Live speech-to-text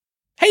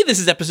Hey, this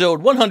is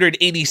episode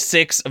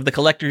 186 of the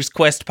Collector's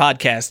Quest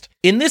podcast.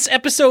 In this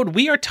episode,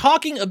 we are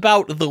talking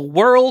about the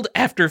world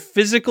after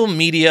physical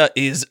media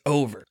is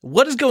over.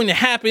 What is going to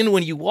happen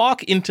when you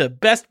walk into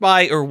Best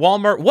Buy or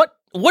Walmart?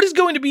 What is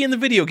going to be in the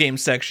video game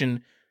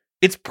section?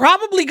 It's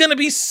probably going to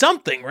be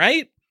something,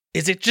 right?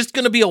 Is it just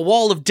going to be a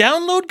wall of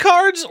download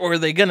cards, or are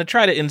they going to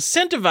try to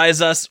incentivize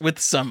us with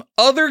some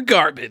other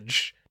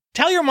garbage?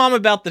 Tell your mom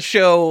about the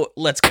show.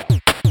 Let's go.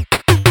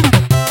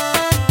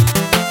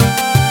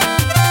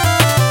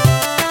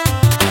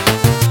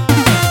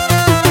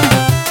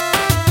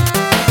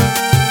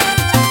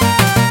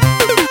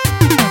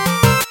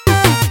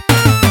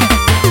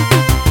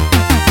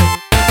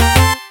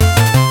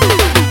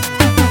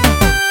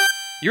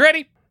 You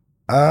ready?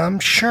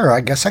 Sure. I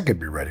guess I could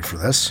be ready for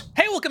this.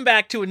 Hey, welcome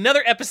back to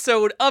another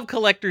episode of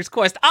Collector's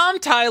Quest. I'm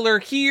Tyler,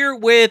 here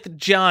with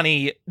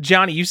Johnny.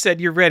 Johnny, you said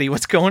you're ready.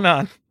 What's going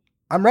on?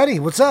 I'm ready.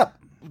 What's up?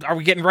 Are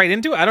we getting right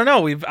into it? I don't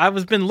know.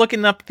 I've been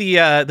looking up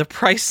the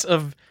price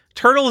of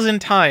Turtles in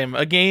Time,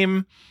 a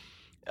game.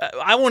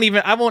 I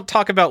won't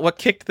talk about what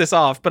kicked this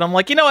off, but I'm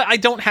like, you know what? I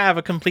don't have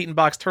a complete in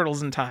box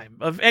Turtles in Time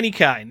of any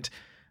kind.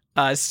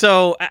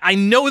 So I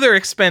know they're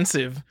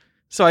expensive.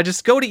 So I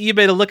just go to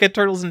eBay to look at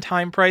Turtles in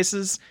Time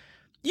prices.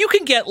 You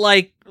can get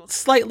like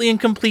slightly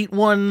incomplete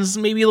ones,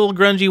 maybe a little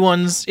grungy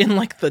ones in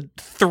like the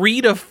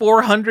 $300 to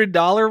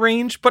 $400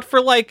 range. But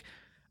for like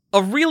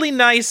a really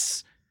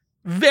nice,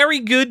 very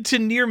good to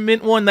near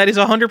mint one that is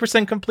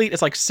 100% complete,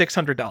 it's like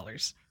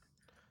 $600.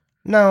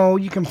 No,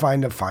 you can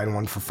find a fine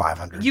one for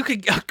 $500. You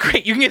could,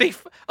 great. You can get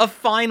a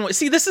fine one.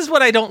 See, this is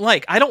what I don't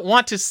like. I don't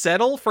want to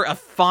settle for a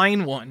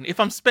fine one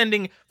if I'm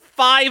spending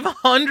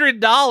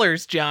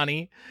 $500,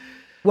 Johnny.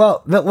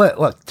 Well,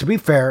 look, to be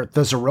fair,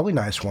 there's a really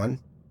nice one,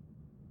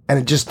 and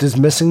it just is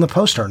missing the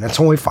poster, and it's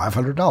only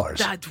 $500.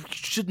 That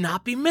should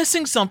not be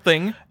missing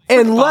something.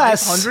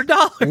 Unless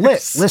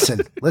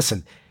 $500.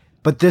 Listen.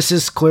 But this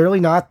is clearly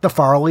not the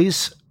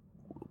Farley's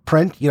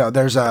print. You know,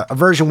 there's a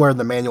version where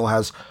the manual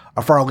has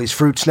a Farley's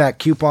fruit snack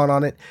coupon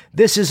on it.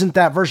 This isn't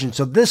that version.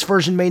 So this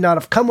version may not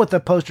have come with a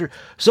poster.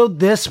 So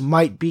this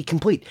might be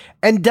complete.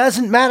 And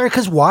doesn't matter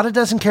because Wata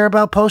doesn't care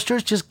about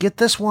posters. Just get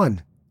this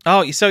one.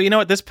 Oh, so you know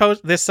what?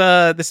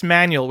 This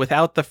manual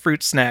without the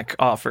fruit snack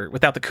offer,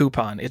 without the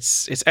coupon,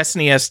 it's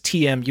SNES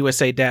TM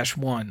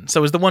USA-1.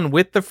 So is the one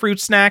with the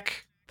fruit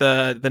snack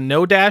the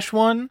no dash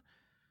one?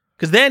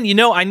 Because then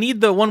I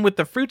need the one with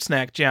the fruit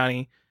snack,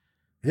 Johnny.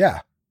 Yeah.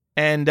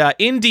 And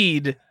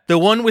indeed, the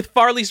one with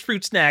Farley's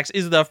fruit snacks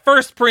is the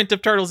first print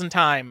of Turtles in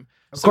Time.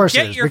 Of course,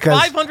 get your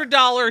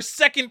 $500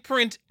 second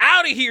print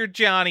out of here,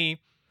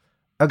 Johnny.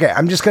 Okay,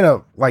 I'm just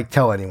going to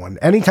tell anyone,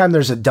 anytime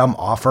there's a dumb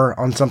offer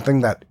on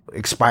something that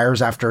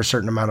expires after a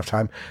certain amount of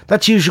time,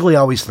 that's usually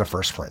always the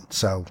first print.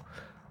 So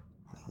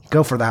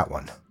go for that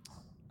one.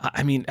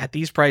 I mean, at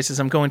these prices,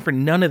 I'm going for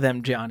none of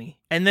them, Johnny.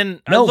 And then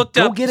I No, looked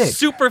go up get it.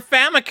 Super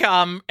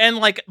Famicom,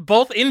 and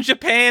both in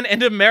Japan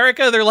and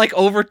America, they're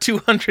over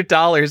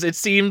 $200. It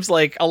seems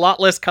like a lot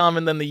less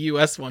common than the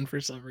US one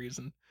for some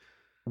reason.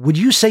 Would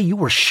you say you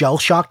were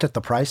shell-shocked at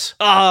the price?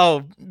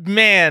 Oh,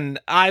 man,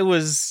 I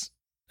was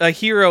a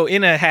hero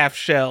in a half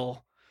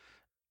shell.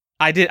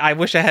 I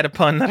wish I had a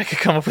pun that I could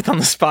come up with on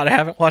the spot. I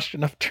haven't watched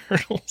enough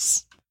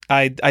Turtles.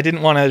 I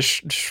didn't want to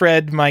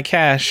shred my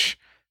cash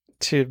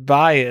to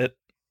buy it.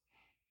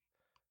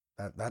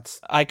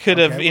 I could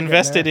have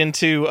invested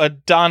into a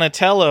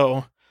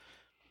Donatello.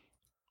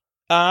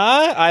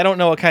 I don't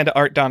know what kind of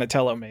art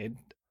Donatello made.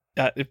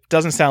 It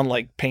doesn't sound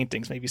like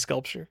paintings, maybe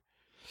sculpture.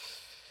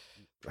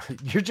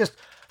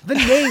 The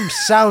name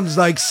sounds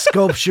like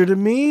sculpture to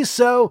me,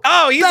 so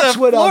he's a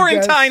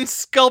Florentine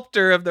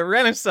sculptor of the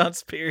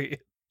Renaissance period.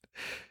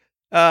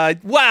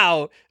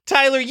 Wow,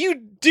 Tyler, you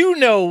do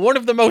know one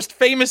of the most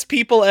famous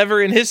people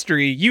ever in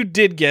history. You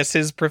did guess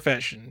his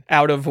profession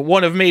out of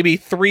one of maybe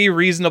 3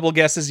 reasonable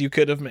guesses you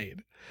could have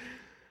made.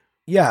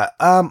 Yeah,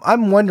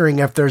 I'm wondering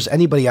if there's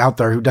anybody out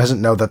there who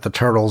doesn't know that the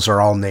Turtles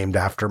are all named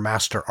after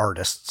master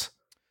artists.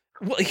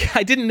 Well,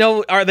 I didn't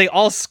know. Are they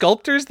all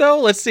sculptors, though?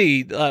 Let's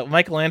see.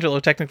 Michelangelo,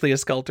 technically a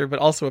sculptor, but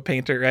also a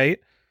painter, right?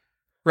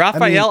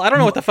 Raphael? I don't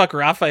know what the fuck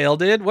Raphael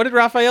did. What did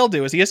Raphael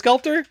do? Is he a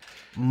sculptor?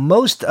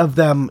 Most of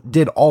them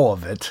did all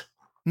of it.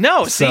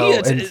 No,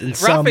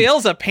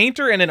 Raphael's a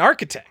painter and an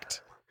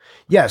architect.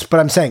 Yes,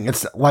 but I'm saying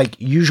it's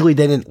usually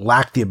they didn't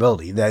lack the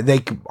ability. They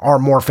are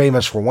more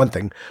famous for one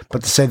thing,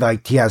 but to say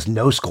he has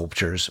no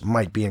sculptures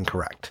might be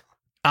incorrect.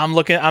 I'm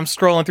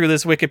scrolling through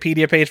this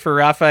Wikipedia page for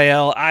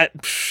Raphael. I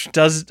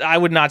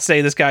would not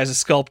say this guy's a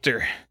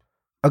sculptor.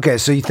 Okay,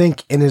 so you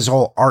think in his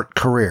whole art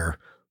career,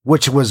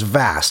 which was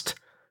vast,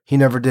 he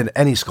never did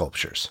any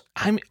sculptures?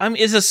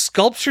 Is a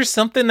sculpture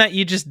something that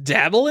you just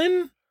dabble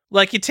in?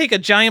 Like you take a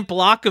giant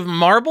block of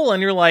marble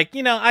and you're like,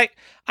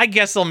 I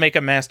guess I'll make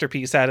a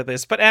masterpiece out of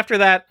this. But after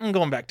that, I'm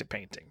going back to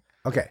painting.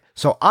 Okay,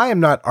 so I am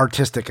not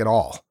artistic at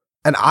all,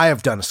 and I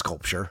have done a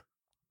sculpture.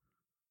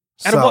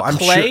 Out of what,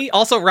 clay?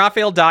 Also,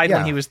 Raphael died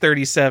when he was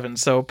 37,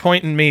 so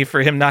point in me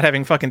for him not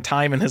having fucking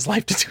time in his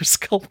life to do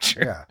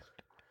sculpture.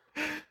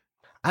 Yeah.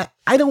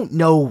 I don't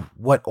know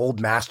what old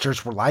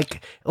masters were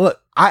like.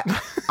 Look,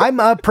 I'm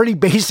a pretty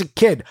basic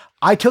kid.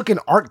 I took an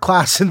art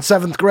class in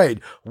 7th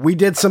grade. We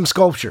did some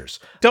sculptures.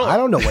 I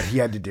don't know what he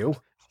had to do.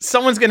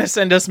 Someone's going to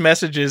send us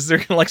messages. They're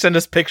going to send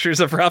us pictures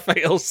of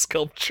Raphael's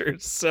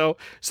sculptures. So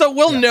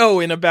we'll know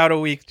in about a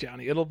week,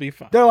 Johnny. It'll be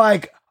fun. They're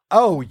like,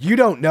 oh, you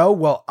don't know?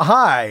 Well,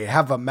 I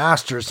have a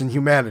master's in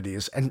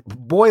humanities. And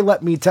boy,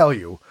 let me tell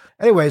you.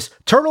 Anyways,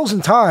 Turtles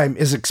in Time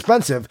is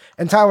expensive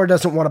and Tyler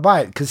doesn't want to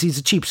buy it because he's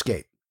a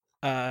cheapskate.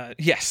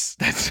 Yes,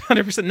 that's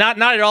 100%.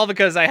 Not at all,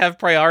 because I have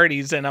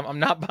priorities and I'm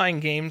not buying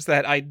games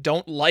that I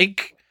don't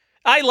like.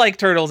 I like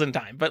Turtles in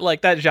Time, but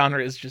like that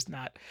genre is just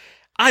not.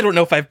 I don't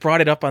know if I've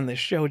brought it up on this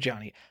show,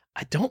 Johnny.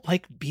 I don't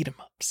like beat 'em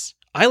ups.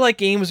 I like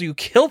games where you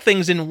kill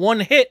things in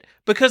one hit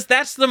because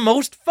that's the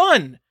most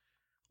fun.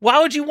 Why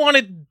would you want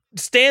to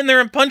stand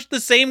there and punch the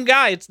same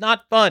guy? It's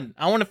not fun.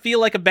 I want to feel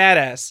like a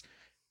badass.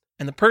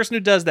 And the person who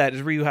does that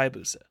is Ryu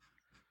Hayabusa.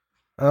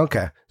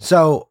 Okay.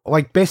 So,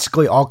 like,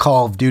 basically all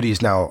Call of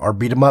Duties now are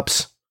beat 'em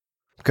ups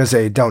because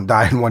they don't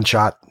die in one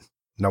shot.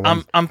 No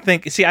one. I'm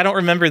thinking, see, I don't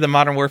remember the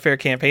Modern Warfare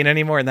campaign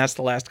anymore, and that's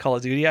the last Call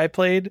of Duty I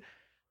played.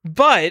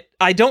 But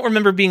I don't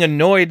remember being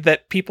annoyed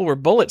that people were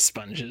bullet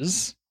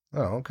sponges.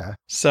 Oh, okay.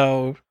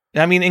 So,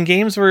 I mean, in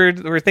games where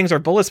things are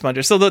bullet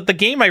sponges. So the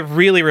game I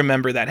really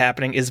remember that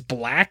happening is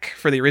Black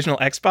for the original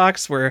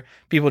Xbox, where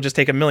people just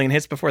take a million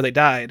hits before they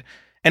died.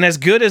 And as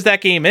good as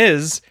that game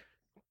is,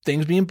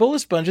 things being bullet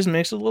sponges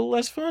makes it a little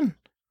less fun.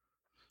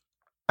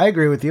 I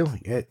agree with you.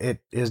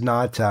 It is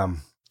not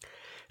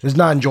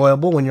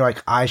enjoyable when you're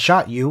like, I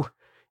shot you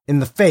in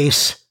the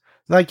face.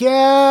 Like,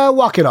 yeah,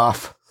 walk it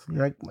off.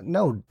 You're like,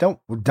 no, don't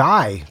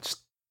die.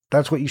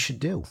 That's what you should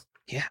do.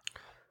 Yeah.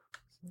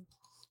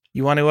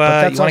 You want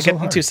to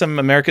get into some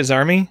America's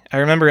Army? I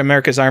remember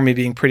America's Army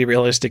being pretty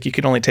realistic. You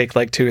could only take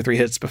like 2 or 3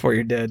 hits before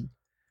you're dead.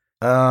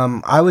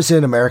 I was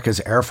in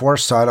America's Air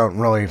Force, so I don't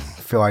really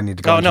feel I need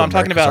to go. Oh no, I'm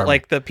talking about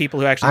like the people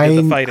who actually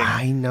did the fighting.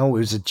 I know it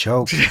was a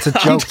joke. It's a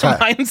joke.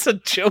 Mine's a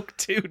joke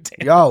too.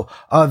 Dan.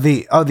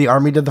 The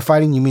Army did the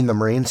fighting. You mean the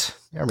Marines?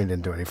 The Army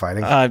didn't do any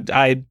fighting.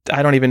 I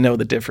don't even know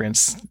the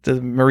difference.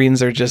 The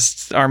Marines are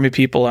just Army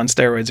people on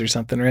steroids or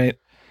something, right?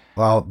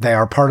 Well, they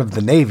are part of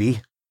the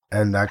Navy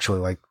and actually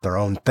like their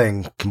own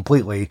thing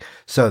completely.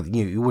 So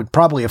you would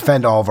probably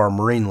offend all of our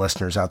Marine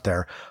listeners out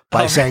there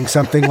by saying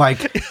something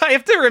like, I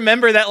have to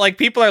remember that like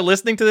people are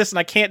listening to this and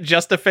I can't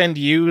just offend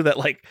you, that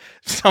like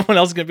someone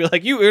else is going to be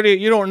like, you idiot,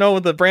 you don't know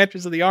the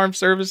branches of the armed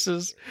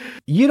services.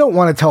 You don't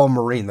want to tell a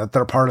Marine that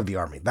they're part of the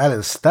Army.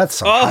 That's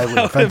some highly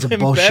offensive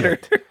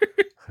bullshit.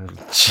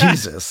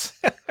 Jesus.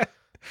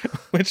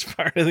 Which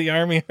part of the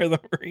Army are the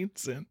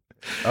Marines in?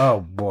 Oh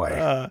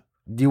boy.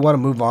 Do you want to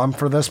move on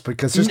for this?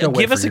 Because there's no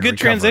way give us a good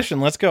transition.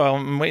 Let's go.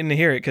 I'm waiting to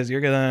hear it because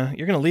you're gonna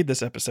lead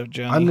this episode,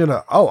 Johnny.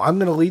 I'm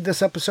gonna lead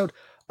this episode.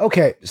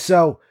 Okay,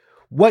 so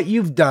what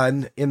you've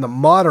done in the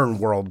modern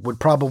world would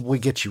probably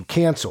get you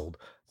canceled.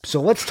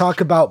 So let's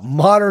talk about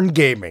modern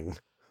gaming.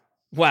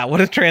 Wow, what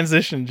a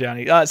transition,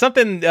 Johnny.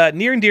 Something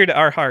near and dear to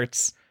our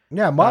hearts.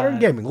 Yeah, modern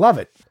gaming, love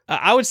it.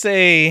 I would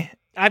say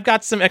I've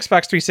got some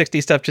Xbox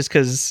 360 stuff just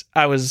because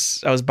I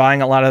was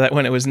buying a lot of that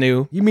when it was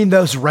new. You mean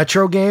those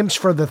retro games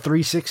for the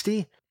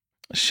 360?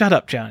 Shut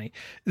up, Johnny.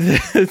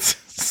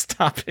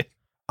 Stop it.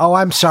 Oh,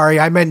 I'm sorry.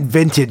 I meant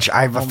vintage.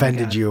 I've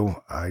offended you.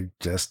 I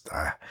just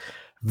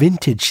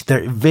vintage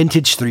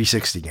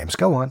 360 games.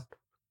 Go on.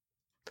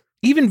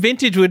 Even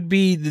vintage would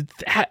be the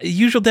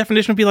usual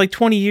definition would be like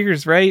 20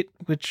 years, right?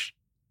 Which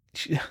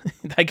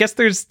I guess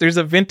there's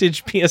a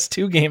vintage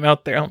PS2 game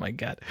out there. Oh my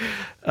god.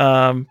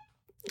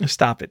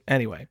 Stop it.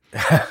 Anyway,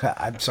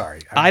 I'm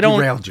sorry. I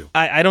derailed you.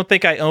 I don't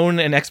think I own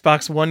an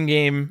Xbox One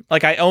game.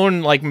 Like I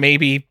own like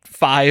maybe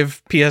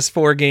 5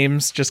 PS4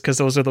 games just because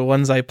those are the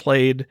ones I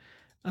played.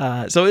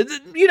 So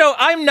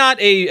I'm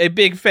not a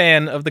big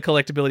fan of the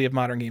collectability of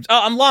modern games.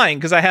 Oh, I'm lying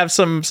because I have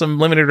some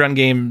limited run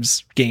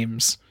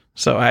games.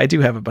 So I do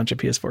have a bunch of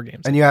PS4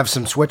 games. And you have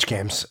some Switch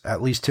games,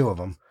 at least 2 of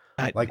them.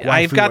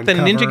 I've got the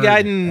Ninja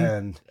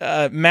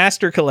Gaiden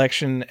Master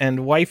Collection and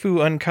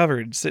Waifu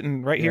Uncovered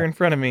sitting right here in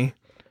front of me.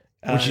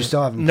 Which you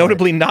still haven't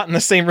notably not in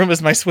the same room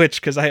as my Switch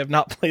because I have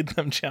not played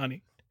them,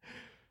 Johnny.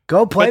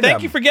 Go play them.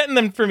 Thank you for getting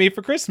them for me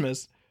for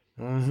Christmas.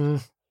 Mm-hmm.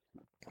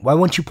 Why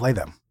won't you play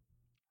them?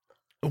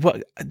 Well,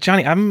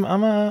 Johnny, I'm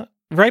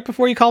right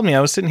before you called me,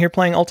 I was sitting here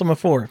playing Ultima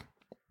 4.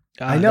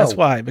 I know. That's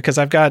why, because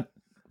I've got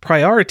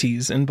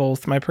priorities in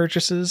both my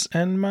purchases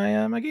and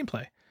my my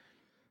gameplay.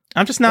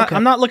 I'm just not. Okay.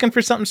 I'm not looking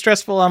for something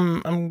stressful.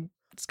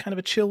 It's kind of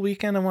a chill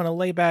weekend. I want to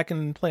lay back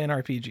and play an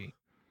RPG.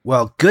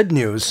 Well, good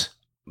news.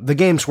 The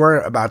games we're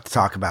about to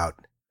talk about,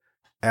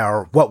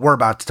 or what we're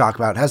about to talk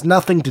about, has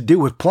nothing to do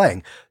with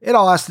playing. It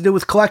all has to do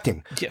with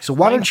collecting. Yeah, so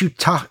why don't you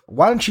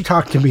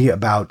talk to me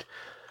about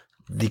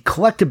the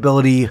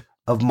collectability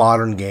of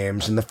modern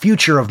games and the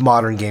future of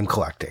modern game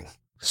collecting?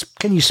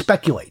 Can you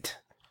speculate?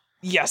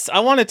 Yes, I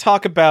want to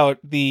talk about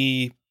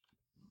the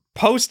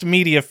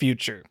post-media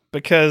future,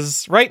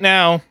 because right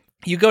now,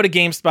 you go to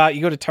GameSpot,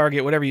 you go to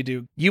Target, whatever you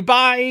do, you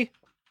buy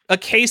a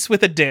case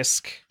with a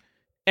disc,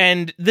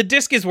 And the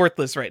disc is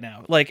worthless right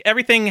now. Like,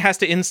 everything has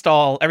to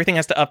install, everything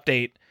has to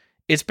update.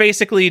 It's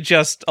basically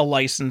just a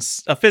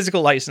license, a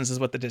physical license is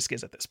what the disc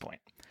is at this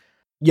point.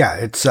 Yeah,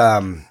 it's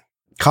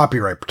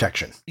copyright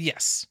protection.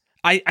 Yes.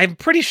 I'm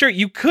pretty sure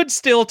you could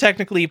still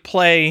technically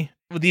play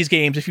these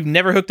games if you've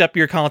never hooked up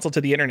your console to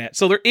the internet.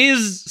 So there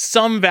is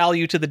some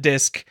value to the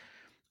disc,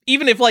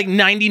 even if like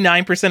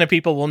 99% of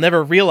people will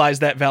never realize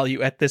that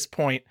value at this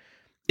point.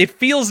 It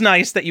feels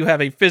nice that you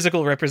have a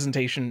physical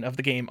representation of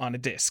the game on a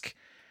disc.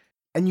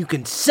 And you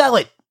can sell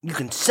it. You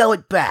can sell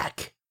it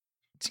back.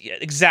 Yeah,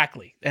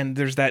 exactly. And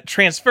there's that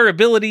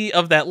transferability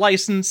of that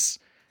license.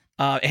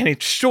 And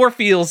it sure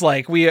feels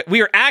like we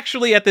are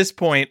actually at this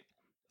point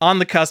on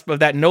the cusp of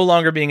that no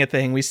longer being a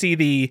thing. We see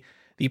the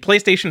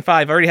PlayStation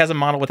 5 already has a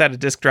model without a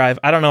disc drive.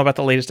 I don't know about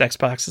the latest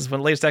Xboxes. Will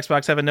the latest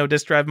Xbox have a no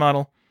disc drive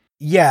model?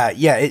 Yeah,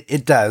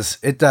 it does.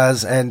 It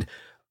does. And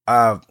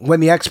when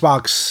the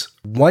Xbox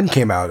One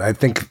came out, I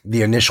think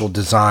the initial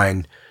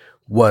design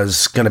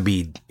was going to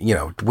be,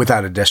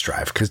 without a disc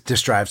drive, because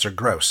disc drives are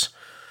gross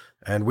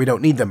and we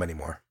don't need them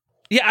anymore.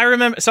 Yeah, I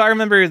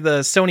remember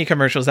the Sony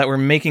commercials that were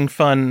making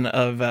fun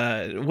of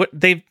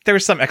there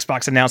was some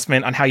Xbox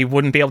announcement on how you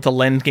wouldn't be able to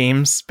lend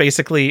games.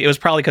 Basically, it was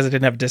probably because it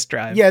didn't have a disc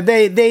drive. Yeah,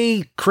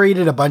 they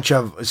created a bunch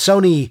of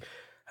Sony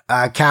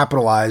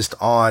capitalized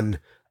on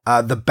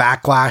the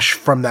backlash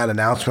from that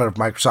announcement of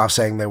Microsoft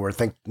saying they were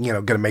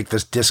going to make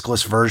this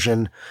diskless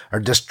version or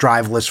disc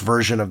driveless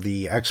version of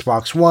the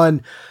Xbox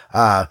One,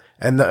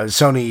 and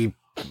Sony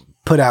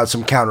put out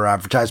some counter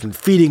advertisement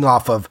feeding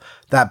off of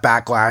that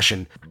backlash,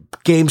 and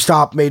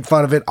GameStop made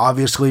fun of it,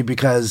 obviously,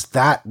 because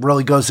that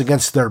really goes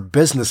against their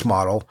business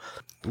model.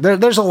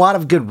 There's a lot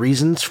of good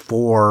reasons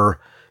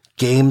for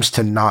games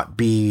to not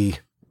be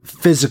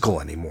physical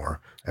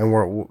anymore,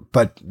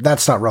 but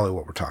that's not really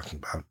what we're talking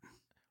about.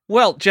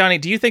 Well, Johnny,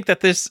 do you think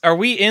that are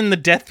we in the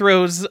death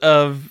throes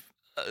of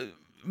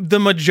the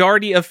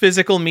majority of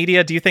physical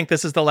media? Do you think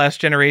this is the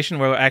last generation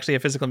where we actually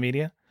have physical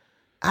media?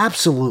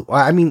 Absolutely.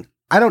 I mean,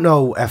 I don't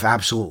know if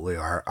absolutely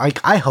are.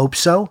 I hope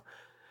so,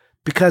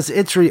 because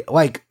it's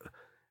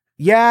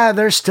yeah,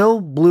 there's still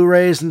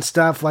Blu-rays and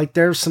stuff. Like,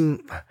 there's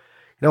some,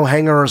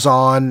 hangers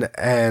on,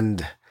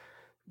 and,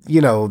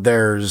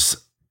 there's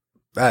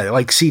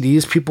like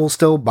CDs. People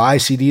still buy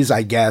CDs,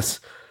 I guess.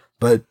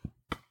 But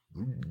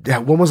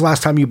when was the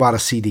last time you bought a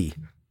CD?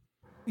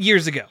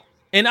 Years ago.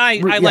 And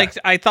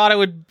I thought I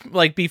would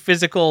be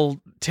physical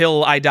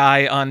till I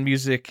die on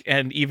music,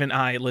 and even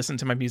I listen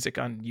to my music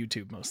on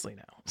YouTube mostly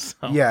now.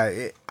 So.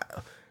 Yeah.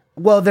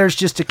 Well, there's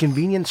just a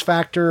convenience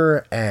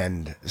factor,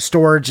 and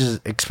storage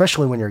is,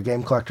 especially when you're a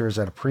game collector, is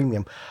at a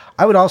premium.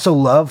 I would also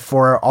love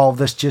for all of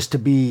this just to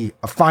be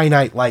a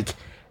finite,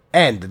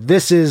 end.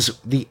 This is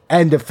the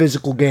end of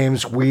physical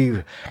games.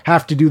 We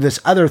have to do this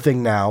other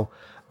thing now.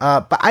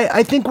 But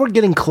I think we're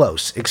getting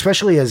close,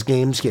 especially as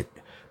games get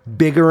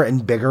bigger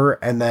and bigger.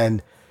 And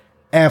then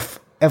if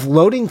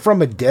loading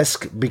from a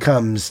disc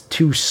becomes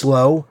too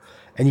slow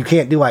and you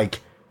can't do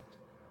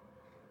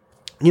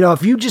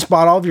if you just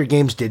bought all of your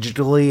games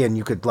digitally and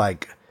you could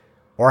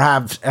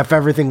if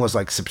everything was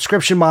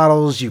subscription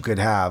models, you could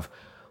have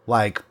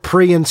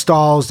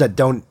pre-installs that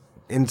don't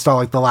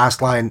install the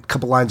last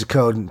couple lines of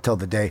code until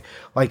the day.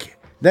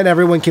 Then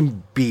everyone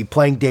can be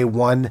playing day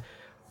one.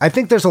 I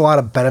think there's a lot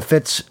of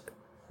benefits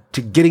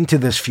to getting to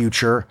this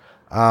future.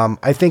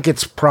 I think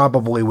it's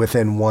probably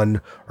within 1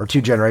 or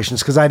 2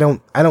 generations, because I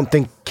don't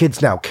think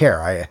kids now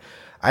care.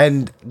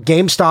 And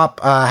GameStop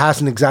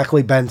hasn't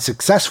exactly been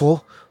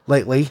successful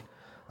lately.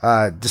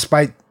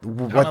 Despite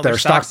what their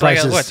stock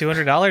price is.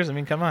 $200? I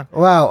mean, come on.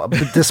 Well,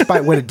 but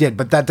despite what it did,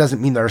 but that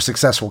doesn't mean they're a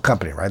successful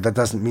company, right? That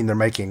doesn't mean they're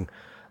making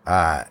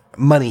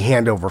money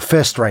hand over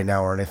fist right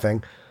now or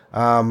anything.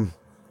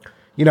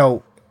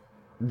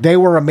 They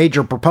were a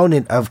major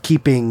proponent of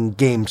keeping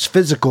games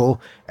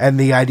physical, and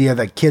the idea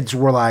that kids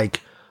were I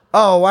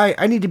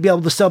need to be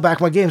able to sell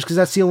back my games because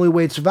that's the only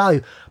way it's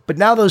value. But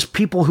now those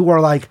people who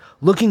are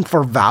looking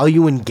for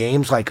value in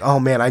games,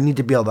 oh man, I need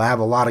to be able to have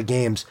a lot of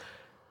games,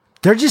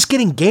 they're just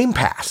getting Game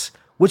Pass,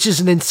 which is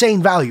an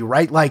insane value,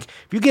 right?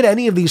 If you get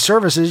any of these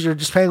services, you're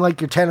just paying your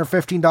 $10 or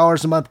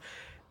 $15 a month,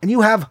 and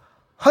you have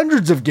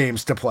hundreds of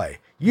games to play.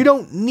 You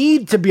don't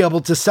need to be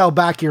able to sell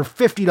back your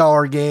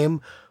 $50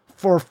 game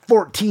for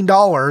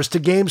 $14 to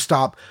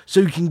GameStop so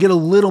you can get a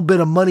little bit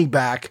of money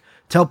back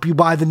to help you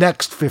buy the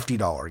next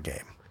 $50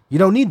 game. You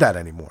don't need that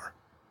anymore.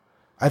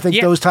 I think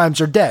those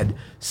times are dead.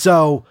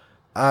 So,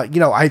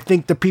 I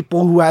think the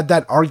people who had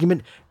that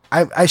argument,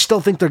 I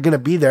still think they're going to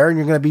be there, and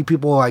you're going to be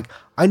people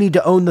I need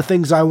to own the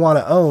things I want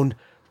to own.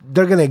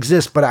 They're going to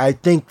exist, but I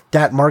think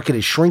that market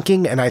is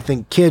shrinking, and I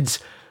think kids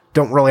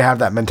don't really have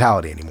that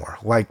mentality anymore,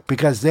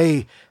 because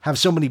they have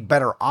so many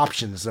better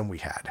options than we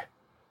had.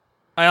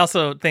 I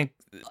also think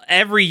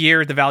every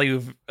year the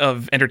value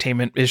of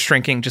entertainment is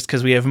shrinking just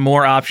because we have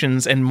more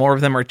options, and more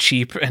of them are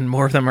cheap and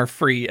more of them are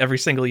free every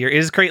single year. It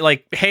is great.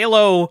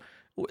 Halo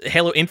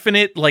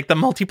Infinite, the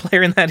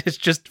multiplayer in that is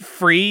just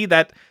free.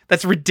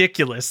 That's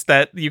ridiculous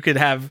that you could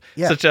have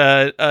such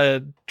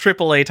a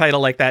AAA title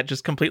like that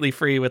just completely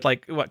free with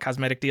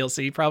cosmetic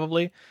DLC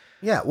probably.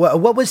 Yeah, well,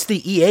 what was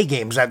the EA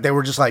games that they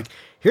were just like,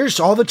 here's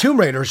all the Tomb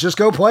Raiders, just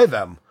go play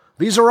them.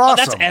 These are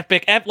awesome. That's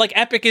Epic.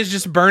 Epic is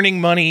just burning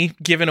money,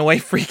 giving away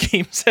free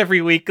games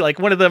every week. Like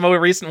one of the more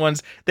recent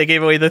ones, they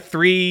gave away the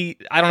 3.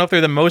 I don't know if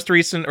they're the most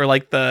recent or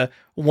like the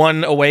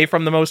one away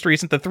from the most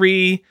recent. The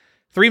three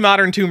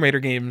modern Tomb Raider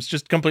games,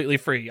 just completely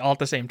free, all at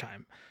the same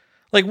time.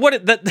 Like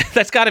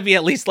that's got to be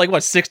at least like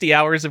 60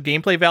 hours of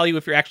gameplay value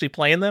if you're actually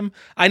playing them.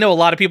 I know a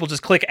lot of people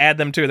just click add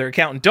them to their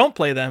account and don't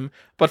play them,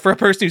 but for a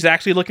person who's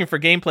actually looking for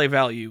gameplay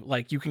value,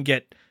 like you can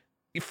get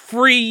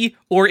free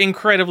or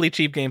incredibly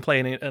cheap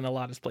gameplay in a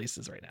lot of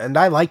places right now. And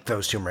I like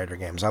those Tomb Raider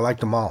games. I like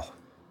them all.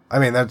 I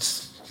mean,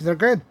 they're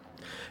good.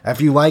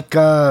 If you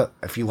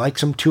like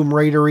some Tomb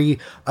Raider-y,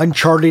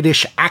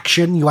 Uncharted-ish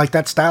action, you like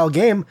that style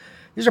game,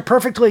 these are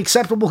perfectly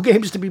acceptable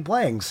games to be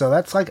playing. So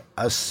that's like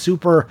a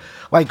super,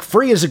 like,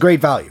 free is a great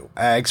value,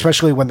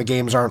 especially when the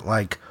games aren't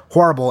like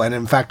horrible and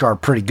in fact are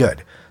pretty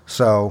good.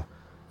 So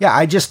yeah,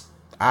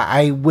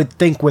 I would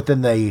think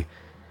within the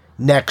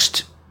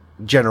next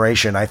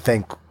generation, I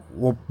think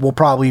we'll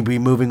probably be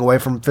moving away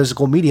from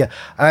physical media.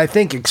 And I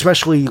think,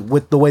 especially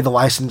with the way the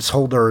license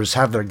holders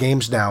have their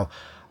games now,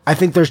 I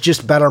think there's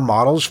just better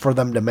models for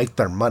them to make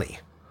their money.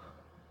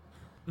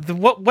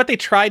 What they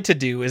tried to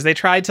do is they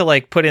tried to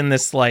like put in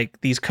this like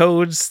these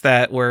codes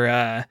that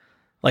were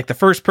like the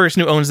first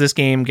person who owns this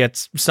game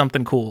gets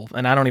something cool,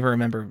 and I don't even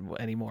remember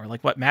anymore.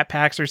 Like what, map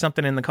packs or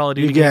something in the Call of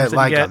Duty games?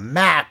 You get a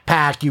map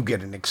pack, you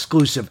get an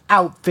exclusive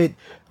outfit.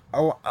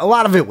 A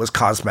lot of it was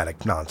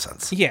cosmetic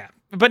nonsense. Yeah.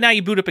 But now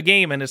you boot up a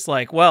game and it's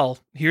like, well,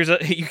 you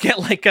get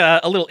like a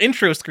little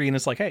intro screen.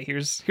 It's like, hey,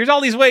 here's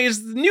all these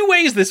new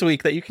ways this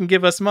week that you can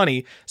give us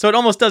money. So it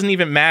almost doesn't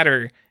even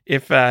matter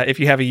if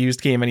you have a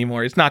used game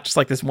anymore. It's not just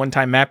like this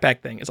one-time map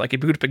pack thing. It's like you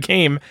boot up a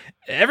game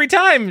every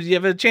time you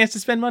have a chance to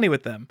spend money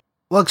with them.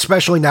 Well,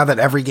 especially now that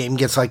every game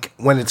gets like,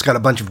 when it's got a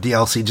bunch of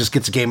DLC, just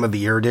gets a Game of the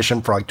Year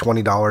edition for like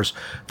 $20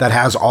 that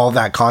has all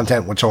that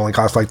content, which only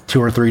costs like $2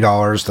 or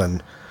 $3.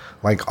 Then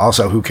like,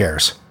 also, who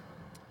cares?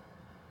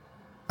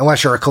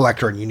 Unless you're a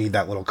collector and you need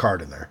that little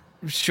card in there.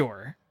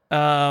 Sure.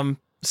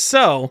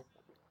 So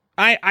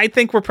I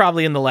think we're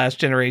probably in the last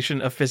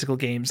generation of physical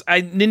games.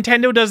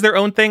 Nintendo does their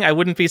own thing. I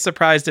wouldn't be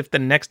surprised if the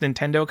next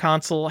Nintendo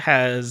console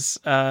has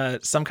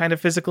some kind of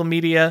physical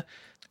media.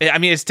 I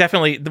mean, it's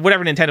definitely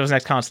whatever Nintendo's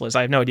next console is.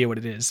 I have no idea what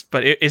it is,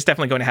 but it's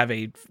definitely going to have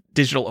a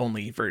digital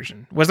only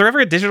version. Was there ever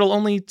a digital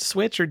only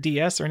Switch or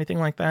DS or anything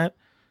like that?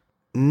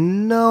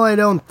 No, I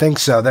don't think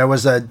so. There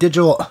was a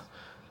digital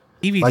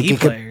DVD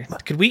player.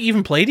 Could we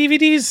even play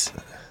DVDs?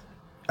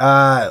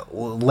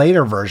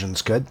 Later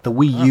versions could. The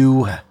Wii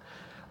U,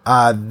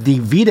 the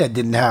Vita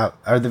didn't have,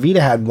 or the Vita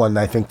had one,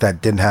 I think,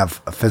 that didn't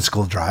have a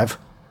physical drive.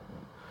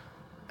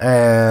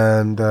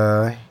 And,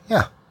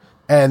 yeah.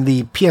 And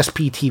the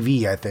PSP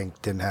TV, I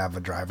think, didn't have a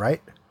drive,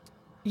 right?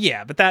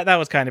 Yeah, but that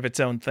was kind of its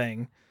own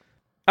thing.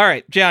 All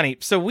right, Johnny.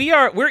 So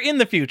we're in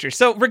the future.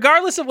 So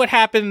regardless of what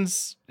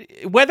happens,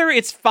 whether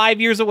it's 5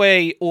 years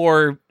away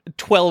or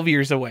 12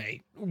 years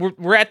away,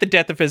 we're at the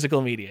death of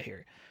physical media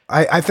here.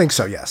 I think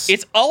so, yes.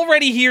 It's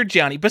already here,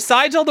 Johnny.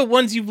 Besides all the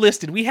ones you've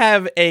listed, we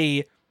have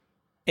a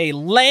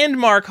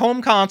landmark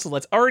home console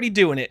that's already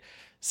doing it.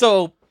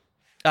 So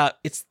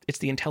it's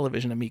the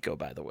Intellivision Amico,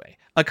 by the way.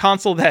 A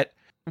console that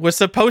was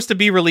supposed to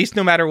be released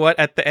no matter what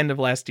at the end of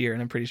last year,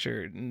 and I'm pretty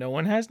sure no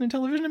one has an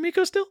Intellivision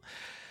Amico still.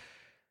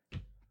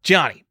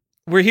 Johnny,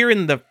 we're here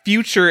in the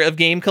future of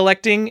game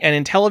collecting,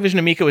 and Intellivision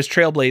Amico is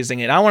trailblazing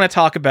it. I want to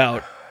talk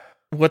about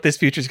what this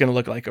future is going to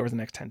look like over the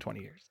next 10,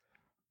 20 years.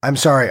 I'm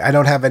sorry, I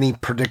don't have any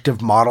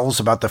predictive models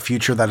about the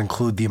future that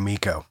include the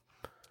Amico.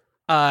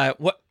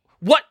 What?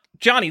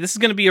 Johnny, this is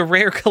going to be a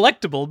rare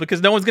collectible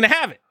because no one's going to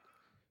have it.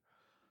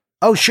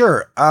 Oh,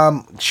 sure.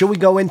 Should we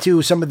go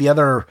into some of the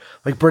other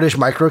like British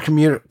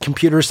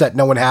microcomputers that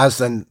no one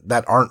has and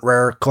that aren't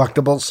rare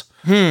collectibles?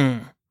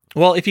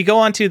 Well, if you go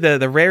onto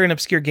the Rare and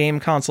Obscure Game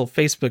Console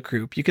Facebook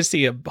group, you can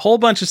see a whole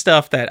bunch of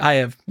stuff that I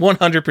have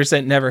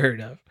 100% never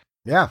heard of.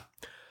 Yeah.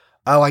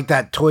 I like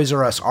that Toys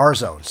R Us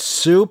R-Zone.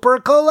 Super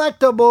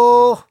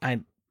collectible. I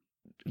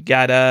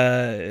got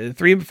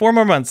 3-4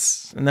 more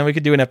months, and then we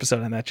could do an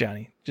episode on that,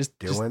 Johnny. Just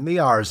the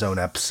R-Zone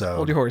episode.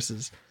 Hold your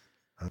horses.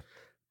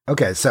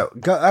 Okay, so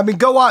go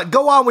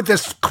on with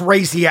this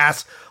crazy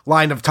ass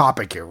line of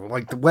topic here.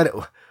 Like,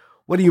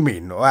 what do you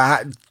mean?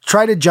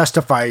 Try to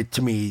justify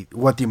to me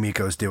what the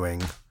Amico's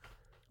doing.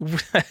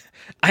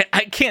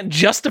 I can't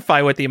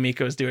justify what the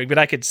Amico's doing, but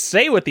I could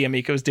say what the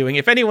Amico's doing.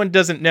 If anyone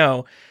doesn't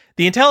know,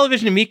 the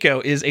Intellivision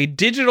Amico is a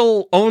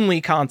digital-only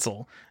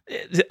console,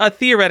 a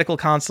theoretical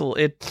console.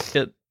 It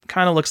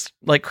kind of looks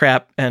like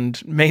crap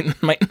and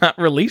might not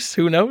release,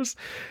 who knows?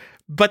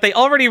 But they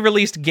already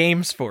released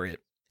games for it,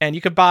 and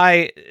you could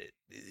buy...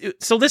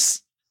 So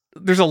there's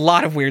a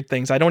lot of weird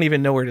things. I don't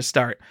even know where to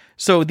start.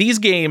 So these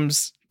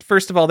games,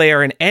 first of all, they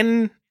are an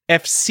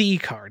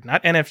NFC card,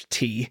 not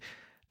NFT.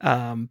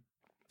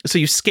 So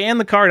you scan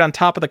the card on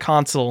top of the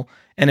console,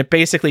 and it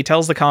basically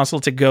tells the console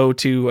to go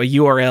to a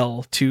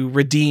URL to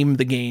redeem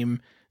the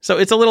game. So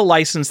it's a little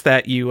license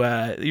that you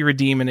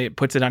redeem, and it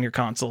puts it on your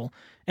console.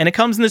 And it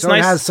comes in this nice...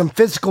 it has some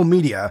physical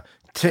media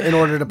in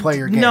order to play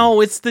your game.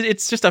 No, it's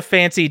just a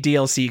fancy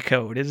DLC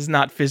code. It is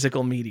not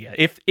physical media.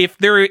 If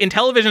their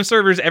Intellivision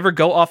servers ever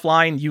go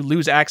offline, you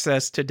lose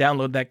access to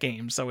download that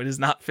game. So it is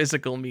not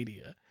physical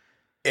media.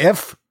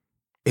 If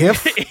in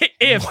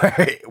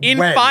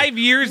 5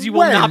 years you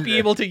will not be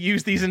able to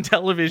use these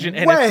Intellivision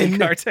NFC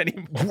cards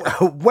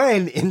anymore.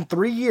 When in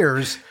 3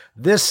 years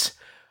this,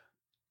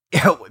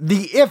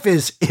 the if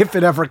is if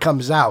it ever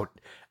comes out,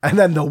 and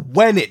then the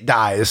when it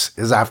dies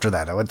is after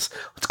that. Let's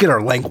get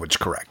our language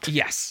correct.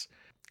 Yes.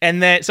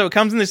 And then, so it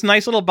comes in this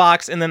nice little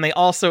box, and then they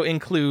also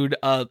include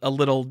a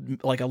little,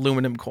 like,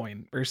 aluminum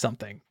coin or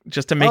something,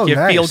 just to make you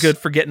feel good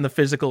for getting the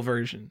physical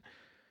version.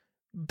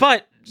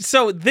 But,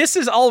 so this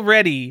is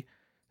already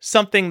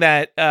something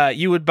that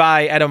you would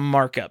buy at a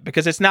markup,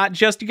 because it's not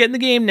just you're getting the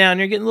game now, and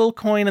you're getting a little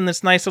coin in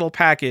this nice little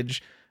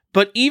package.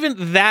 But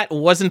even that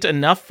wasn't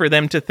enough for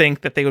them to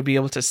think that they would be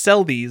able to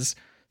sell these.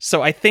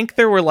 So I think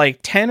there were like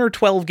 10 or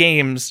 12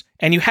 games,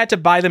 and you had to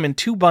buy them in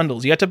 2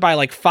 bundles. You had to buy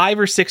like 5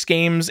 or 6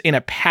 games in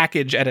a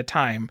package at a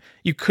time.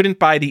 You couldn't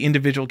buy the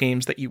individual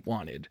games that you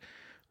wanted,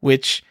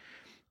 which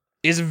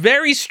is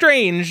very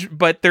strange,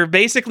 but they're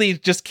basically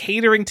just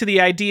catering to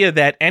the idea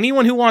that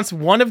anyone who wants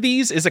one of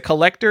these is a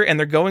collector, and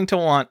they're going to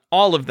want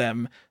all of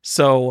them.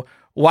 So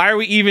why are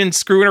we even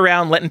screwing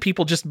around letting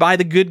people just buy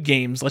the good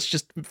games? Let's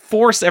just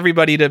force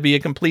everybody to be a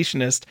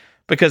completionist.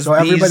 Because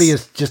everybody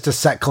is just a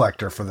set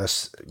collector for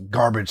this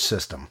garbage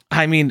system.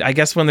 I mean, I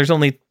guess when there's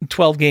only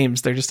 12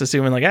 games, they're just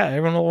assuming like,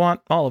 everyone will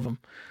want all of them.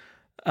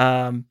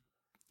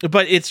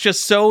 But it's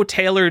just so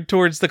tailored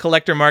towards the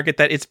collector market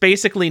that it's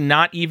basically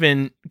not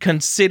even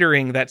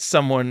considering that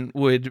someone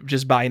would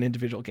just buy an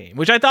individual game,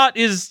 which I thought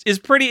is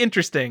pretty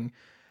interesting.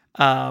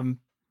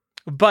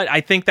 But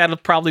I think that'll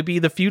probably be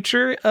the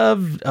future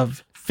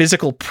of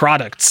physical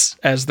products,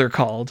 as they're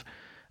called.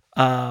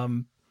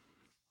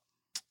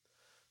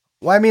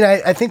 Well, I mean,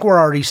 I think we're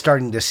already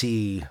starting to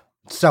see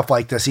stuff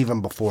like this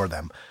even before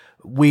them.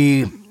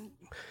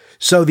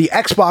 So the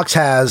Xbox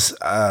has,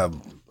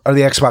 or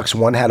the Xbox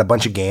One had a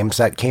bunch of games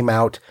that came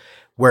out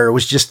where it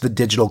was just the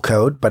digital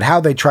code, but how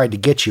they tried to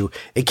get you,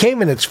 it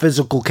came in its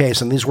physical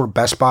case, and these were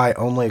Best Buy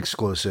only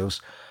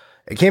exclusives.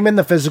 It came in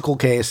the physical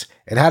case,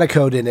 it had a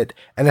code in it,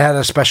 and it had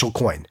a special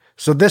coin.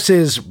 So this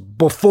is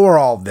before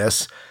all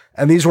this.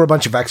 And these were a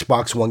bunch of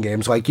Xbox One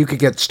games. Like, you could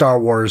get Star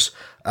Wars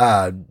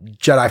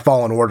Jedi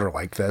Fallen Order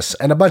like this,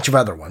 and a bunch of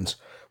other ones,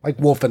 like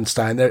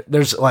Wolfenstein.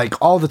 There's, like,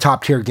 all the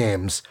top-tier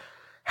games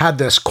had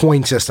this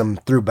coin system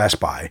through Best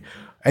Buy.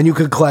 And you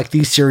could collect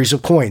these series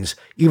of coins,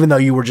 even though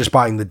you were just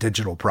buying the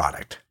digital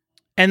product.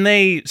 And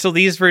so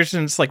these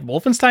versions, like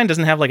Wolfenstein,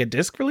 doesn't have, like, a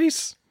disc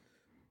release?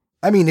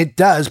 I mean, it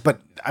does, but,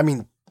 I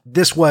mean,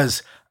 this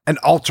was an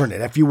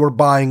alternate. If you were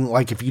buying,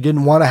 like, if you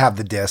didn't want to have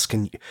the disc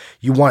and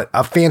you want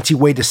a fancy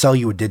way to sell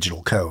you a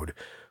digital code,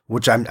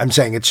 which I'm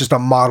saying it's just a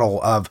model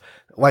of,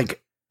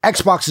 like,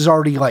 Xbox is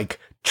already, like,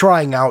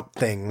 trying out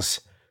things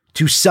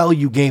to sell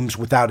you games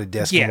without a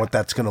disc and what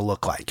that's going to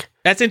look like.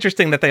 That's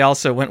interesting that they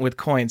also went with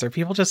coins. Are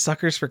people just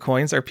suckers for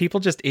coins? Are people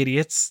just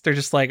idiots? They're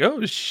just like,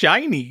 oh,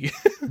 shiny.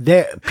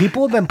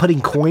 People have been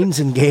putting coins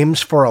in games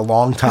for a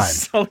long time.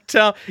 So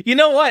dumb. You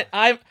know what?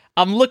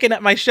 I'm looking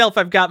at my shelf.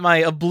 I've got my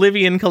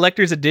Oblivion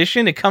Collector's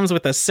Edition. It comes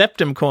with a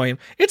Septim coin.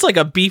 It's like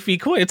a beefy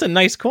coin. It's a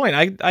nice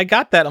coin. I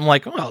got that. I'm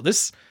like, oh,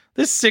 this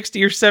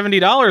 $60 or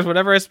 $70,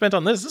 whatever I spent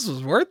on this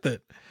was worth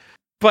it.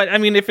 But I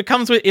mean,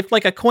 if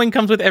like a coin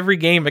comes with every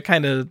game, it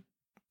kind of,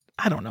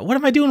 I don't know. What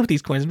am I doing with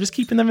these coins? I'm just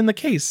keeping them in the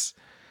case.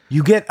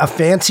 You get a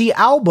fancy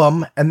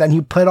album, and then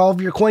you put all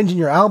of your coins in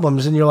your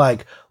albums, and you're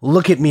like,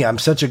 look at me. I'm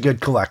such a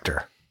good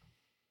collector.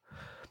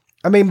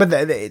 I mean, but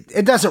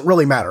it doesn't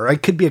really matter.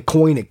 It could be a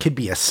coin. It could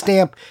be a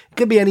stamp. It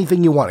could be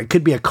anything you want. It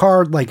could be a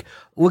card. Like,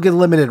 look at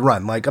Limited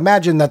Run. Like,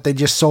 imagine that they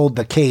just sold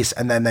the case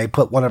and then they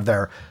put one of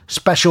their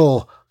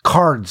special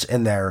cards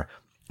in there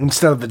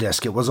instead of the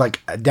disc. It was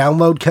like a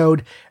download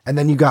code, and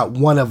then you got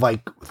one of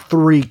like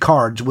 3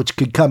 cards, which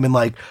could come in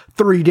like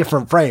 3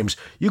 different frames.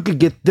 You could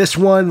get this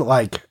one,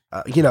 like,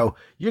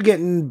 you're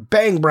getting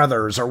Bang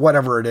Brothers or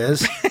whatever it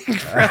is.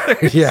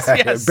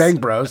 Yes. Bang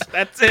Bros.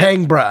 That's it.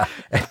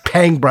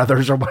 Pang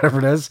Brothers or whatever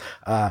it is.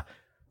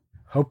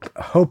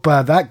 Hope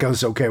that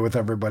goes okay with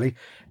everybody.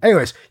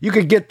 Anyways, you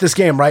could get this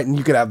game, right? And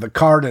you could have the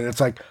card, and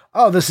it's like,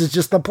 oh, this is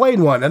just the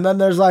plain one. And then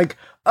there's like,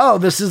 oh,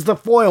 this is the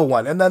foil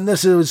one. And then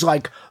this is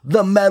like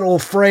the metal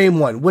frame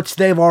one, which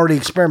they've already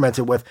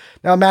experimented with.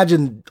 Now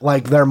imagine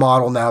like their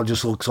model now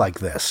just looks like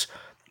this.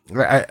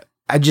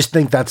 I just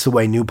think that's the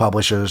way new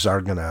publishers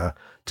are gonna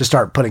to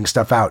start putting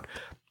stuff out.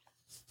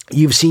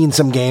 You've seen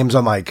some games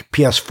on like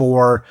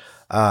PS4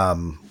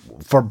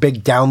 for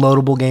big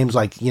downloadable games,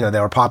 like, they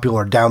were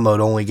popular download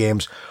only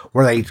games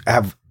where they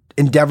have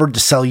endeavored to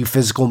sell you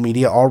physical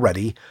media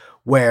already,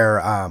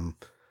 where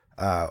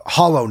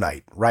Hollow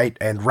Knight, right,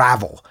 and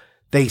Ravel,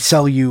 they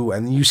sell you,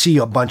 and you see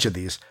a bunch of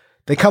these.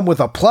 They come with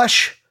a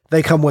plush,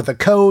 they come with a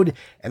code,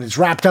 and it's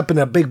wrapped up in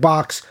a big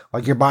box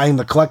like you're buying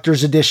the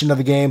collector's edition of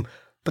the game.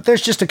 But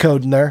there's just a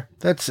code in there.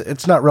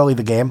 It's not really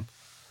the game.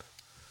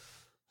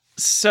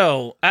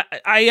 So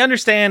I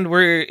understand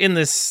we're in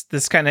this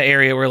kind of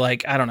area where,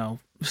 like, I don't know,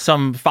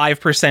 some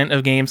 5%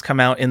 of games come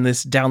out in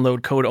this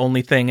download code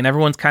only thing, and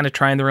everyone's kind of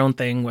trying their own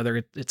thing,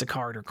 whether it's a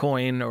card or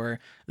coin or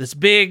this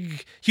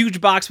big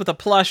huge box with a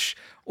plush,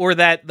 or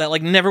that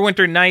like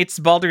Neverwinter Nights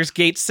Baldur's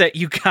Gate set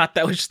you got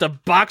that was just a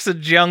box of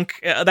junk.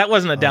 That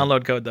wasn't a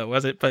download code though,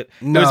 was it? But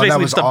no, it was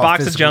basically was just a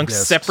box of junk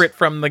discs. separate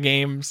from the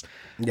games.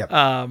 Yep.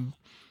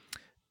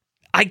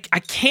 I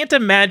can't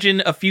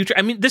imagine a future.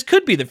 I mean, this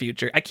could be the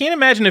future. I can't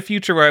imagine a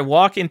future where I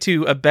walk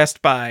into a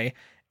Best Buy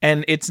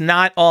and it's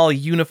not all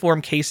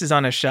uniform cases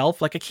on a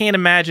shelf. Like, I can't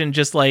imagine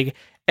just like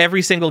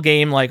every single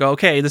game, like,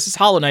 okay, this is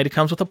Hollow Knight, it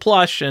comes with a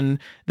plush, and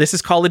this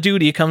is Call of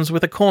Duty, it comes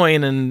with a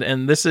coin,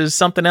 and this is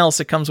something else,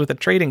 it comes with a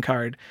trading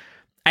card.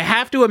 I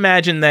have to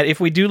imagine that if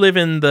we do live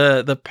in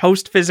the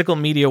post-physical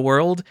media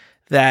world,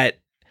 that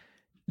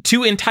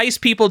to entice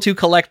people to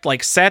collect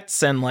like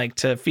sets and like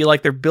to feel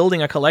like they're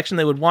building a collection,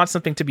 they would want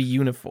something to be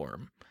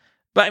uniform.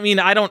 But I mean,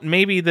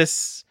 maybe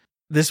this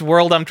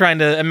world I'm trying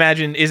to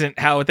imagine isn't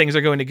how things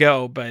are going to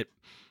go, but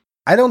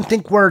I don't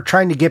think we're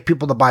trying to get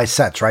people to buy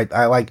sets, right?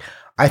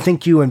 I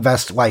think you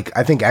invest, like,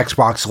 I think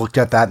Xbox looked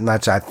at that, and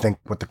that's, I think,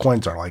 what the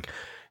coins are like.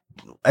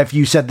 If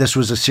you said this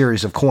was a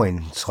series of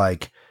coins,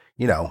 like,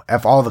 you know,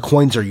 if all the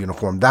coins are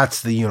uniform,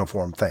 that's the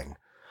uniform thing.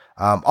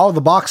 All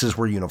the boxes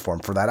were uniform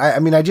for that.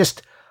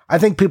 I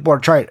think people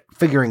are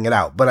figuring it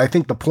out, but I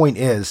think the point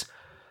is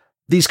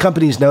these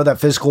companies know that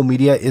physical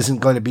media isn't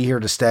going to be here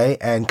to stay,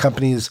 and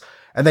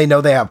they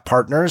know they have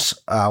partners,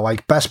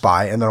 like Best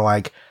Buy, and they're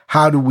like,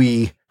 how do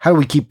we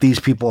keep these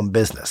people in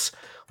business?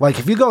 Like,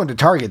 if you go into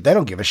Target, they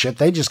don't give a shit.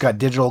 They just got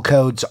digital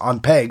codes on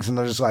pegs, and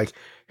they're just like,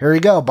 here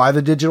you go, buy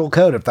the digital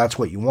code if that's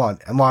what you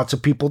want. And lots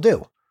of people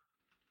do.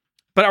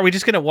 But are we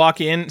just going to walk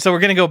in? So we're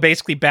going to go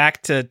basically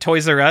back to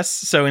Toys R Us.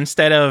 So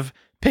instead of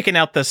picking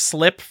out the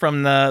slip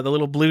from the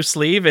little blue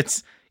sleeve,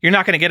 you're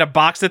not going to get a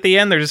box at the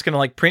end. They're just going to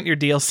like print your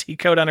DLC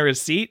code on a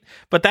receipt.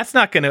 But that's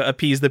not going to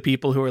appease the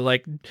people who are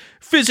like,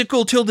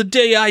 physical till the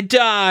day I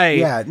die.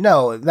 Yeah,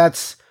 no,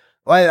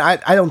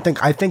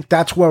 I think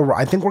that's where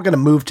I think we're going to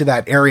move to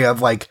that area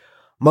of like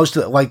most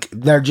of like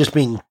there just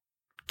being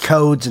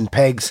codes and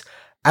pegs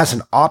as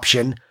an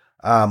option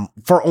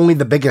for only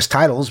the biggest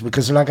titles,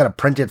 because they're not going to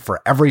print it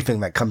for everything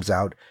that comes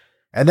out.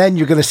 And then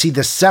you're going to see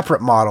this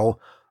separate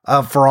model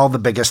for all the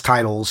biggest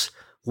titles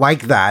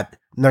like that.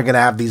 And they're going to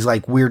have these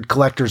like weird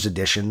collector's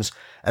editions,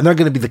 and they're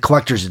going to be the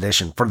collector's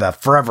edition for the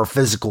forever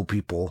physical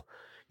people,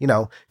 you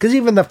know, because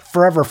even the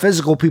forever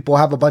physical people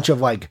have a bunch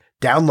of like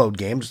download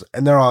games,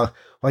 and they're all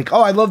like,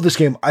 oh, I love this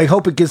game, I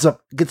hope it gets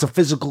a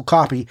physical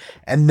copy.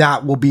 And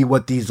that will be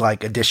what these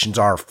like editions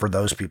are for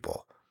those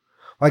people.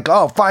 Like,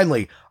 oh,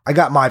 finally, I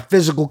got my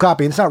physical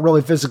copy. It's not really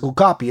a physical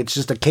copy. It's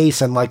just a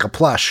case and like a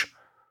plush.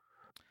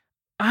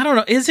 I don't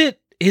know. Is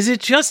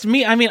it just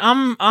me? I mean,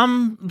 I'm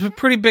a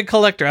pretty big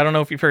collector. I don't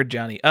know if you've heard,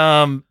 Johnny.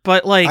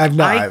 But like,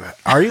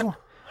 are you?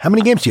 How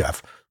many games do you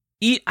have?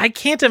 I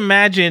can't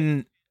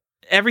imagine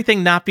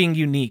everything not being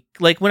unique.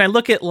 Like, when I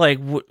look at like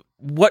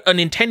what a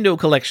Nintendo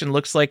collection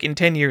looks like in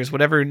 10 years,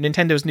 whatever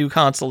Nintendo's new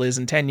console is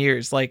in 10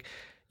 years, like,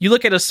 you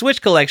look at a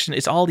Switch collection,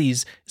 it's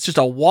just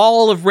a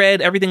wall of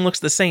red, everything looks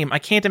the same. I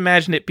can't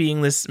imagine it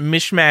being this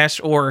mishmash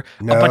or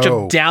a bunch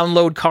of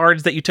download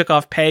cards that you took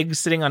off pegs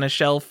sitting on a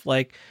shelf.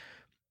 Like,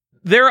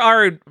 there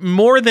are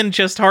more than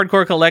just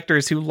hardcore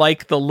collectors who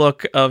like the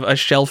look of a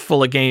shelf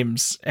full of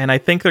games, and I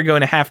think they're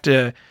going to have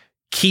to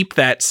keep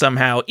that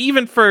somehow,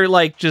 even for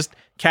like just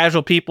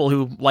casual people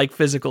who like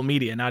physical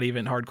media, not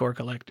even hardcore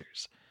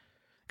collectors.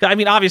 I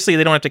mean, obviously,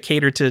 they don't have to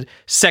cater to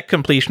set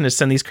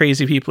completionists and these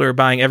crazy people who are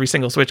buying every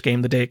single Switch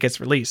game the day it gets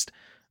released.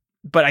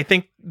 But I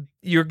think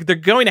they're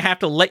going to have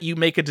to let you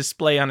make a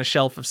display on a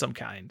shelf of some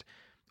kind.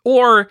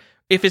 Or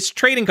if it's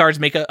trading cards,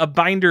 make a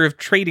binder of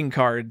trading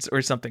cards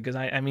or something. Because,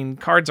 I mean,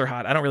 cards are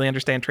hot. I don't really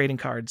understand trading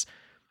cards.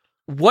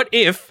 What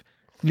if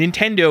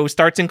Nintendo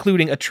starts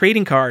including a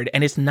trading card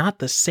and it's not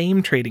the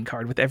same trading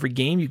card with every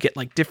game? You get,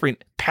 like,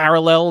 different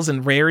parallels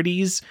and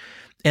rarities.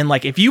 And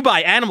like, if you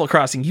buy Animal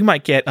Crossing, you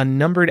might get a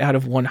numbered out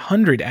of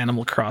 100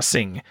 Animal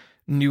Crossing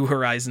New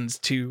Horizons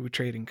 2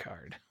 trading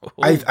card.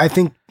 I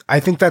think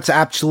that's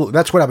that's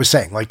what I was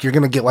saying. Like, you're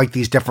going to get like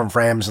these different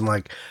frames, and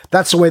like,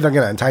 that's the way they're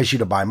going to entice you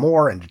to buy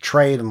more and to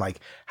trade, and like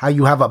how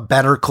you have a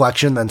better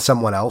collection than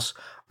someone else.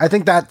 I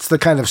think that's the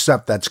kind of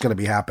stuff that's going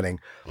to be happening.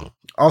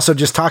 Also,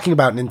 just talking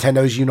about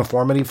Nintendo's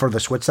uniformity for the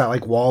Switch, that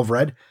like wall of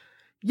red.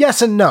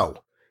 Yes and no.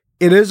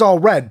 It is all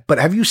red, but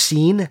have you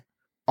seen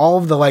all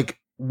of the like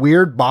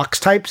weird box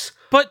types?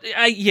 But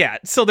yeah,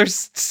 so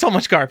there's so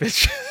much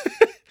garbage.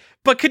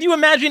 But could you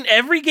imagine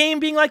every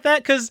game being like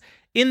that? Because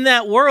in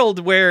that world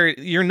where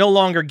you're no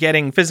longer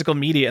getting physical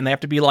media and they have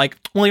to be like,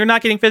 well, you're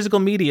not getting physical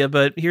media,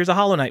 but here's a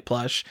Hollow Knight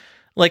plush.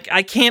 Like,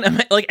 I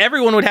can't, like,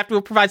 everyone would have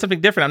to provide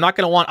something different. I'm not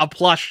going to want a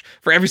plush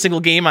for every single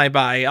game I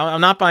buy.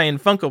 I'm not buying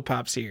Funko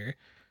Pops here.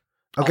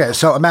 Okay,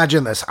 so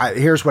imagine this.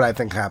 Here's what I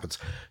think happens.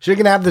 So you're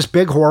going to have this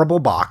big, horrible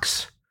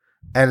box,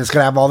 and it's going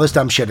to have all this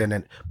dumb shit in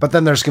it, but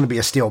then there's going to be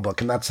a steelbook,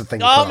 and that's the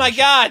thing. Oh my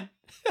God.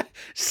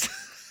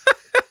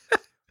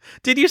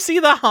 Did you see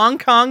the Hong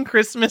Kong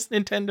Christmas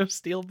Nintendo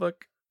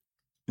steelbook?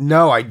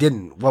 No, I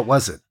didn't. What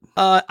was it?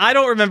 I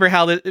don't remember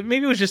how maybe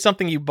it was just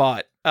something you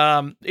bought.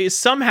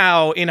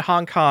 Somehow in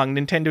Hong Kong,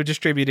 Nintendo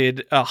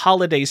distributed a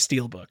holiday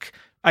steelbook.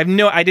 I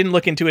didn't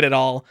look into it at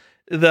all.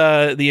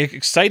 The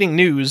exciting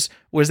news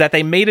was that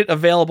they made it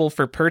available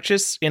for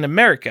purchase in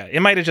America.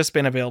 It might have just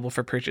been available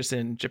for purchase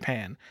in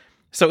Japan.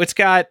 So it's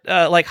got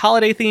like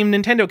holiday themed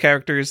Nintendo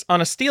characters on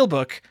a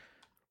steelbook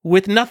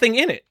with nothing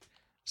in it.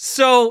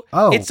 So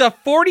it's a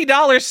 $40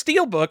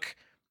 steelbook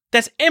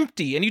that's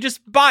empty, and you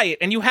just buy it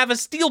and you have a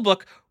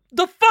steelbook.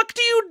 The fuck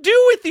do you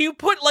do with it? You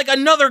put like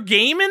another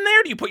game in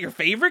there? Do you put your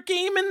favorite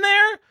game in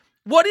there?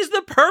 What is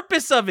the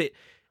purpose of it?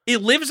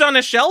 It lives on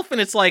a shelf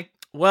and it's like,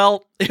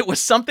 well, it was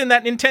something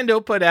that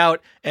Nintendo put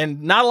out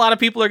and not a lot of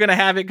people are going to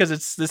have it because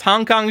it's this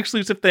Hong Kong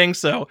exclusive thing.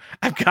 So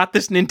I've got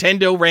this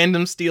Nintendo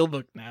random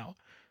steelbook now.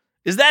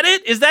 Is that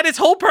it? Is that its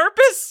whole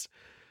purpose?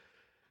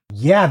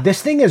 Yeah,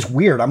 this thing is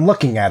weird. I'm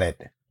looking at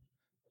it.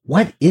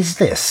 What is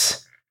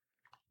this?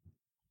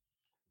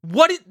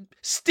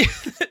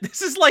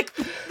 This is like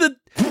the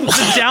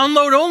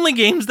download only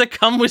games that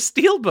come with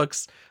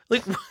steelbooks.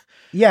 Like,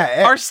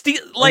 yeah,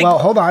 well,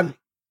 hold on.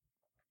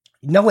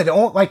 No, it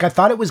don't. Like, I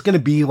thought it was going to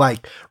be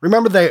like.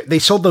 Remember they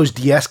sold those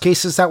DS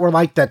cases that were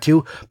like that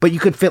too, but you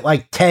could fit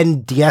like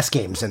 10 DS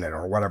games in it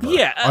or whatever.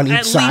 Yeah, on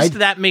each side. At least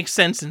that makes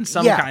sense in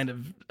some kind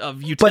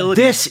of utility. But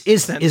this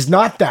is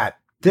not that.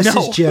 This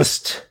is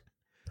just.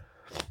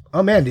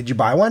 Oh man, did you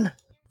buy one?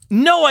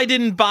 No, I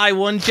didn't buy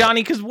one,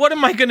 Johnny, because what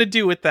am I going to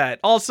do with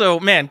that? Also,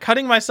 man,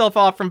 cutting myself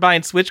off from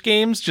buying Switch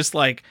games, just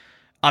like,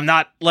 I'm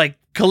not, like,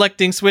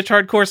 collecting Switch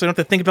hardcore, so I don't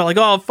have to think about, like,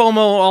 oh, FOMO,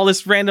 all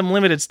this random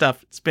limited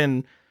stuff. It's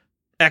been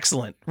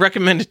excellent.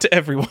 Recommend it to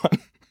everyone.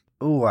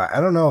 Ooh,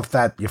 I don't know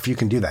if you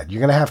can do that.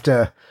 You're going to have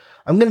to,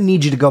 I'm going to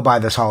need you to go buy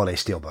this holiday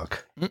steelbook.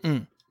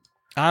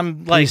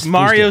 I'm, like,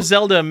 Mario,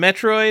 Zelda,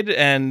 Metroid,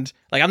 and,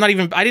 like, I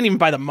didn't even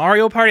buy the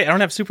Mario Party. I don't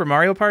have Super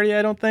Mario Party,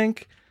 I don't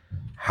think.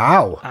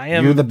 How?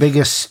 You're the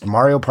biggest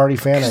Mario Party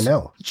fan I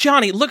know.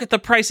 Johnny, look at the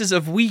prices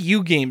of Wii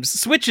U games.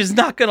 Switch is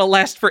not going to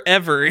last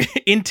forever.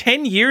 In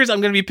 10 years,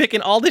 I'm going to be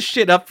picking all this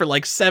shit up for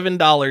like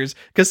 $7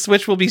 because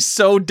Switch will be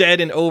so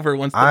dead and over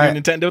once the new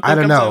Nintendo thing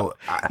comes out.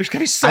 There's going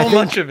to be so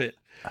much of it.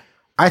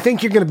 I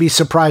think you're going to be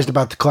surprised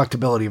about the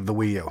collectability of the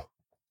Wii U.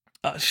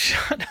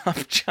 Shut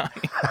up,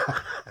 Johnny.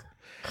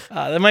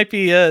 That might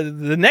be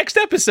the next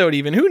episode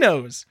even. Who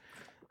knows?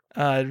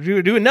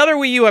 Do another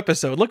Wii U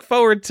episode. Look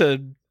forward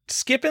to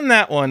skipping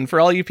that one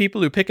for all you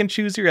people who pick and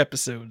choose your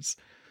episodes.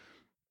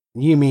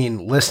 You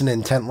mean listen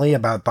intently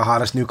about the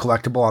hottest new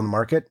collectible on the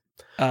market?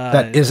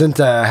 That isn't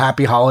a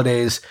Happy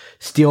Holidays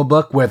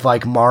steelbook with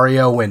like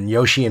Mario and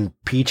Yoshi and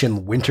Peach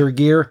and winter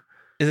gear.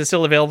 Is it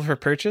still available for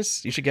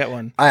purchase? You should get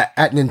one.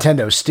 At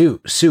Nintendo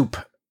Soup,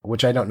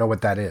 which I don't know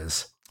what that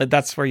is.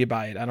 That's where you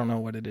buy it. I don't know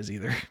what it is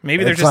either.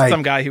 Maybe there's just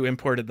some guy who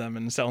imported them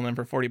and selling them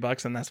for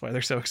 $40 and that's why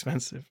they're so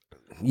expensive.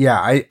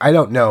 Yeah, I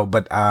don't know,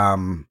 but I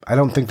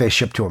don't think they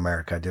ship to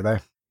America, do they?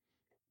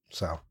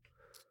 So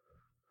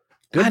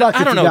good luck.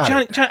 I don't know,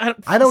 Johnny,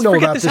 I don't know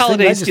about this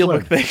holiday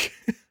steelbook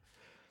thing.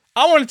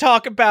 I want to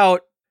talk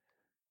about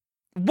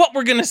what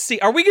we're gonna see.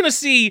 Are we gonna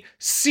see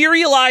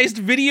serialized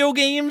video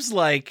games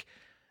like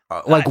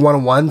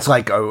 1-on-ones?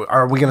 Like,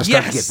 are we gonna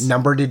start to get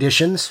numbered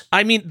editions?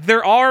 I mean,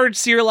 there are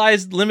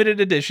serialized limited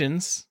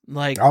editions,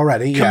 like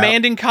already.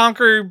 Command and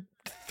Conquer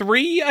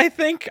 3, I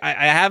think. I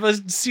have a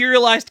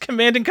serialized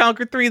Command and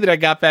Conquer 3 that I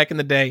got back in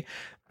the day.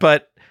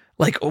 But,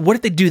 like, what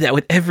if they do that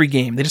with every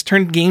game? They just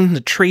turn games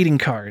into trading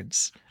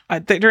cards.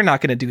 They're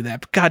not going to do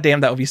that. But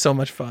goddamn, that would be so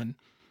much fun.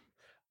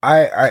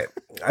 I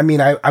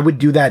mean, I would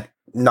do that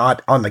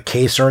not on the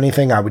case or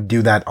anything. I would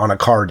do that on a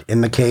card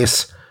in the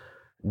case.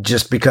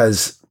 Just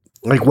because,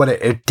 like, what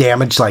it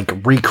damaged,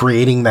 like,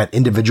 recreating that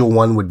individual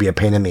one would be a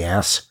pain in the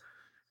ass.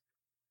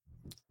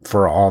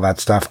 For all that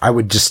stuff. I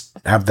would just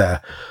have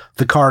the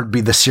card be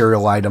the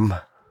serial item.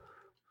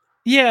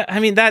 Yeah, I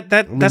mean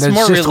that's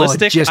more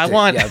realistic. I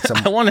want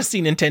to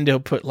see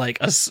Nintendo put like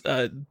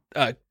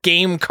a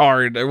game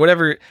card or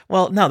whatever.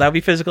 Well, no, that would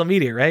be physical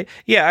media, right?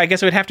 Yeah, I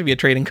guess it would have to be a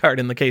trading card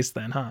in the case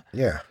then, huh?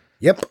 Yeah.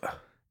 Yep.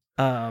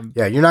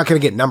 Yeah, you're not going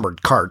to get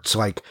numbered cards.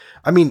 Like,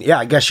 I mean, yeah,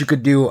 I guess you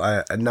could do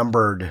a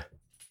numbered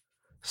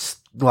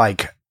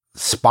like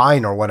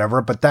spine or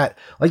whatever, but that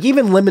like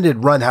even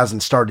Limited Run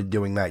hasn't started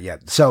doing that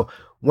yet. So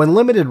when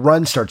Limited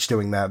Run starts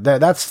doing that,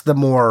 that's the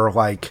more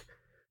like,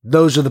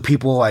 those are the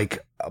people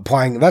like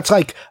applying, that's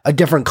like a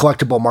different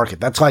collectible market.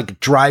 That's like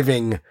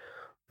driving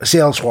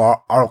sales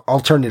for our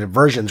alternative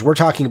versions. We're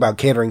talking about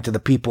catering to the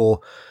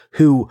people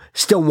who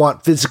still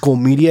want physical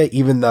media,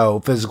 even though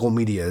physical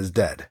media is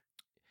dead.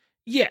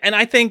 Yeah, and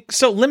I think,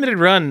 so Limited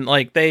Run,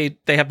 like, they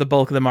have the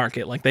bulk of the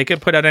market. Like, they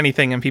could put out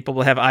anything and people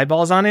will have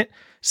eyeballs on it.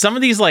 Some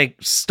of these, like,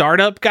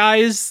 startup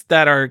guys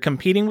that are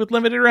competing with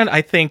Limited Run,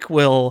 I think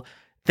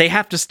they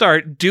have to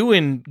start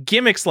doing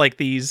gimmicks like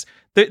these.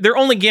 Their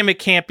only gimmick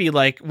can't be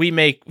like, we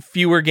make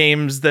fewer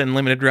games than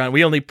Limited Run.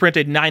 We only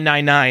printed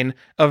 999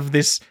 of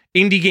this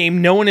indie game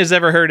no one has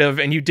ever heard of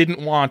and you didn't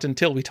want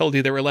until we told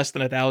you there were less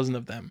than 1,000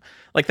 of them.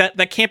 Like,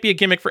 that can't be a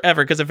gimmick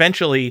forever, because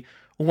eventually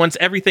once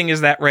everything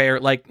is that rare,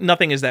 like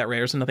nothing is that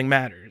rare, so nothing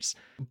matters.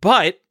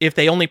 But if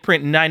they only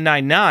print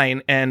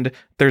 999 and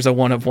there's a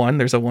 1 of 1,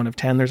 there's a 1 of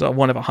 10, there's a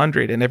 1 of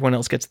 100, and everyone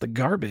else gets the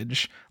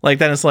garbage, like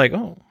then it's like,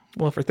 oh,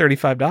 well, for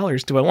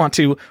 $35, do I want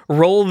to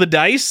roll the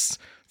dice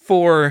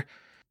for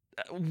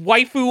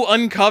waifu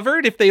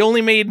uncovered if they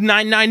only made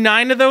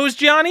 999 of those,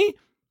 Johnny?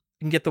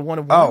 And get the 1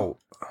 of 1. Oh,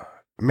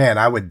 man,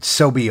 I would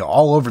so be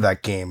all over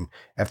that game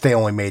if they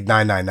only made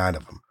 999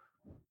 of them.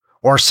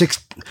 Or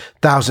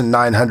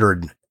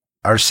 6,900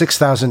 or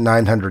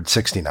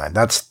 6,969.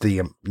 That's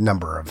the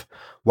number of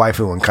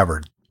waifu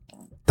uncovered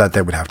that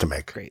they would have to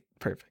make. Great.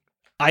 Perfect.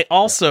 I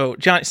also,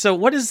 John, so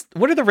what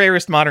are the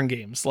rarest modern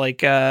games?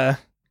 Like,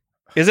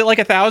 is it like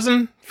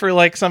 1,000 for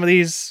like some of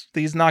these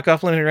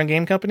knockoff limited run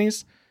game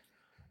companies?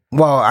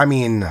 Well, I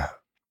mean,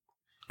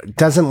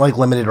 doesn't like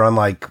limited run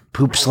like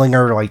Poop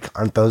Slinger, like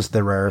aren't those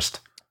the rarest?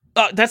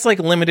 That's like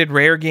limited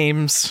rare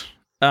games,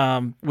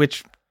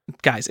 which,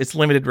 guys, it's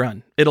limited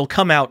run. It'll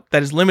come out.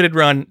 That is limited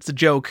run. It's a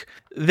joke.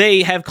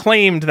 They have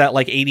claimed that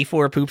like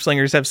 84 Poop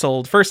Slingers have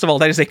sold. First of all,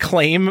 that is a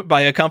claim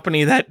by a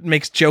company that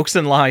makes jokes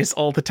and lies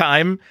all the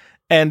time.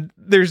 And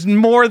there's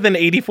more than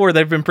 84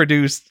 that have been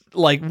produced.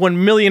 Like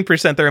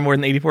 1,000,000% there are more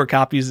than 84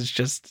 copies. It's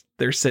just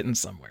they're sitting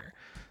somewhere.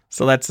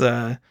 So that's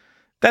a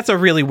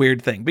really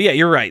weird thing. But yeah,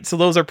 you're right. So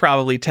those are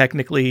probably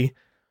technically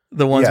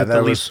the ones with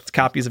the least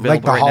copies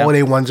available. Like the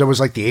holiday ones, there was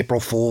like the April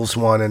Fool's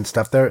one and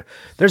stuff.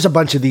 There's a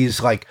bunch of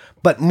these, like,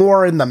 but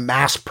more in the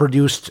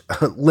mass-produced,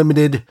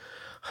 limited,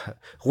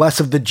 less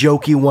of the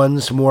jokey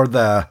ones, more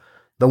the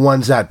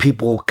ones that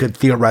people could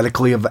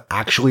theoretically have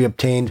actually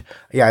obtained.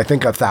 Yeah, I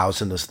think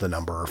 1,000 is the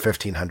number, or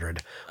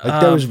 1,500. Like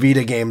those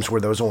Vita games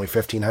where there was only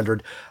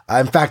 1,500.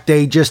 In fact,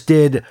 they just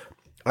did.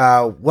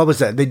 What was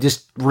that? They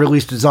just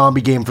released a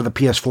zombie game for the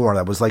PS4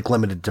 that was like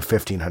limited to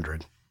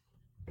 1,500.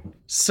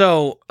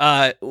 So,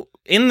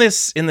 in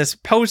this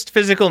post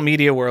physical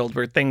media world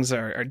where things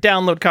are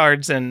download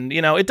cards, and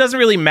it doesn't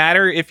really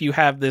matter if you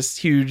have this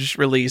huge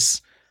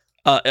release,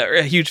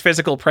 a huge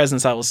physical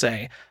presence. I will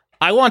say,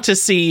 I want to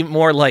see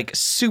more like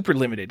super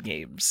limited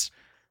games.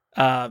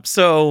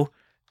 So,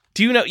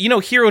 do you know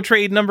Hero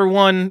Trade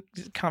 #1?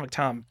 Comic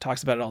Tom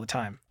talks about it all the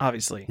time.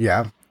 Obviously,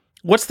 yeah.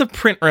 What's the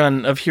print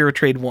run of Hero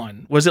Trade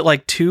 1? Was it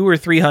like 200 or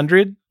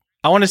 300?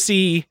 I want to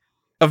see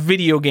a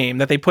video game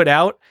that they put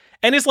out.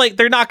 And it's like,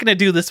 they're not going to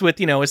do this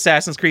with,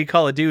 Assassin's Creed,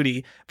 Call of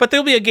Duty, but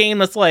there'll be a game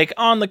that's like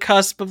on the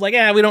cusp of like,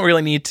 we don't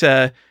really need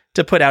to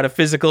put out a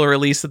physical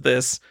release of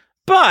this.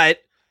 But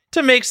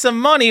to make some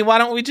money, why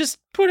don't we just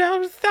put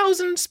out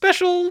 1,000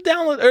 special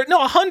download, or no,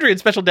 100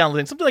 special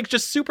downloading, something like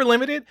just super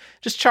limited,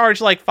 just charge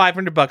like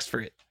 $500 for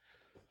it.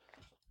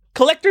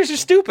 Collectors are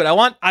stupid.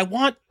 I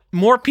want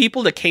more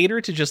people to cater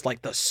to just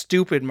like the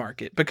stupid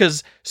market,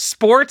 because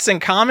sports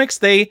and comics,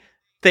 they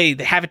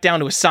have it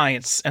down to a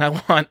science, and I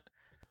want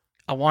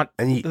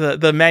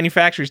the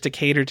manufacturers to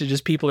cater to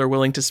just people who are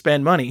willing to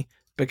spend money,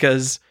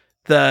 because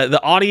the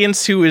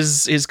audience who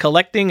is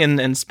collecting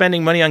and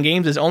spending money on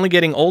games is only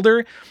getting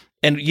older.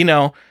 And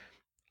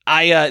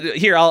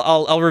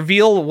I'll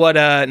reveal what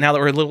now that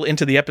we're a little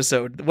into the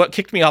episode, what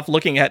kicked me off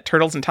looking at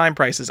Turtles in Time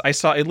prices. I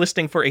saw a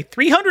listing for a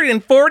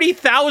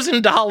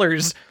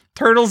 $340,000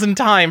 Turtles in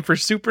Time for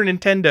Super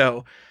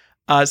Nintendo.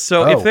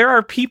 If there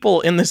are people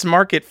in this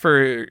market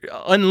for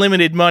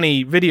unlimited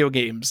money video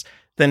games,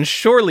 then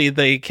surely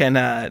they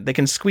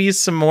can squeeze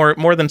some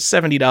more than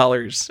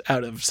 $70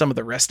 out of some of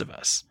the rest of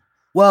us.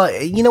 Well,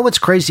 what's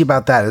crazy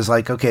about that is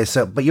like, okay,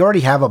 so, but you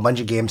already have a bunch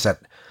of games that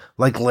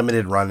like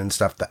limited run and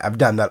stuff that I've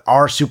done that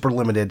are super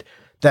limited,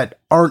 that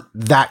aren't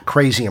that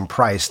crazy in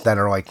price, that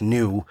are like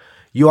new.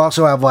 You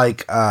also have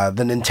like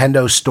the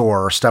Nintendo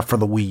Store stuff for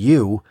the Wii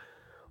U.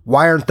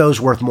 Why aren't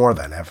those worth more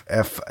then?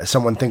 If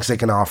someone thinks they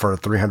can offer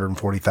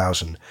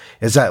 340,000,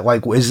 is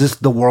this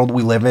the world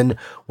we live in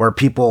where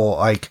people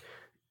like?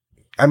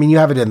 I mean, you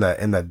have it in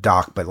the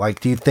doc, but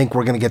like, do you think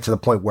we're going to get to the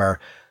point where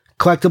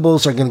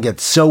collectibles are going to get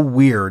so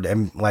weird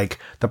and like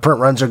the print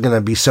runs are going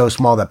to be so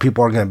small that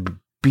people are going to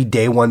be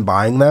day one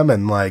buying them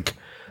and like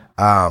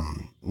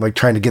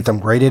trying to get them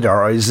graded?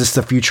 Or is this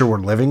the future we're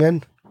living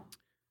in?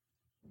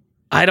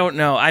 I don't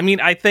know. I mean,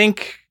 I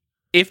think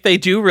if they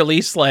do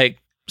release like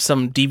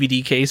some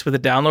DVD case with a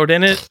download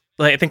in it,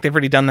 like I think they've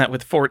already done that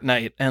with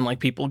Fortnite, and like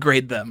people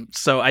grade them.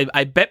 So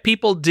I bet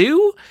people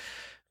do.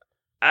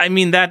 I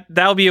mean,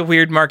 that'll be a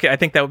weird market. I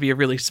think that would be a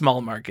really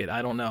small market.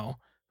 I don't know.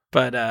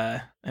 But,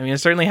 I mean, it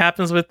certainly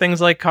happens with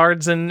things like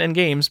cards and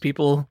games.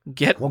 People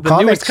get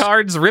newest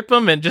cards, rip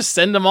them, and just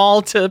send them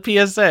all to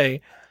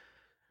PSA.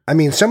 I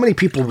mean, so many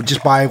people would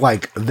just buy,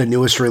 like, the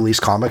newest release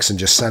comics and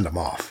just send them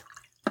off.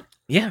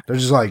 Yeah. They're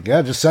just like,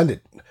 yeah, just send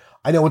it.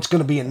 I know it's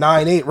going to be a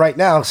 9.8 right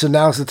now, so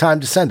now's the time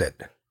to send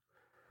it.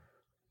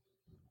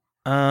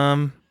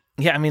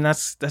 Yeah, I mean,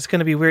 that's going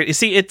to be weird. You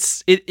see,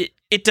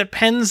 it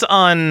depends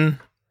on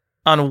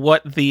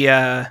what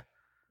the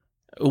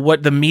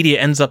media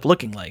ends up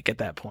looking like at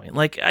that point.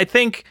 Like, I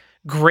think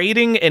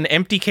grading an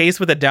empty case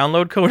with a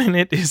download code in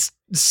it is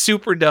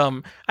super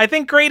dumb. I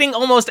think grading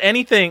almost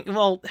anything,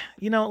 well,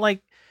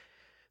 like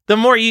the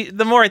more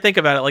I think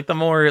about it, like the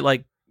more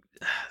like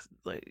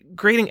like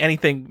grading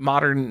anything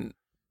modern,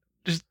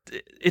 just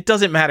it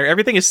doesn't matter.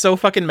 Everything is so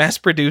fucking mass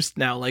produced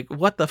now. Like,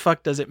 what the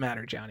fuck does it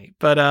matter, Johnny?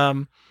 But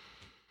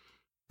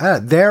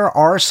there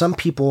are some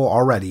people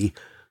already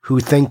who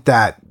think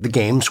that the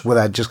games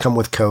that just come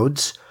with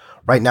codes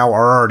right now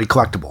are already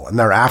collectible, and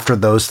they're after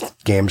those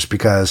games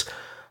because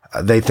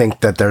they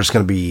think that there's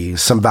going to be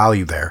some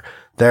value there.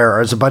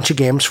 There is a bunch of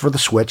games for the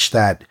Switch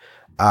that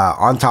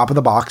on top of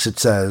the box it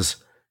says,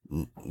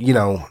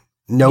 no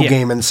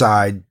game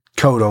inside,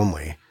 code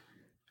only.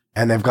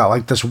 And they've got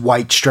like this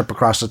white strip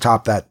across the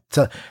top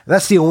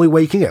that's the only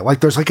way you can get. Like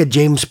there's like a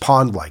James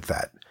Pond like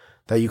that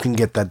you can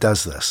get that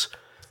does this.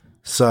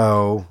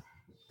 So,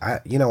 I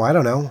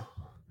don't know.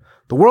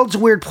 The world's a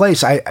weird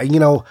place.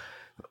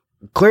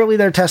 Clearly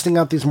they're testing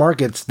out these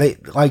markets. They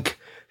like,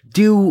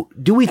 do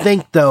we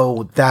think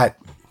though that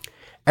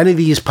any of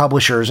these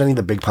publishers, any of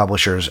the big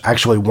publishers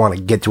actually want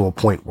to get to a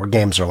point where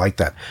games are like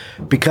that?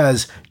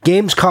 Because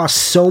games cost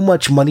so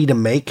much money to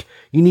make,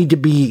 you need to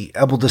be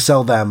able to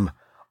sell them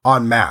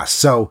en masse.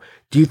 So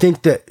do you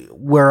think that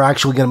we're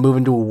actually going to move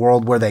into a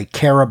world where they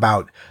care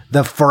about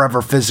the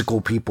forever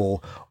physical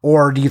people?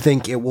 Or do you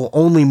think it will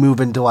only move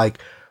into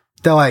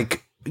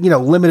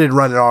limited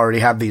run and already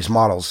have these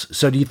models?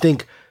 So do you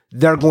think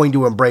they're going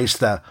to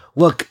embrace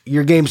look,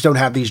 your games don't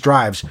have these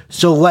drives,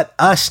 so let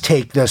us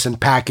take this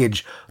and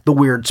package the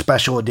weird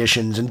special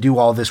editions and do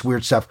all this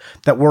weird stuff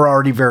that we're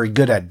already very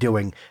good at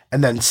doing,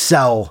 and then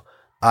sell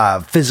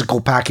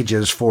physical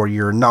packages for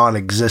your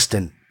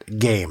non-existent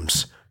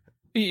games?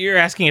 You're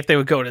asking if they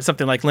would go to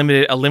something like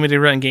a limited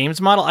run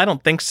games model? I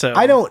don't think so.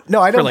 I don't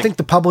think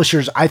the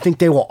publishers, I think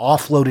they will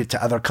offload it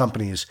to other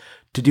companies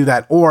to do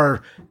that,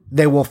 or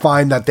they will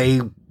find that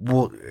they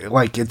will,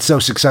 like, it's so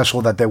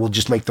successful that they will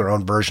just make their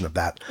own version of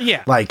that.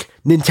 Yeah. Like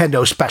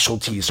Nintendo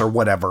specialties or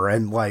whatever.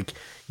 And like,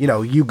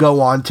 you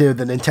go onto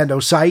the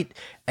Nintendo site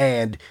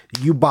and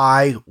you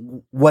buy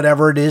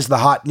whatever it is, the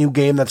hot new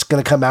game that's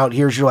going to come out.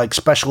 Here's your like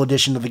special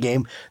edition of the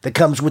game that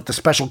comes with the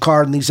special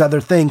card and these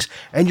other things.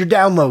 And your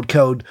download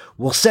code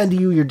will send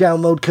you your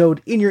download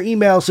code in your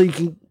email so you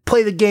can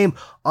play the game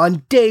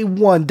on day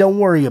one. Don't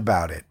worry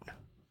about it.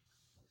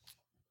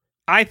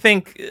 I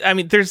think,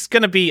 there's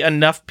going to be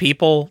enough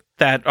people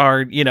that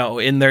are,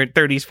 in their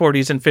 30s,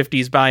 40s, and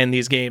 50s buying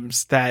these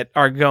games that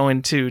are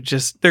going to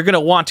they're going to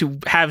want to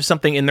have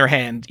something in their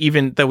hand,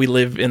 even though we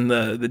live in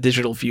the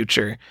digital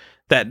future,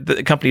 that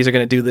the companies are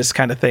going to do this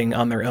kind of thing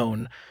on their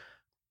own.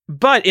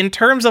 But in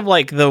terms of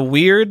like the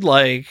weird,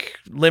 like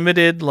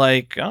limited,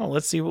 like, oh,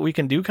 let's see what we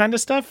can do kind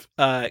of stuff,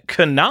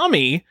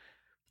 Konami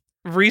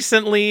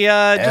recently,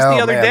 the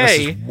other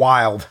day, this is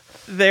wild.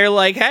 They're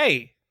like,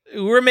 hey,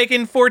 we're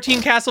making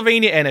 14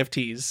 Castlevania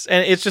NFTs.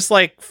 And it's just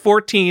like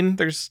 14.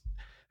 There's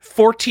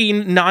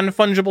 14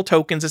 non-fungible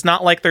tokens. It's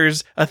not like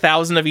there's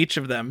 1,000 of each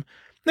of them.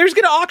 They're just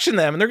going to auction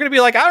them. And they're going to be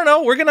like, I don't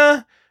know, we're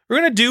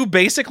going to do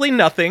basically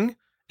nothing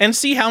and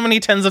see how many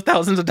tens of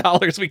thousands of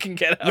dollars we can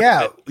get out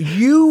of it.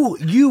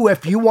 You,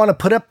 if you want to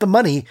put up the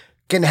money,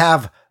 can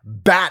have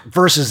Bat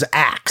versus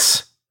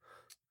Axe.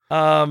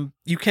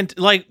 You can,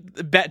 like,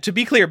 to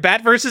be clear,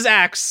 Bat versus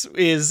Axe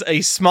is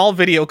a small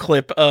video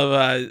clip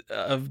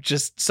of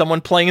just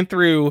someone playing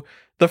through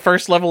the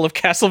first level of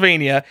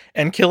Castlevania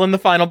and killing the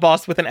final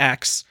boss with an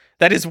axe.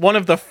 That is one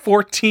of the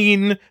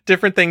 14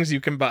 different things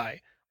you can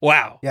buy.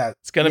 Wow. Yeah.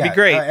 It's going to be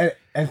great.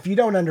 And if you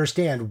don't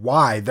understand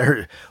why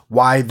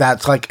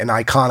that's like an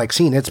iconic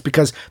scene, it's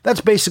because that's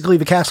basically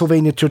the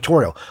Castlevania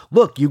tutorial.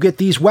 Look, you get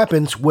these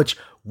weapons which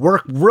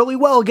work really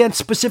well against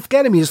specific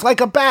enemies,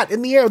 like a bat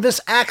in the air,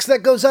 this axe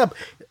that goes up.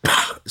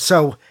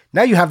 So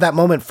now you have that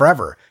moment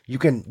forever. You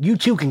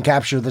too can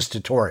capture this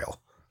tutorial.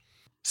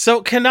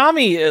 So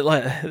Konami,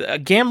 a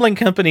gambling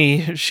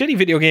company, shitty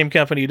video game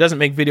company who doesn't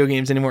make video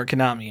games anymore,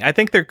 Konami, I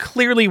think they're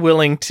clearly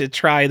willing to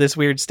try this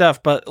weird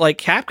stuff, but like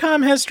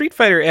Capcom has Street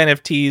Fighter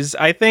NFTs.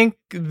 I think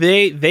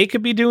they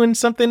could be doing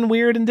something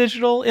weird and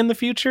digital in the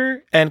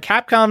future, and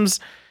Capcom's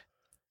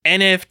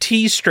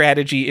NFT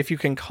strategy, if you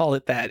can call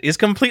it that, is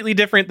completely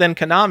different than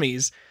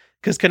Konami's,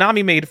 because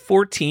Konami made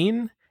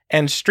 14,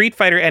 and Street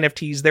Fighter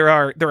NFTs, there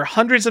are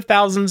hundreds of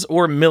thousands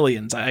or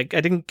millions. I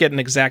didn't get an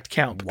exact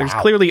count, but There's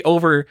clearly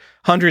over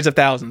hundreds of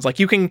thousands. Like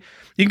you can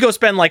go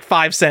spend like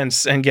 5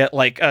 cents and get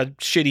like a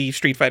shitty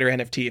Street Fighter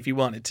NFT if you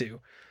wanted to.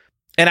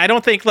 And I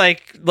don't think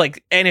like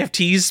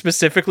NFTs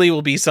specifically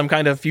will be some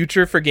kind of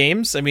future for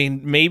games. I mean,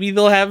 maybe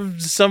they'll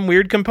have some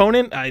weird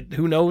component.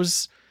 Who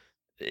knows?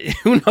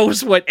 Who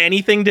knows what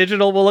anything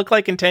digital will look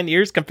like in 10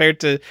 years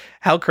compared to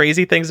how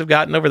crazy things have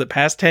gotten over the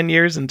past 10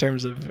 years in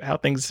terms of how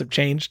things have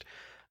changed.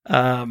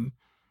 But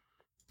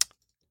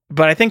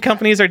I think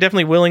companies are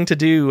definitely willing to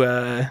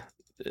do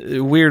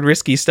weird,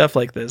 risky stuff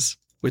like this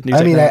with new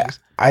technologies.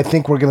 I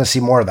think we're going to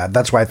see more of that.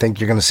 That's why I think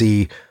you're going to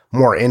see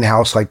more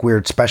in-house, like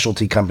weird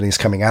specialty companies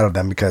coming out of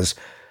them, because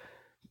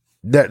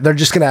they're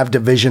just going to have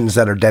divisions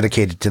that are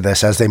dedicated to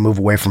this as they move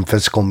away from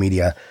physical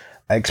media,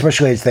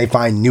 especially as they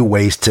find new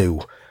ways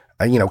to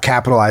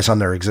capitalize on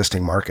their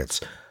existing markets.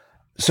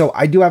 So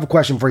I do have a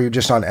question for you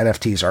just on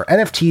NFTs. Are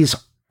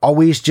NFTs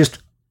always just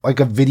like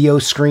a video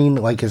screen?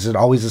 Like, is it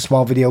always a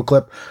small video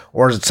clip,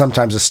 or is it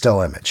sometimes a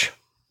still image?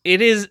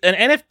 It is an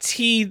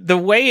NFT. The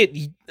way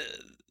it,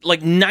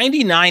 like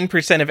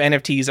 99% of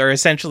NFTs are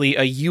essentially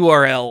a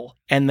URL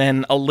and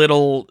then a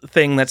little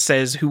thing that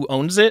says who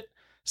owns it.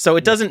 So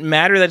it doesn't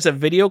matter that it's a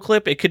video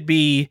clip. It could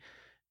be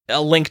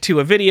a link to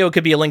a video. It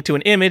could be a link to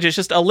an image. It's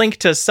just a link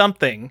to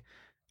something.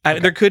 Okay.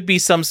 There could be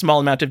some small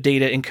amount of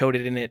data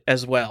encoded in it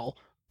as well.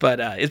 But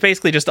it's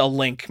basically just a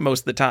link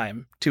most of the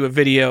time to a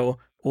video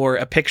or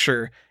a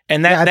picture.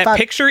 And that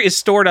picture is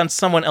stored on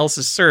someone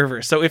else's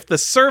server. So if the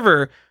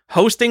server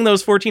hosting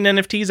those 14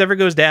 NFTs ever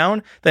goes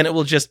down, then it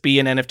will just be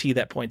an NFT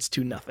that points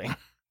to nothing.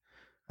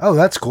 Oh,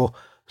 that's cool.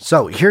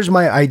 So here's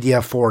my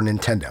idea for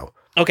Nintendo.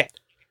 Okay.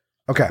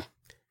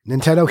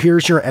 Nintendo,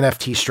 here's your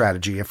NFT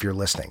strategy if you're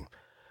listening.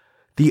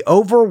 The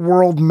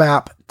overworld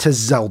map to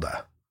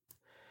Zelda.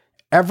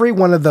 Every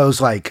one of those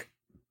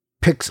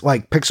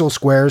pixel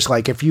squares,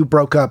 like if you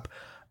broke up,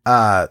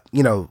 the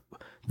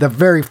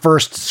very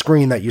first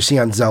screen that you see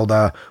on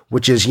Zelda,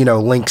 which is,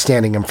 Link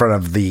standing in front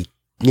of the,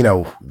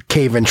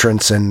 cave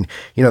entrance and,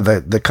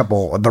 the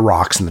couple of the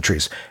rocks and the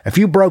trees. If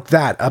you broke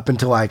that up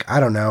into I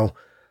don't know,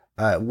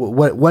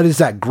 what is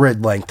that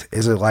grid length?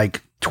 Is it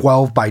like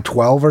 12 by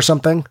 12 or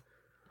something?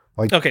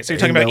 Okay, so you're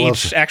talking about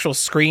each actual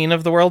screen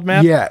of the world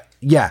map?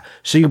 Yeah.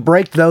 So you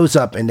break those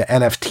up into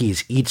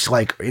NFTs, each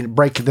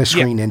break the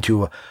screen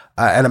into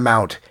an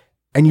amount,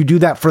 and you do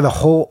that for the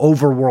whole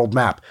overworld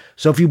map.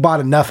 So if you bought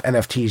enough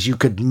NFTs, you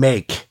could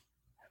make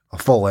a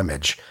full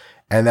image,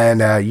 and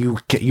then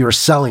you're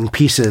selling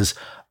pieces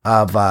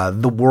of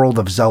the world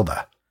of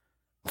Zelda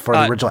for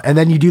the original, and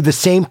then you do the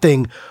same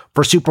thing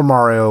for Super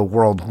Mario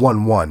World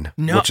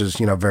 1-1, which is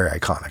very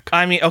iconic.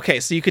 I mean,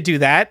 okay, so you could do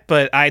that,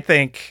 but I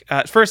think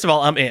first of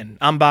all, I'm in.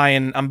 I'm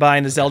buying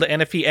the Zelda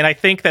NFT, and I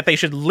think that they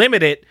should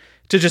limit it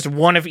to just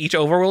one of each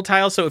overworld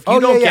tile. So if you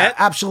don't get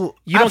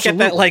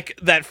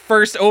that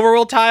first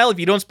overworld tile, if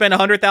you don't spend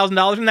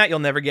 $100,000 on that, you'll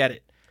never get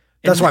it.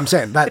 That's what I'm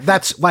saying.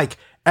 That's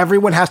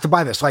everyone has to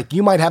buy this.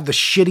 You might have the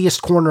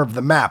shittiest corner of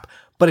the map,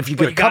 but if you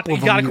get a couple of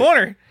them, you got a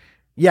corner.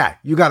 Yeah,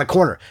 you got a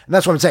corner. And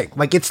that's what I'm saying.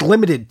 It's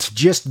limited to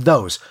just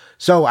those.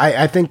 So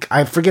I think,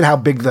 I forget how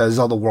big the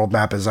Zelda world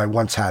map is. I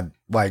once had,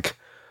 I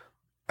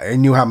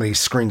knew how many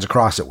screens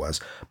across it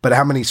was, but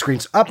how many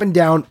screens up and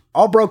down,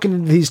 all broken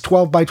into these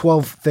 12 by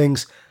 12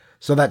 things.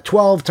 So that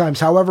 12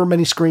 times however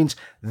many screens,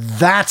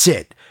 that's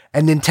it.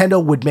 And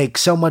Nintendo would make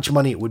so much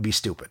money, it would be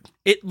stupid.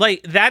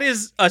 That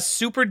is a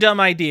super dumb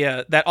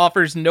idea that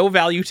offers no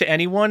value to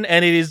anyone,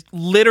 and it is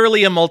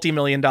literally a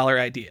multi-million-dollar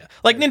idea.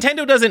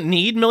 Nintendo doesn't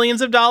need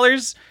millions of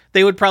dollars.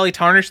 They would probably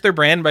tarnish their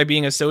brand by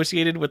being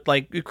associated with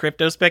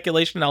crypto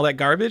speculation and all that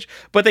garbage,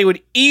 but they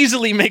would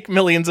easily make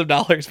millions of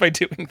dollars by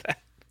doing that.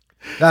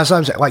 That's what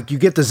I'm saying. You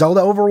get the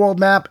Zelda overworld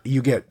map,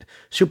 you get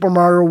Super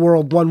Mario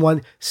World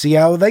 1-1, see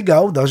how they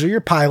go. Those are your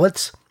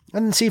pilots.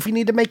 And then see if you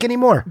need to make any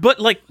more. But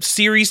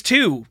Series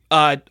 2,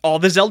 all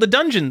the Zelda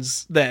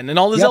dungeons then, and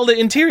all the Zelda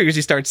interiors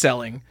you start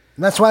selling.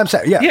 And that's why I'm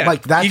saying,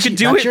 that's, you could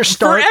do it your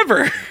start.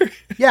 Forever.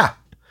 Yeah.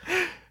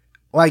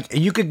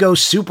 You could go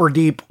super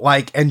deep,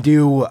 and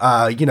do,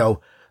 the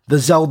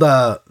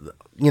Zelda,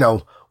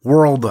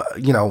 world,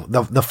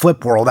 the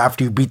flip world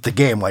after you beat the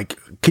game.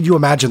 Could you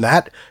imagine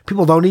that?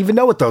 People don't even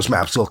know what those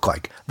maps look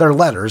like. They're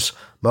letters,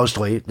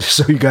 mostly, just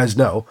so you guys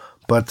know.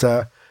 But,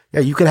 yeah,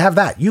 you could have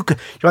that. You're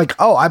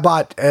I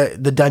bought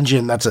the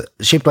dungeon that's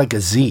shaped like a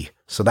Z,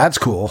 so that's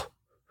cool.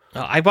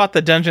 I bought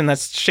the dungeon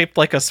that's shaped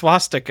like a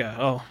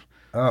swastika.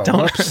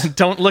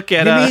 Don't look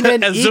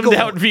at zoomed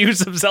out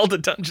views of Zelda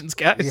dungeons,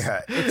 guys.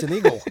 Yeah, it's an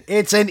eagle.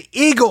 It's an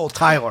eagle,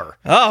 Tyler.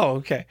 Oh,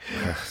 okay.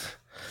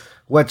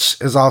 Which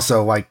is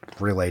also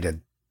related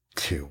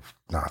to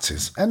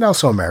Nazis and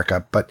also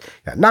America, but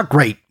yeah, not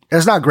great.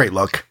 It's not a great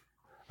look.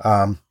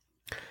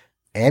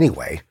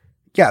 Anyway.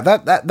 Yeah,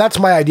 that's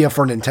my idea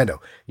for Nintendo.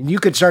 And you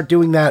could start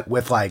doing that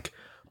with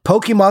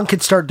Pokemon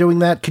could start doing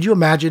that. Could you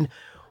imagine?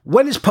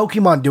 When is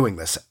Pokemon doing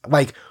this?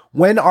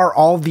 When are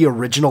all the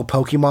original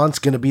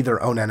Pokemons going to be their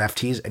own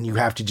NFTs and you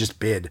have to just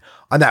bid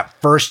on that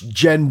first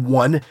Gen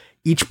 1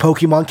 each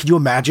Pokemon? Could you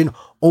imagine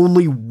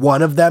only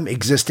one of them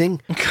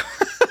existing?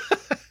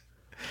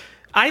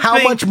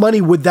 How much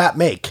money would that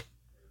make?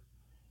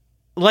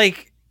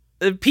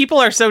 People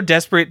are so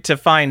desperate to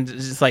find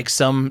just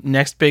some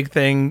next big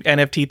thing,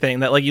 NFT thing,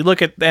 that you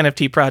look at the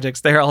NFT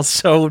projects, they're all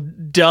so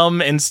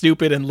dumb and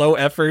stupid and low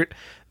effort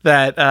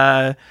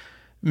that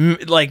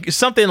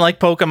something like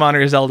Pokemon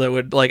or Zelda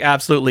would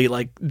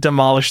absolutely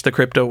demolish the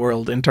crypto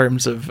world in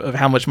terms of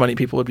how much money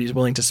people would be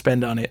willing to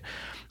spend on it.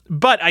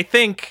 But I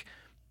think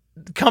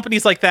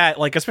companies like that,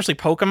 especially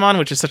Pokemon,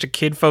 which is such a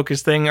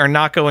kid-focused thing, are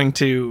not going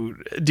to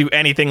do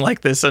anything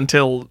like this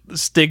until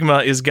stigma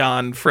is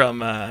gone from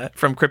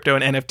crypto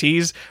and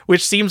NFTs,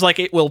 which seems like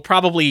it will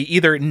probably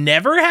either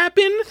never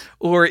happen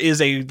or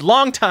is a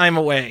long time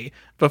away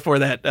before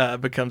that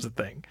becomes a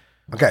thing.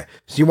 Okay,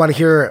 so you want to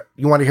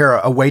hear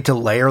a way to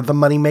layer the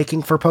money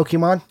making for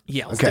Pokemon?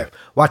 Yeah. Okay,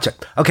 watch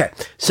it. Okay,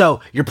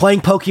 so you're playing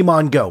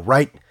Pokemon Go,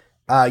 right?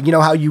 You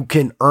know how you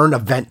can earn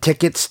event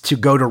tickets to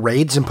go to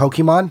raids in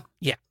Pokemon?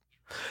 Yeah.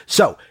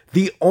 So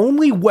the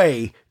only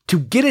way to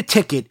get a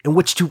ticket in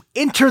which to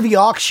enter the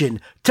auction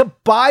to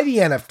buy the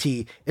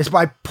NFT is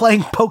by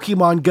playing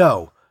Pokemon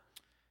Go.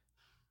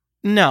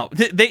 No,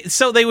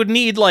 they would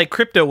need like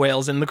crypto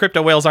whales, and the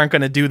crypto whales aren't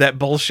going to do that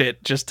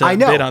bullshit just to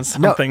bid on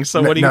something.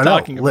 What are you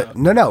talking about?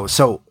 No.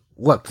 So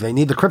look, they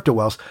need the crypto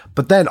whales,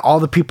 but then all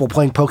the people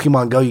playing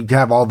Pokemon Go, you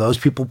have all those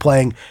people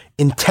playing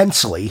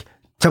intensely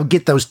to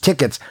get those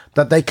tickets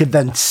that they could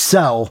then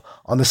sell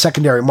on the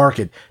secondary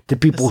market to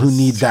people who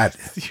need that.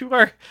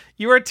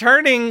 You are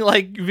turning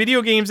like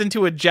video games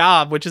into a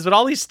job, which is what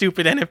all these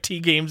stupid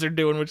NFT games are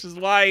doing, which is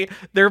why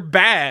they're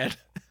bad.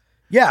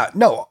 Yeah,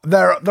 no,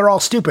 they're all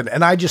stupid.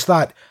 And I just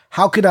thought,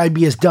 how could I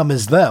be as dumb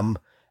as them?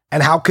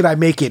 And how could I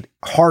make it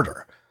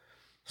harder?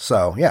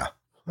 So yeah,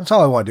 that's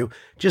all I want to do.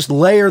 Just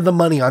layer the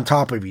money on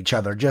top of each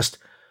other. Just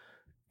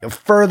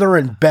further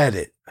embed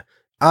it.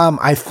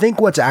 I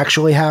think what's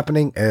actually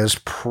happening is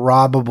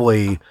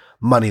probably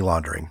money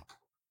laundering.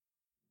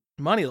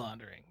 Money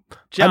laundering.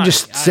 Johnny, I'm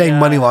just saying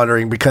money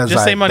laundering because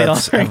just say money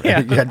laundering.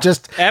 Yeah,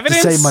 just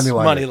evidence. To say money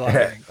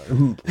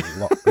laundering.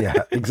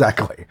 Yeah,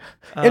 exactly.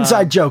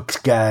 Inside jokes,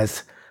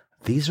 guys.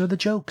 These are the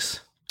jokes.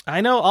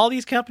 I know all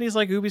these companies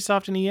like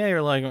Ubisoft and EA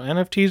are like,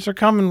 NFTs are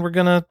coming. We're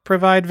gonna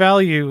provide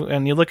value.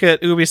 And you look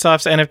at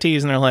Ubisoft's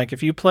NFTs, and they're like,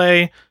 if you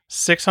play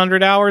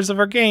 600 hours of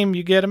our game,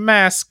 you get a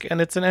mask,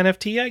 and it's an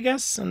NFT, I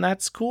guess, and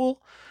that's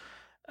cool.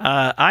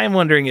 I am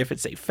wondering if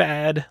it's a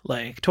fad,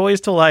 like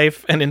Toys to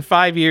Life, and in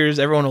 5 years,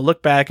 everyone will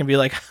look back and be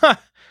like, huh,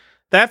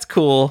 that's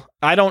cool.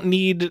 I don't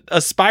need a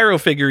Spyro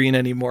figurine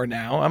anymore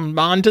now. I'm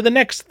on to the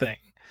next thing.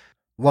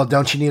 Well,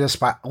 don't you need a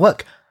Spyro?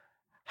 Look,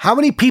 how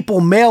many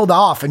people mailed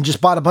off and just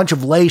bought a bunch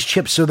of Lay's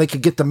chips so they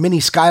could get the mini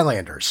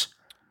Skylanders?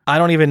 I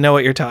don't even know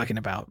what you're talking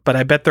about, but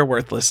I bet they're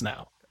worthless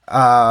now.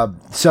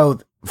 So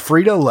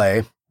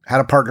Frito-Lay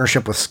had a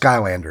partnership with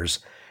Skylanders,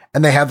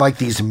 and they had like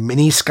these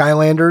mini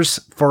Skylanders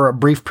for a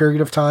brief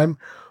period of time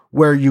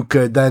where you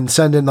could then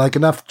send in like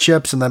enough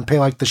chips and then pay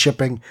like the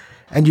shipping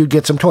and you'd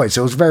get some toys.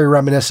 So it was very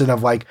reminiscent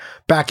of like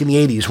back in the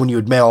 80s when you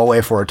would mail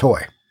away for a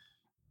toy.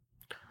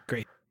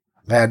 Great.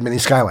 They had mini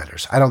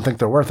Skylanders. I don't think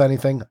they're worth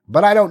anything,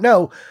 but I don't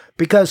know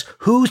because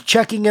who's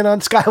checking in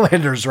on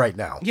Skylanders right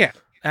now? Yeah.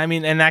 I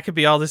mean, and that could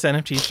be all this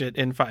NFT shit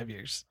in 5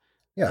 years.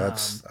 Yeah,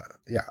 that's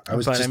yeah.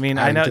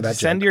 I know.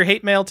 Send your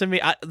hate mail to me.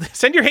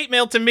 Send your hate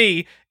mail to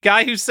me,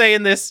 guy who's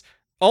saying this.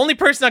 Only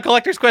person on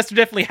Collector's Quest who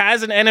definitely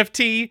has an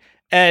NFT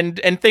and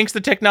thinks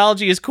the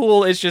technology is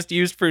cool. It's just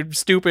used for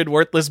stupid,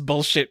 worthless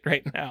bullshit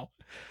right now,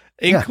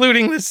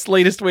 including this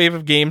latest wave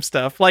of game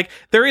stuff. Like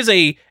there is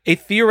a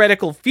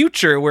theoretical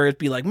future where it'd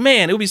be like,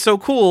 man, it would be so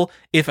cool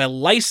if a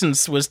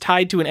license was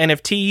tied to an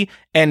NFT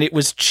and it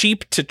was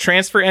cheap to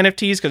transfer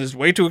NFTs because it's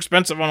way too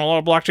expensive on a lot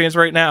of blockchains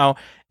right now.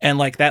 And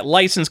like that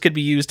license could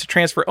be used to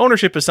transfer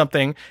ownership of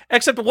something,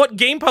 except what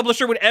game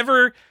publisher would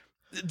ever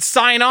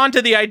sign on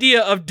to the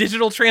idea of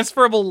digital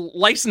transferable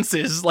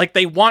licenses? Like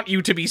they want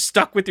you to be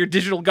stuck with your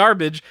digital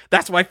garbage.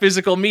 That's why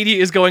physical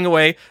media is going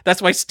away.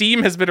 That's why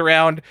Steam has been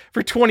around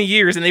for 20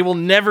 years and they will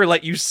never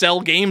let you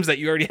sell games that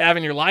you already have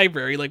in your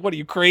library. Like, what are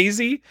you,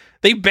 crazy?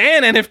 They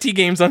ban NFT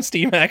games on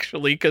Steam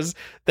actually because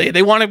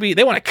they want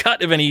a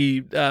cut of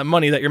any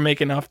money that you're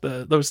making off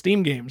those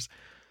Steam games.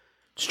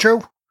 It's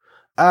true.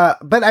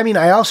 But I mean,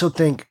 I also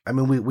think,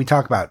 we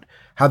talk about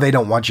how they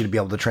don't want you to be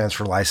able to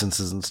transfer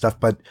licenses and stuff,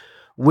 but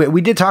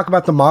we did talk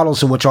about the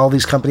models in which all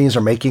these companies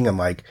are making, and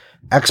like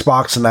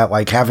Xbox and that,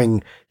 like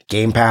having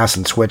Game Pass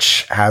and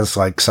Switch has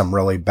like some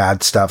really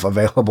bad stuff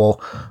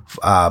available.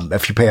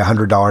 If you pay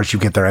 $100, you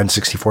get their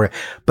N64,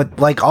 but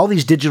like all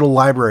these digital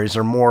libraries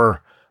are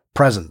more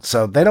present.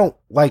 So they don't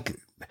like,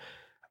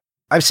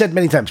 I've said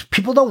many times,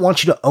 people don't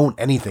want you to own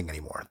anything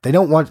anymore. They're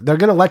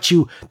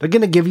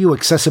going to give you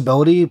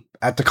accessibility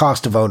at the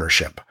cost of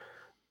ownership.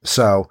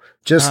 So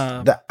just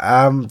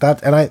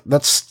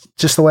that's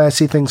just the way I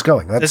see things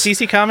going. Does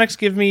DC Comics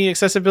give me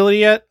accessibility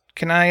yet?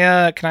 Can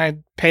I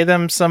pay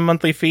them some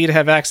monthly fee to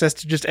have access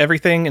to just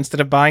everything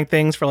instead of buying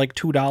things for like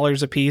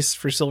 $2 a piece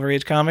for Silver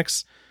Age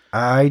Comics?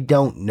 I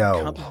don't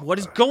know. What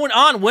is going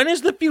on? When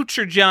is the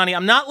future, Johnny?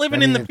 I'm not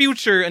living in the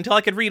future until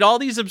I could read all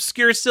these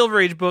obscure Silver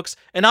Age books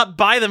and not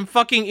buy them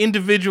fucking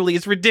individually.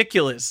 It's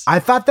ridiculous. I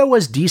thought there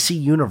was DC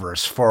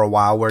Universe for a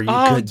while where you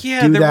could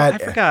do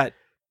that. I forgot.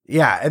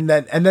 Yeah, and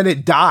then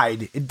it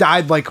died. It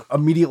died like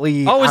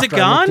immediately. Oh, is it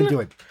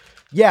gone?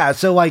 Yeah,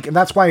 so like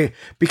that's why,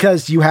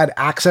 because you had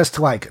access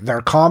to like their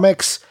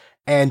comics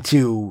and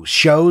to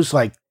shows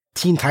like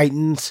Teen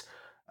Titans.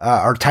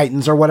 Or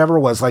Titans or whatever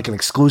was like an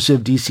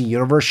exclusive DC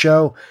Universe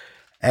show.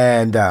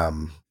 And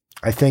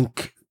I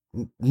think,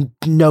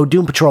 no,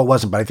 Doom Patrol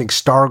wasn't, but I think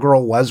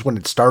Stargirl was when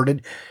it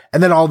started.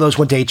 And then all those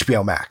went to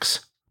HBO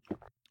Max.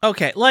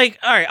 Okay, like,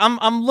 all right,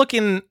 I'm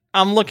looking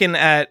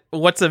at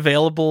what's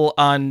available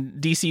on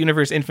DC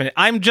Universe Infinite.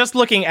 I'm just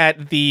looking at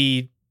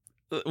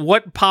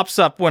what pops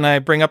up when I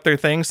bring up their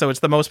thing, so it's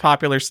the most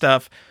popular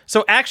stuff.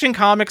 So Action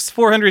Comics,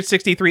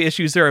 463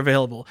 issues are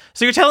available.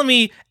 So you're telling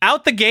me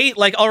out the gate,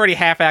 like already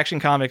half Action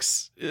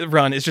Comics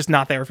run is just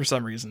not there for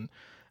some reason.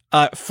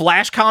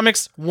 Flash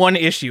Comics, 1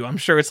 issue. I'm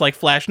sure it's like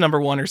Flash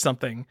 #1 or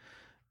something.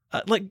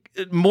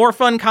 More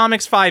Fun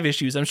Comics 5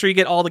 issues. I'm sure you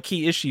get all the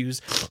key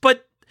issues,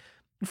 but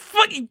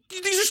fuck,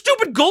 these are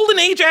stupid Golden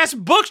Age ass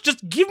books.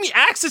 Just give me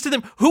access to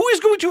them. Who is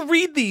going to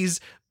read these?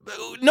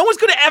 No one's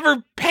going to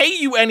ever pay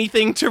you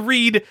anything to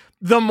read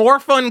the More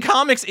Fun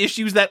Comics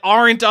issues that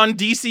aren't on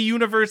DC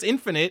Universe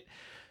Infinite.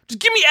 Just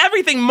give me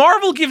everything.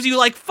 Marvel gives you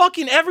like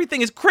fucking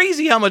everything. It's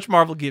crazy how much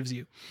Marvel gives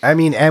you. I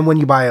mean, and when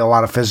you buy a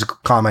lot of physical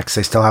comics,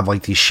 they still have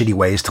like these shitty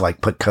ways to like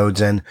put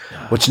codes in,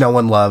 which no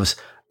one loves.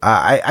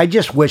 I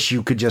just wish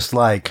you could just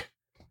like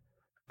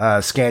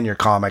scan your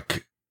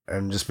comic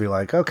and just be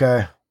like,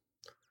 okay,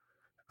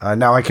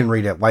 now I can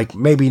read it. Like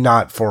maybe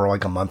not for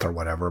like a month or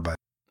whatever, but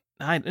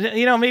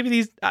maybe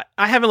these.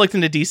 I haven't looked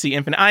into DC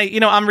Infinite.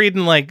 I'm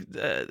reading like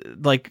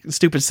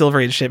stupid Silver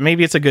Age shit.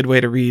 Maybe it's a good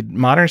way to read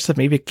modern stuff.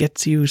 Maybe it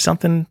gets you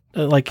something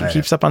it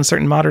keeps up on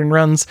certain modern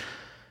runs.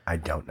 I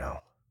don't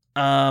know.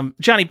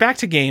 Johnny, back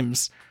to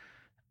games.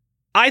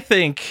 I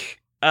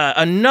think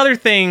another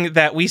thing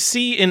that we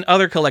see in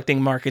other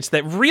collecting markets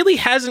that really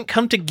hasn't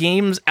come to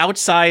games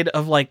outside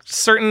of like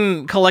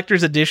certain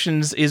collector's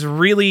editions is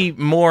really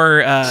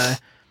more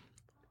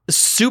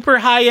super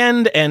high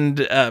end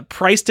and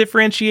price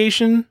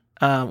differentiation.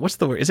 What's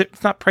the word?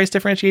 It's not price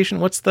differentiation.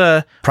 What's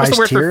the word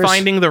tiers? for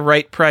finding the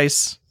right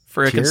price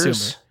for a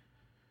consumer?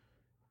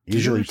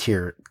 Usually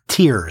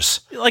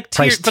tiers. Like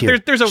tiers,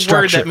 but there's a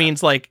word that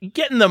means like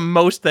getting the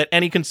most that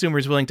any consumer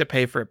is willing to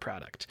pay for a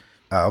product.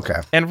 Oh,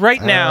 okay. And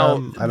right now,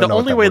 the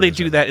only way they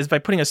do that is by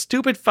putting a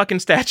stupid fucking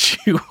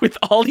statue with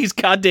all these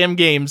goddamn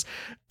games.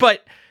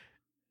 But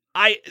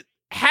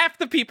half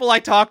the people I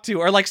talk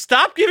to are like,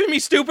 stop giving me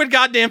stupid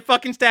goddamn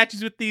fucking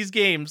statues with these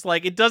games.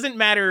 Like, it doesn't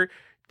matter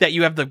that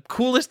you have the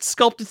coolest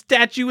sculpted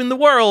statue in the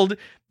world,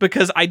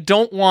 because I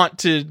don't want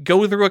to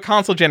go through a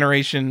console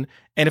generation,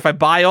 and if I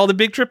buy all the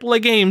big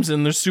AAA games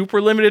in the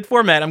super limited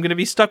format, I'm going to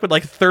be stuck with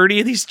like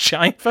 30 of these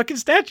giant fucking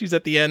statues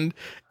at the end,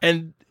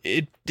 and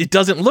it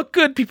doesn't look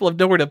good. People have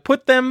nowhere to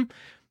put them.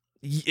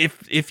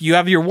 If you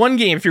have your one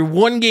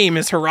game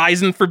is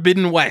Horizon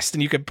Forbidden West,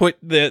 and you could put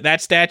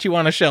that statue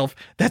on a shelf,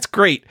 that's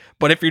great.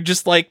 But if you're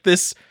just like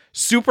this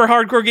super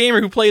hardcore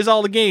gamer who plays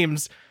all the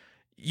games,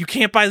 you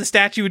can't buy the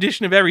statue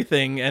edition of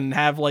everything and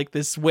have like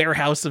this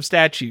warehouse of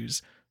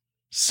statues.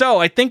 So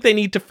I think they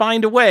need to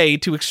find a way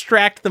to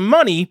extract the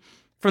money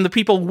from the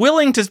people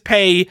willing to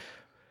pay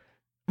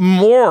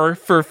more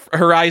for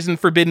Horizon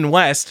Forbidden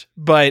West,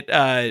 but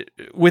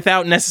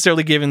without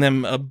necessarily giving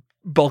them a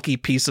bulky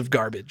piece of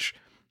garbage.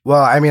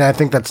 Well, I mean, I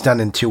think that's done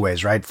in two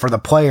ways, right? For the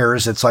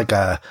players, it's like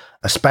a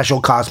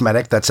special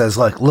cosmetic that says,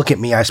 look at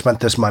me, I spent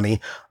this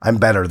money, I'm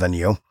better than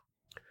you.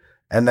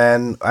 And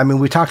then, I mean,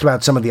 we talked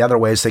about some of the other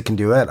ways they can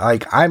do it.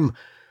 Like, I'm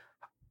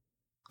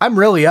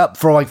really up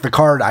for like the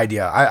card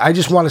idea. I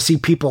just want to see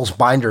people's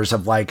binders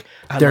of like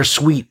their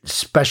sweet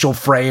special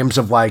frames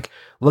of like,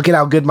 look at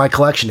how good my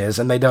collection is.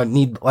 And they don't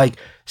need like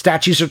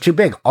statues are too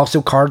big.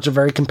 Also, cards are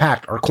very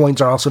compact, or coins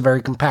are also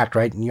very compact,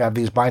 right? And you have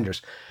these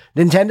binders.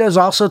 Nintendo's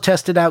also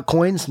tested out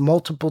coins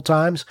multiple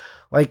times,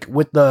 like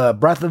with the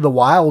Breath of the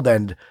Wild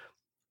and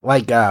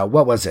like,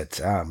 what was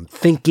it?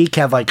 ThinkGeek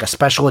had like a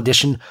special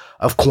edition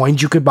of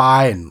coins you could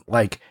buy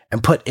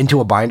and put into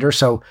a binder.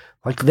 So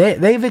like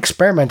they've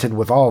experimented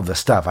with all of this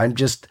stuff.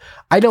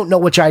 I don't know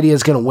which idea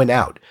is going to win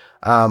out.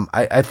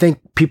 I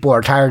think people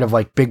are tired of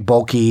like big,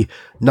 bulky,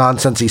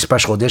 nonsensy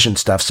special edition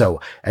stuff.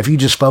 So if you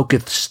just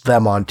focus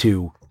them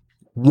onto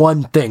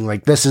one thing,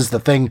 like this is the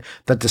thing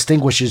that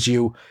distinguishes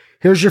you.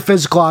 Here's your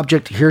physical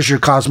object. Here's your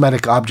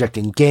cosmetic object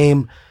in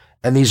game.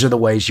 And these are the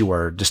ways you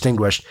are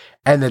distinguished.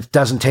 And it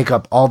doesn't take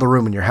up all the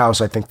room in your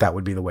house. I think that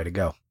would be the way to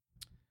go.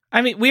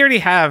 I mean,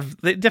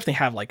 they definitely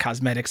have like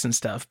cosmetics and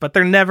stuff, but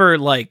they're never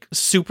like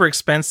super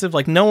expensive.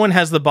 Like no one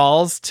has the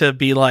balls to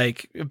be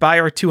like, buy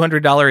our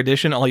 $200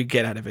 edition. All you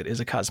get out of it is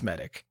a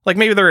cosmetic. Like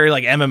maybe there are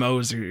like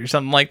MMOs or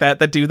something like that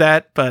do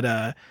that. But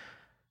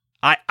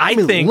I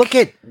mean, think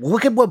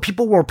look at what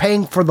people were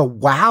paying for the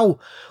WoW,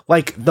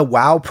 like the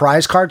WoW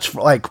prize cards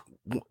for like,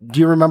 do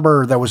you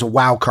remember there was a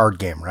WoW card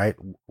game, right?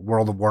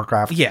 World of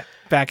Warcraft. Yeah.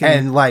 Back in,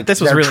 and like this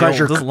was really old.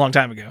 This was a long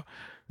time ago.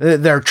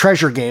 Their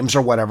treasure games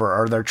or whatever,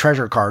 or their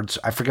treasure cards.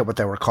 I forget what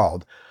they were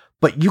called,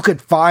 but you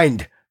could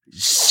find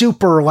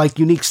super like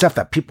unique stuff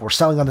that people were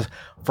selling on this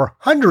for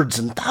hundreds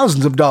and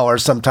thousands of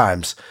dollars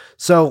sometimes.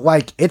 So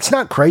like, it's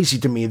not crazy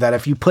to me that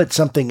if you put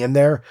something in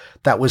there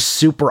that was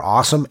super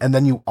awesome, and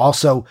then you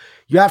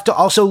have to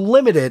also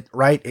limit it,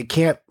 right? It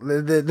can't,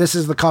 this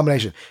is the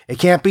combination. It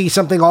can't be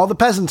something all the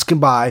peasants can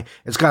buy.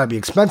 It's got to be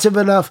expensive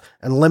enough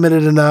and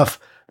limited enough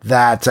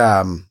that,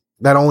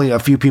 that only a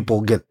few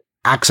people get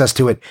access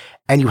to it.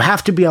 And you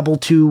have to be able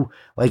to,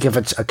 like, if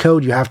it's a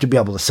code, you have to be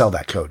able to sell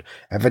that code.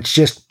 If it's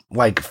just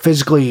like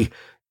physically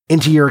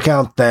into your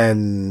account,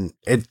 then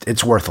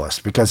it's worthless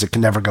because it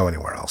can never go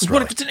anywhere else.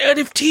 What if it's an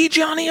NFT,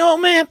 Johnny? Oh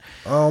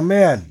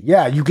man.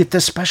 Yeah. You get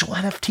this special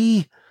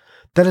NFT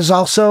that is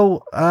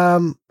also,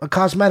 a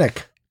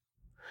cosmetic.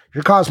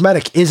 Your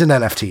cosmetic is an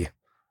NFT.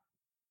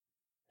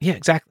 Yeah,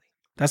 exactly.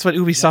 That's what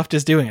Ubisoft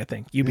is doing, I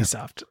think.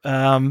 Ubisoft.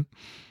 Yeah.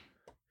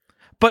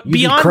 But You'd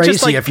beyond be crazy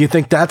just like, if you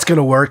think that's going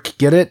to work.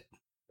 Get it?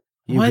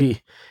 What?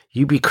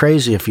 You'd be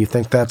crazy if you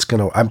think that's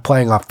gonna. I'm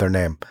playing off their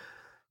name.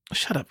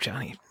 Shut up,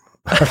 Johnny.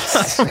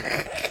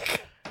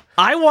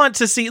 I want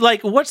to see,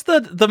 like, what's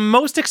the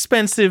most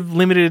expensive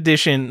limited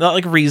edition,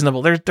 like,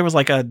 reasonable. There was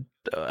like a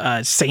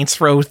Saints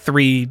Row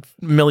 $3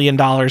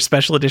 million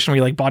special edition where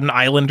you like bought an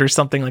island or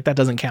something. Like, that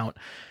doesn't count.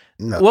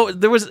 No. Well,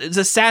 there was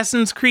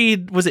Assassin's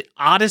Creed. Was it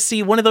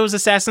Odyssey? One of those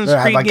Assassin's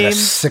Creed like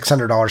games. A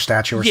 $600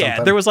 statue or something.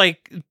 Yeah, there was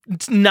like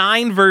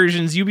 9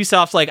 versions.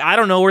 Ubisoft's like, I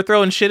don't know, we're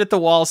throwing shit at the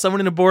wall. Someone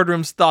in the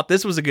boardrooms thought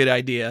this was a good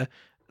idea.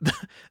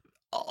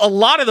 A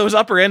lot of those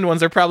upper end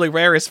ones are probably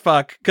rare as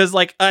fuck. Because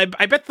like, I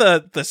bet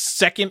the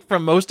second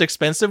from most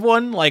expensive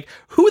one, like,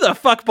 who the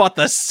fuck bought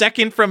the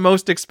second from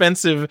most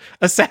expensive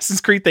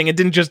Assassin's Creed thing and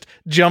didn't just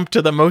jump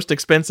to the most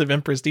expensive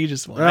and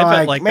prestigious one? I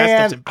bet like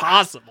that stuff's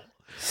impossible.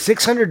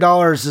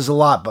 $600 is a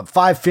lot, but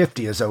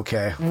 $550 is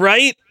okay.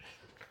 Right?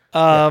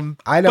 I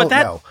don't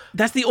know.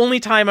 That's the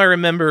only time I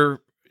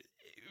remember,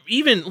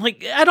 even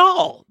like at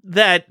all,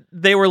 that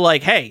they were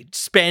like, hey,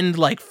 spend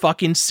like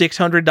fucking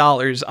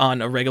 $600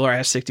 on a regular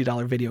ass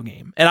 $60 video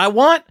game. And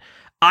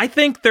I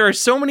think there are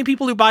so many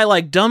people who buy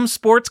like dumb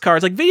sports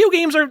cards. Like, video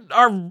games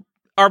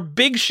are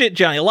big shit,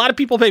 Johnny. A lot of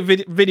people play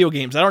video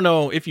games. I don't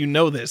know if you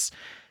know this.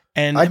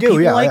 And I do,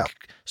 people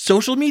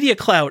social media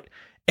clout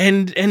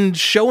and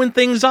showing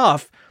things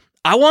off.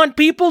 I want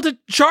people to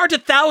charge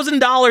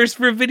 $1,000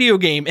 for a video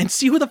game and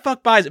see who the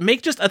fuck buys it.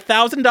 Make just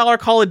 $1,000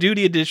 Call of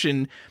Duty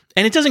edition,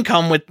 and it doesn't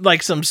come with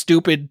like some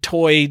stupid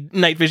toy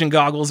night vision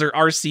goggles or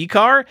RC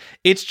car.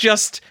 It's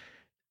just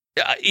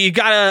you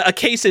got a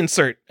case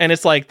insert, and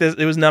it's like this.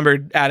 It was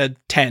numbered out of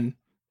 10,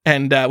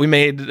 and we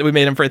made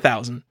them for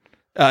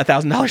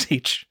 $1,000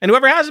 each. And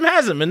whoever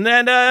has them. And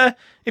then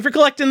if you're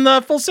collecting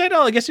the full set,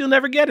 I guess you'll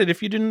never get it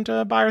if you didn't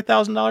buy a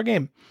 $1,000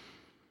 game.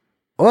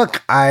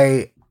 Look,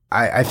 I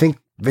think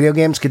video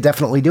games could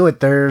definitely do it.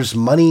 There's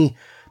money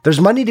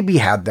to be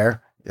had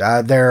there.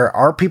 There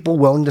are people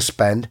willing to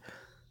spend.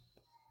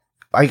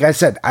 Like I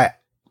said,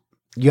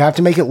 you have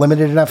to make it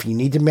limited enough. You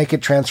need to make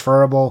it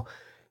transferable.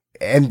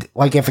 And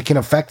like, if it can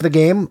affect the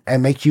game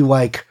and make you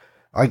like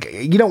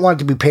you don't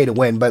want it to be pay to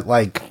win, but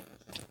like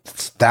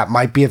that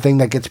might be a thing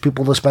that gets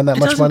people to spend that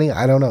much money.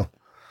 I don't know.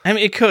 I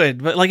mean, it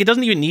could, but like, it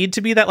doesn't even need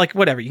to be that. Like,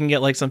 whatever, you can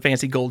get like some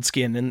fancy gold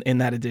skin in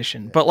that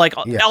edition. But like,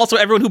 also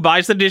everyone who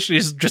buys the edition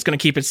is just going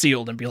to keep it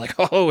sealed and be like,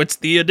 oh, it's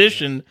the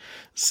edition.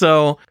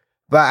 So,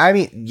 but I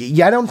mean,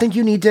 I don't think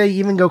you need to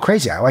even go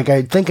crazy. Like,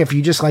 I think if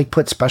you just like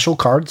put special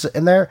cards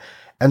in there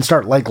and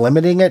start like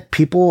limiting it,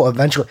 people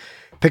eventually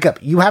pick up.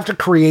 You have to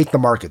create the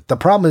market. The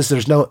problem is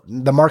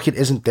the market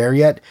isn't there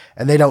yet,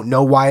 and they don't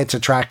know why it's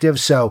attractive.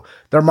 So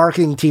their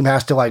marketing team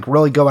has to like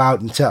really go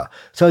out and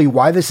tell you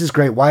why this is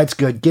great, why it's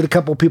good, get a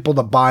couple people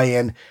to buy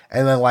in,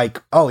 and then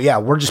like, oh yeah,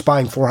 we're just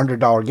buying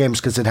 $400 games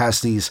because it has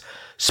these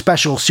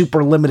special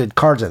super limited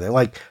cards in it.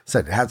 Like I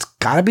said, it has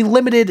got to be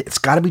limited. It's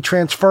got to be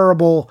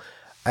transferable.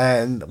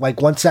 And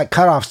like, once that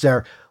cutoff's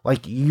there,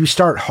 like, you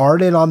start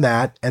hard in on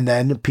that, and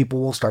then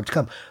people will start to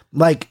come.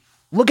 Like,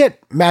 look at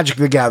Magic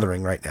the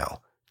Gathering right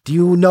now. Do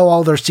you know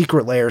all their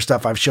secret layer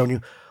stuff I've shown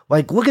you?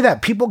 Like, look at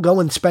that. People go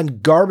and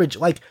spend garbage.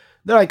 Like,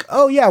 they're like,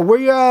 oh yeah,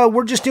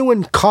 we're just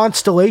doing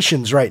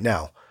constellations right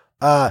now.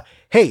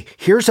 Hey,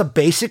 here's a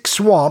basic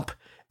swamp,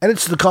 and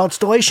it's the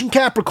constellation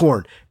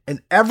Capricorn.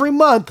 And every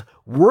month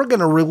we're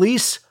gonna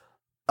release,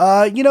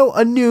 a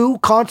new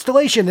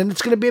constellation, and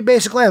it's gonna be a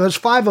basic land. There's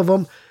 5 of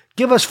them.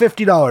 Give us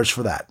 $50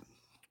 for that.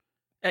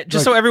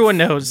 Just so everyone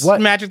knows,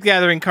 Magic the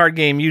Gathering card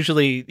game,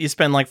 usually you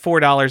spend like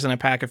 $4 in a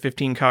pack of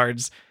 15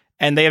 cards.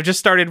 And they have just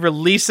started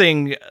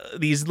releasing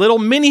these little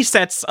mini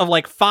sets of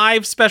like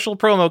 5 special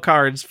promo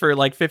cards for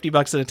like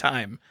 $50 at a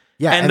time.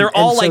 Yeah. And they're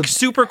all like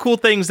super cool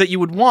things that you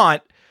would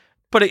want,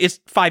 but it's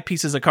 5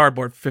 pieces of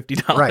cardboard for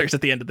 $50 at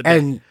the end of the day.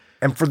 And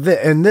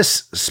in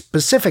this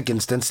specific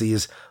instance,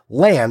 these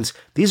lands,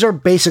 these are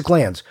basic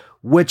lands,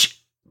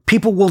 which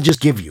people will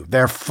just give you.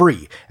 They're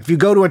free. If you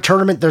go to a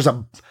tournament, there's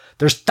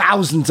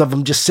thousands of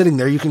them just sitting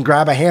there. You can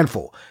grab a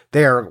handful.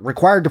 They are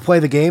required to play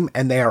the game,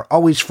 and they are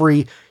always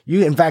free.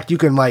 In fact, you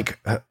can like,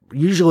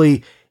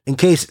 usually in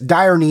case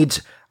dire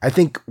needs, I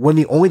think one of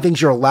the only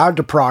things you're allowed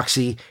to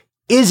proxy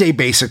is a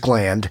basic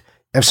land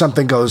if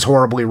something goes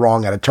horribly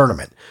wrong at a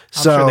tournament.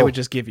 I'm sure they would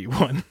just give you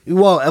one.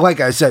 Well, like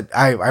I said,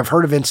 I've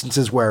heard of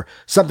instances where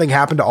something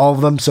happened to all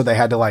of them, so they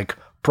had to like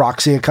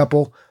proxy a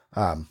couple.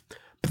 But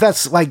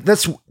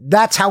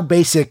that's how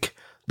basic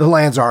the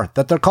lands are,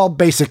 that they're called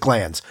basic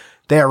lands.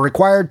 They are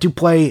required to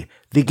play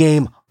the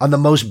game on the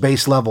most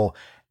base level.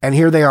 And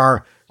here they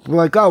are. We're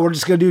like, oh, we're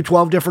just going to do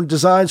 12 different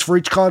designs for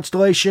each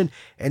constellation.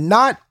 And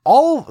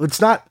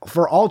it's not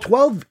for all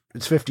 12,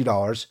 it's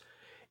 $50.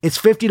 It's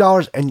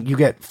 $50 and you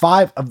get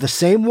 5 of the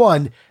same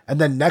one.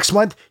 And then next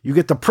month, you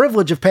get the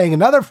privilege of paying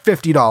another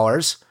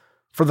 $50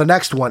 for the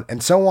next one,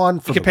 and so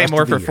on. You can pay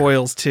more for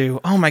foils too.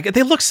 Oh my God.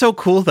 They look so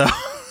cool though.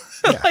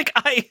 Yeah. Like,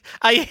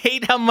 I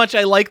hate how much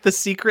I like the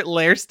secret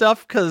lair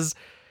stuff, because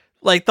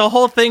like the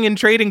whole thing in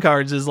trading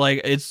cards is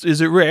like, is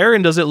it rare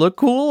and does it look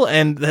cool?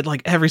 And that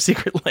like every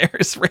secret lair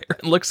is rare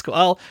and looks cool.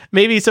 Well,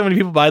 maybe so many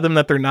people buy them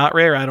that they're not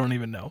rare. I don't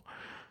even know.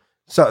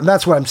 So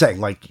that's what I'm saying.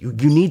 Like you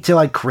need to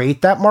like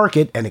create that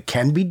market, and it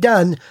can be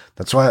done.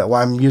 That's why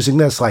I'm using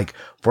this like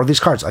for these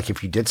cards. Like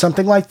if you did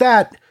something like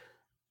that,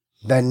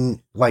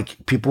 then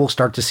like people will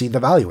start to see the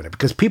value in it,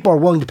 because people are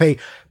willing to pay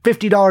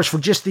 $50 for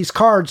just these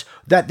cards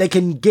that they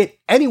can get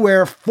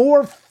anywhere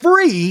for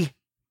free.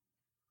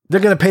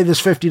 They're going to pay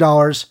this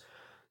 $50,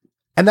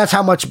 and that's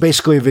how much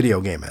basically a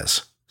video game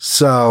is.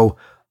 So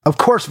of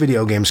course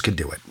video games could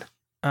do it.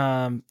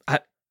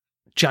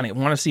 Johnny, I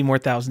want to see more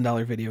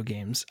 $1,000 video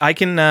games. I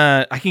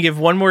can give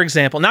one more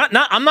example.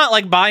 I'm not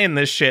like buying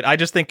this shit. I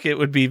just think it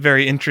would be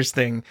very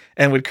interesting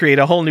and would create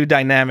a whole new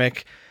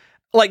dynamic.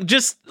 Like,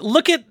 just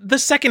look at the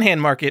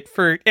secondhand market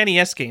for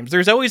NES games.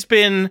 There's always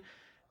been,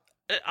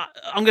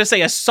 I'm going to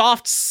say, a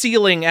soft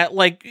ceiling at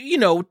like,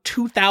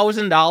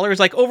 $2,000,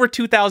 like over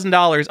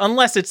 $2,000,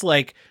 unless it's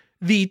like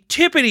the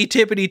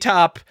tippity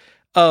top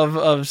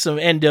of some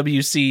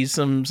NWC,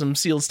 some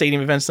sealed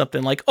stadium events,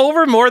 something like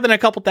over more than a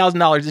couple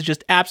 $1,000 is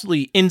just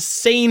absolutely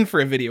insane for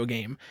a video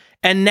game.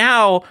 And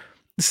now,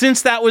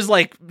 since that was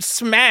like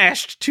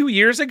smashed 2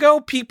 years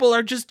ago, people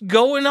are just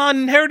going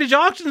on heritage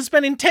auctions,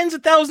 spending tens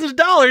of thousands of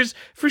dollars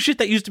for shit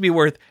that used to be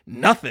worth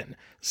nothing.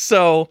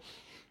 So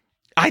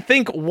I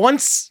think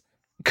once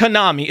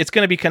Konami, it's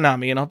going to be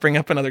Konami, and I'll bring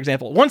up another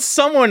example. Once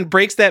someone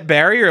breaks that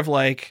barrier of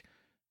like,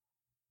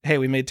 hey,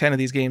 we made 10 of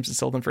these games and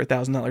sold them for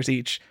 $1,000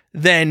 each,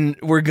 then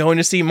we're going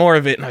to see more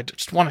of it. And I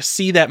just want to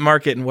see that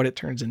market and what it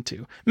turns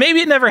into. Maybe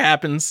it never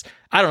happens.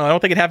 I don't know. I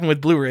don't think it happened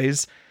with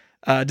Blu-rays.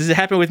 Does it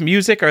happen with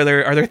music? Are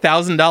there $1,000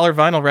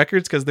 vinyl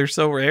records because they're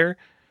so rare?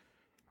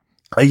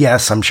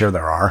 Yes, I'm sure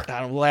there are.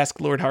 We'll ask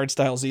Lord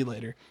Hardstyle Z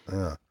later.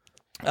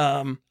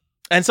 And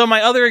so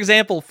my other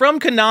example from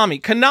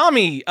Konami,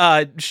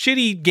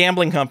 shitty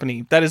gambling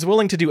company that is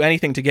willing to do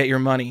anything to get your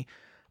money.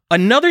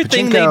 Another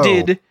thing they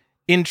did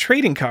in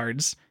trading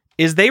cards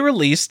is they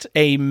released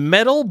a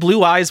metal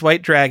Blue Eyes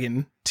White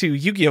Dragon to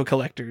Yu-Gi-Oh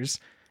collectors,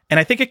 and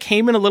I think it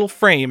came in a little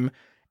frame,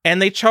 and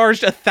they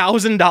charged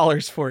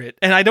 $1,000 for it.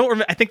 And I don't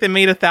remember, I think they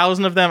made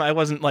 1,000 of them. I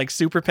wasn't like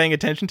super paying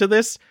attention to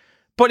this,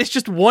 but it's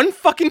just one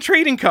fucking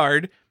trading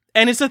card,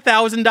 and it's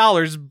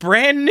 $1,000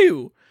 brand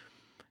new.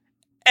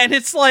 And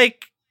it's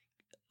like,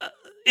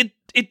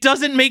 it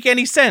doesn't make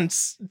any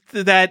sense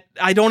that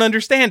I don't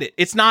understand it.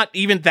 It's not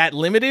even that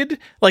limited,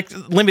 like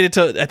limited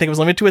to, I think it was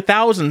limited to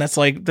 1,000. That's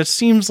like, that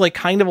seems like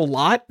kind of a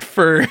lot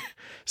for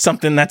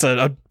something that's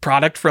a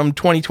product from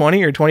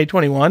 2020 or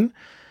 2021.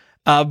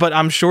 But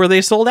I'm sure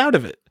they sold out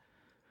of it.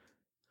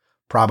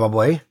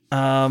 Probably.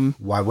 Why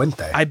wouldn't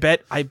they? I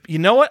bet you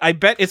know what? I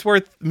bet it's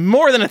worth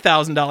more than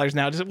 $1,000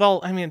 now. Well,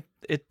 I mean,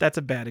 that's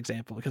a bad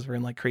example because we're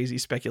in like crazy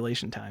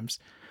speculation times,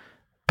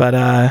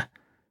 but,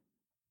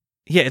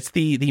 yeah, it's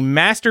the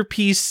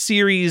Masterpiece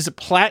Series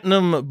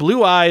Platinum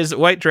Blue Eyes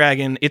White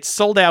Dragon. It's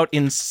sold out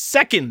in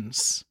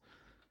seconds.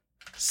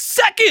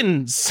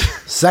 Seconds!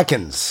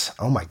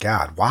 Oh my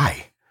God.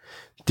 Why?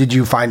 Did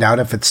you find out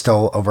if it's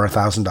still over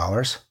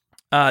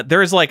 $1,000?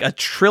 There's like 1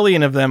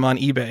 trillion of them on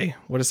eBay.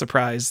 What a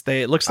surprise.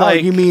 It looks like...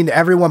 Oh, you mean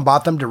everyone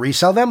bought them to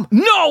resell them?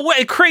 No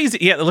way! Crazy!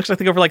 Yeah, it looks like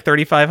they go for like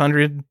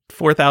 $3,500,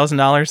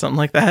 $4,000, something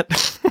like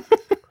that.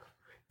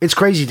 It's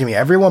crazy to me.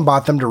 Everyone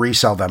bought them to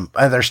resell them,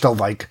 and there's still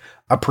like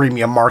a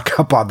premium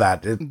markup on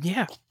that.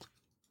 Yeah.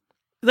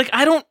 Like,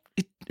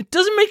 it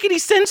doesn't make any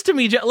sense to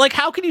me. Like,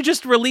 how can you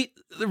just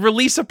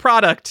release a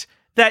product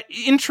that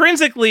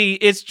intrinsically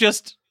it's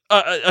just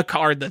a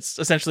card that's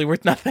essentially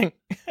worth nothing?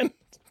 And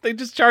they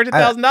just charge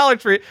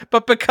 $1,000 for it.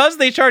 But because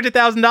they charge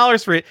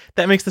 $1,000 for it,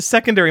 that makes the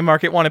secondary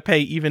market want to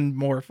pay even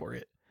more for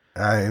it.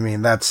 I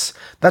mean, that's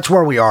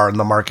where we are in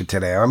the market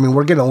today. I mean,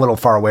 we're getting a little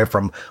far away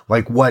from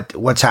like what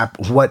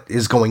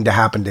is going to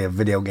happen to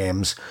video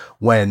games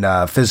when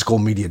physical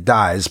media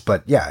dies.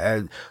 But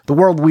yeah, the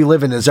world we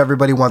live in is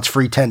everybody wants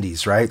free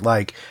tendies, right?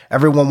 Like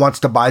everyone wants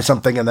to buy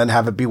something and then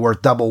have it be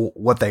worth double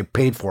what they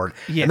paid for it.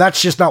 Yeah. And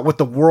that's just not what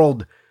the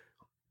world.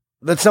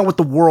 That's not what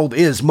the world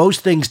is.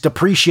 Most things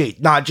depreciate,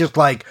 not just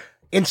like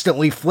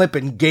instantly flip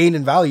and gain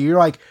in value. You're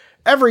like,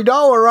 every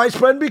dollar I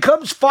spend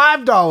becomes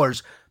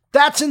 $5.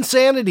 That's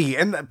insanity.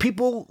 And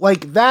people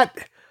like that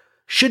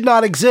should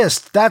not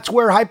exist. That's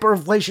where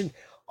hyperinflation,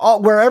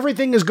 where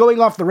everything is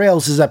going off the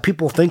rails, is that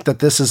people think that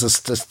this is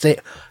a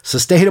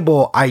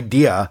sustainable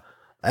idea,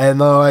 and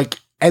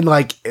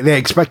they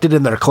expect it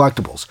in their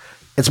collectibles.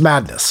 It's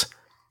madness.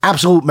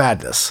 Absolute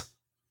madness.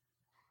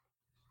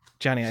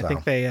 Johnny, I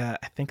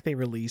think they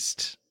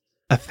released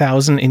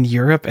 1,000 in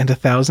Europe and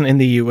 1,000 in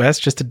the US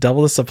just to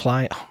double the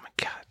supply. Oh my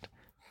God.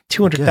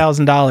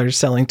 $200,000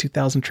 selling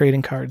 2,000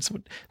 trading cards.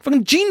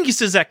 Fucking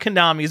geniuses at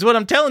Konami is what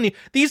I'm telling you.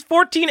 These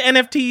 14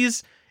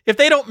 NFTs, if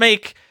they don't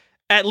make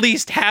at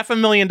least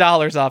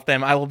 $500,000 off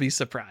them, I will be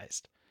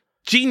surprised.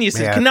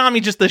 Geniuses. Man.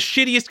 Konami, just the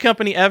shittiest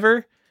company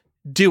ever.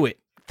 Do it.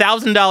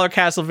 $1,000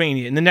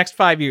 Castlevania in the next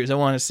 5 years. I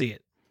want to see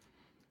it.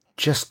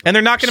 And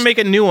they're not going to make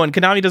a new one.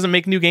 Konami doesn't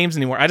make new games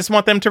anymore. I just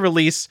want them to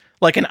release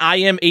like an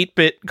IM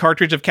 8-bit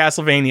cartridge of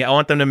Castlevania. I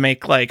want them to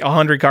make like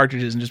 100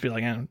 cartridges and just be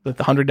like, $100,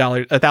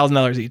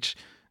 $1,000 each.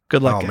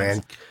 Good luck, guys.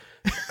 Man.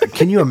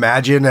 Can you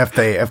imagine if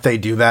they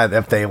do that?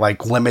 If they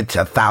like limit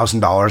to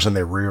 $1,000 and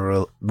they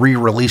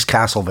re-release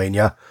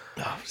Castlevania,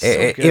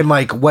 in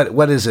like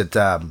what is it?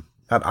 Not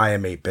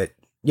IM 8-bit.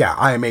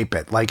 Yeah, IM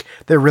 8-bit. Like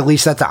they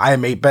released that to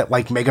IM 8-bit,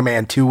 like Mega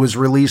Man 2 was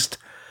released,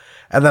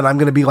 and then I'm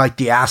gonna be like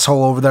the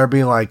asshole over there,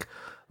 being like,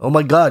 "Oh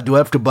my god, do I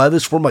have to buy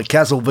this for my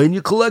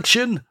Castlevania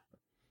collection?"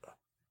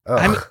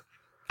 Ugh.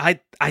 I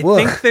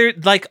think they're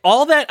like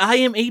all that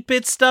IM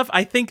 8-bit stuff.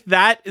 I think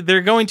that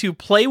they're going to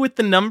play with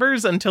the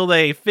numbers until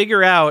they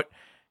figure out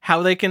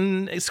how they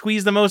can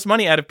squeeze the most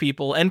money out of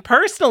people. And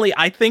personally,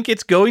 I think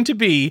it's going to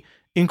be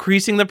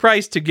increasing the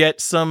price to get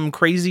some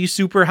crazy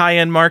super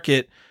high-end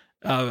market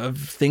of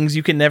things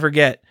you can never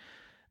get.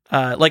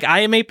 Like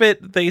IM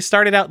 8-bit, they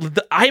started out,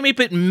 the IM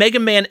 8-bit Mega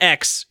Man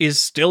X is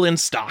still in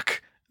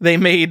stock. They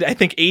made, I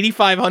think,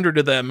 8,500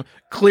 of them.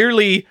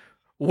 Clearly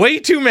way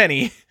too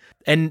many.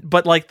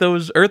 But like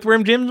those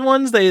Earthworm Jim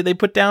ones, they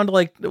put down to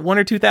like 1,000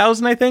 or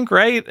 2,000, I think,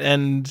 right?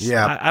 And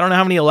yeah, I don't know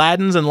how many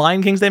Aladdins and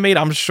Lion Kings they made.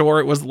 I'm sure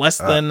it was less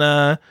than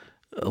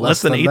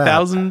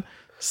 8,000.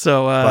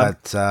 So,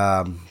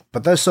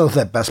 but those sold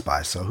at Best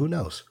Buy, so who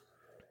knows?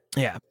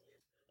 Yeah,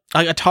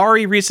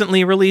 Atari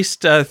recently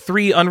released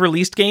 3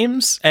 unreleased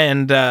games,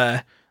 and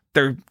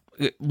they're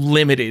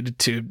limited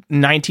to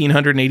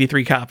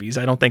 1,983 copies.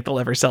 I don't think they'll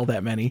ever sell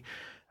that many.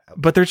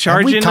 But they're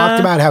charging. Have we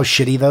talked about how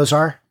shitty those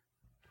are?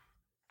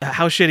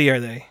 How shitty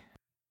are they?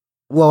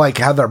 Well, like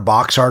how their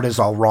box art is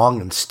all wrong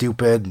and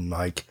stupid, and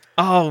like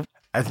did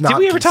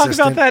we ever talk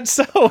about that?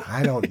 So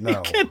I don't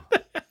know.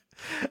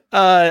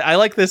 I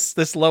like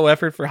this low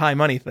effort for high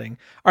money thing.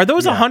 Are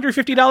those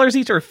 $150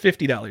 each or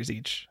 $50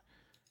 each?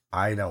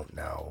 I don't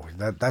know.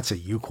 That's a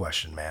you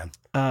question, man.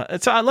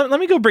 So let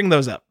me go bring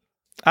those up.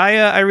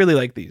 I really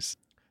like these.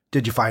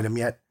 Did you find them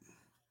yet?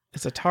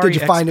 It's Atari. Did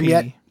you find them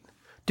yet?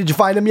 Did you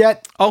find them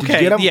yet?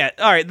 Okay, yeah.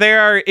 All right,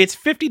 it's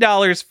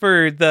 $50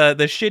 for the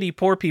shitty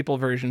poor people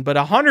version, but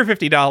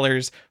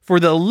 $150 for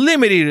the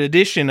limited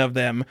edition of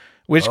them,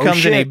 which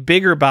comes in a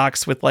bigger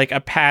box with like a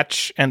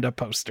patch and a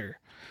poster.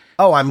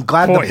 Oh, I'm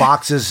glad the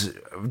boxes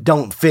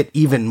don't fit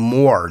even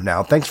more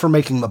now. Thanks for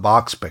making the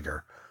box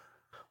bigger.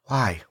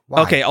 Why?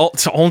 Okay,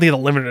 so only the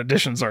limited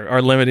editions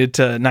are limited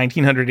to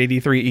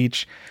 1,983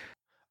 each.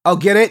 Oh,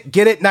 get it?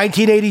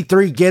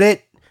 1983, get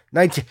it?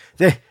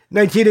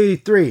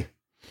 1983.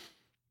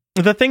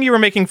 The thing you were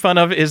making fun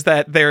of is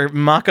that their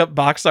mock-up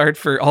box art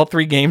for all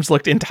 3 games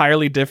looked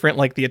entirely different.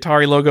 Like the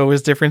Atari logo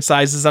was different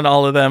sizes on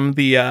all of them.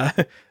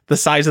 The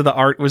size of the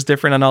art was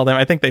different on all of them.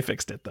 I think they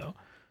fixed it though.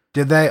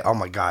 Did they? Oh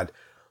my god!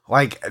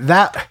 Like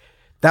that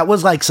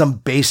was like some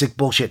basic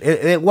bullshit.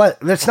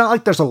 It's not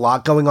like there's a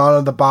lot going on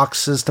in the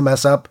boxes to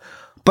mess up,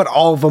 but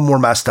all of them were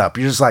messed up.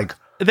 You're just like,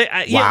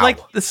 wow. Yeah, like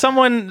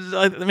someone,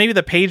 maybe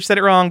the page said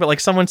it wrong, but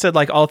like someone said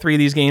like all 3 of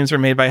these games were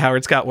made by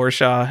Howard Scott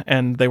Warshaw,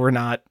 and they were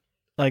not.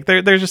 Like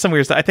there's just some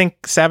weird stuff. I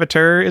think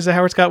Saboteur is a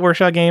Howard Scott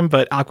Warshaw game,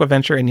 but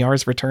Aquaventure and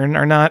Yar's Return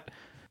are not.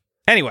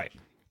 Anyway,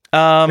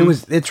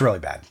 it's really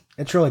bad.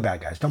 It's really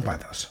bad, guys. Don't buy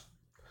those.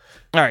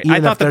 All right,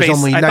 I thought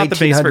the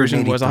base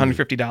version was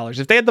 $150.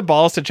 If they had the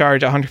balls to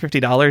charge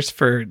 $150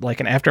 for like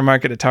an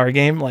aftermarket Atari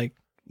game, like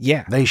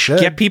they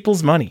should get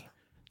people's money.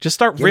 Just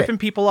start ripping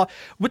people off.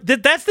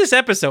 That's this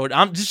episode.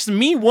 I'm just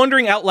me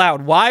wondering out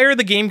loud. Why are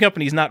the game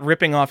companies not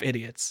ripping off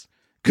idiots?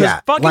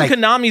 Because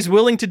Konami's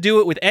willing to do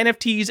it with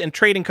NFTs and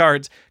trading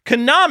cards.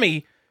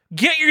 Konami,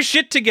 get your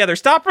shit together.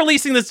 Stop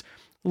releasing this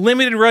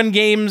limited run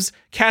games,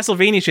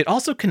 Castlevania shit.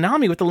 Also,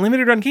 Konami with the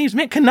limited run games.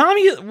 Man,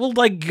 Konami will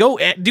like go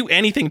do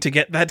anything to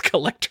get that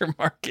collector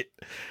market.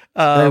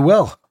 They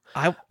will.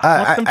 I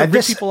want them to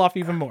rip people off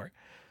even more.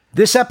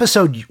 This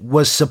episode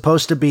was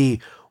supposed to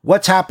be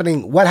what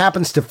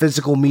happens to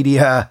physical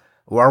media,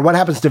 or what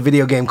happens to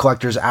video game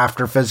collectors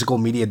after physical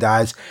media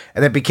dies.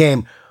 And it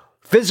became,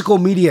 physical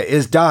media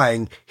is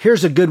dying.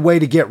 Here's a good way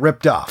to get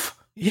ripped off.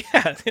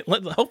 Yeah,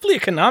 hopefully a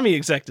Konami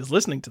exec is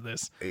listening to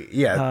this.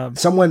 Yeah,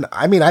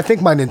 I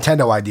think my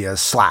Nintendo idea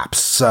slaps.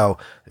 So,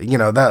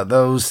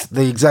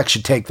 the exec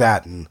should take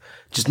that and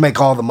just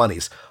make all the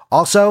monies.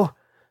 Also,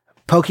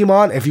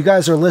 Pokemon, if you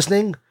guys are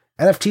listening,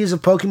 NFTs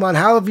of Pokemon,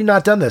 how have you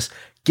not done this?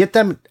 Get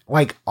them,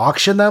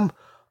 auction them.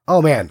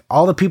 Oh man,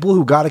 all the people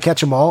who got to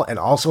catch them all and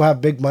also have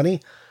big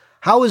money.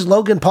 How is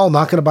Logan Paul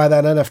not going to buy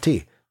that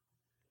NFT?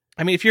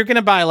 I mean, if you're going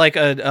to buy like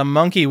a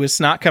monkey with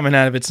snot coming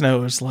out of its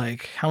nose,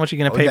 like how much are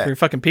you going to pay for your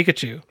fucking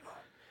Pikachu?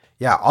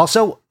 Yeah.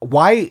 Also,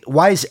 why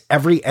is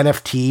every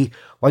NFT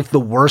like the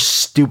worst,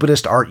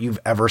 stupidest art you've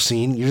ever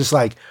seen? You're just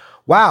like,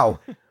 wow,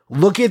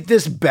 look at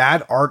this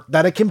bad art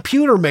that a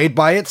computer made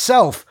by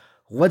itself.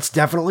 Let's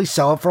definitely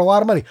sell it for a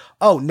lot of money.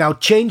 Oh, now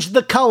change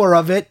the color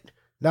of it.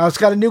 Now it's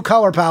got a new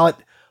color palette.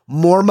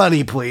 More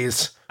money,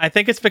 please. I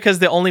think it's because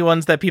the only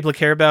ones that people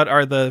care about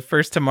are the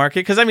first to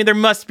market. Because I mean, there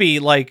must be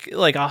like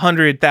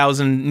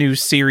 100,000 new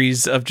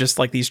series of just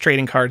like these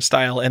trading card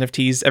style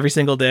NFTs every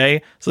single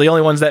day. So the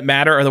only ones that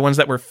matter are the ones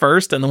that were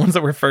first, and the ones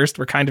that were first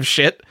were kind of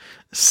shit.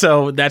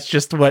 So that's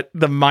just what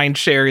the mind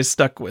share is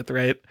stuck with,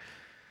 right?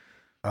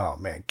 Oh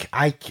man,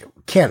 I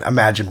can't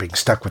imagine being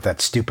stuck with that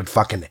stupid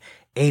fucking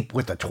ape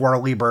with a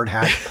twirly bird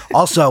hat.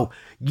 Also,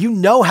 You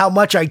know how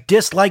much I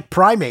dislike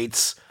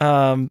primates.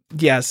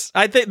 Yes.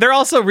 I think they're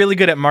also really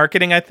good at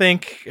marketing, I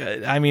think.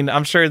 I mean,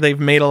 I'm sure they've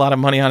made a lot of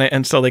money on it,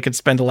 and so they could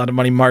spend a lot of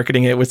money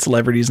marketing it with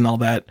celebrities and all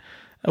that.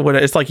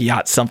 It's like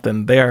Yacht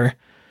something. They're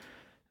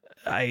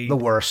the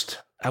worst.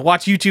 I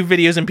watch YouTube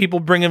videos and people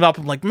bring them up.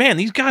 I'm like, man,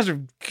 these guys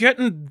are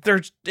getting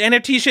their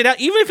NFT shit out.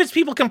 Even if it's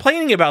people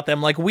complaining about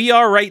them, like we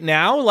are right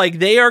now, like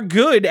they are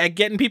good at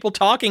getting people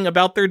talking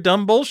about their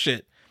dumb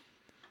bullshit.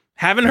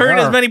 Haven't heard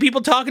as many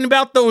people talking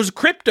about those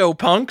crypto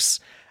punks.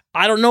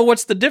 I don't know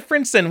what's the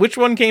difference and which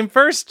one came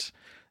first.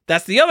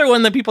 That's the other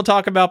one that people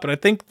talk about, but I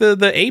think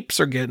the apes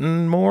are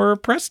getting more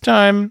press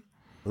time.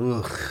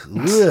 Ugh.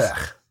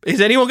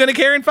 Is anyone going to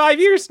care in 5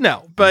 years?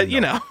 No, but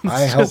you know.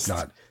 I hope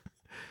not.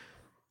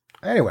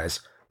 Anyways,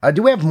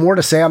 do we have more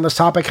to say on this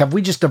topic? Have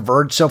we just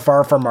diverged so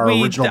far from our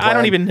original plan? I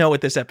don't even know what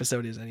this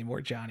episode is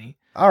anymore, Johnny.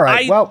 All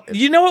right,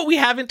 you know what we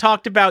haven't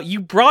talked about? You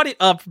brought it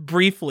up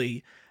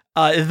briefly.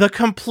 The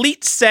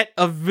complete set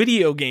of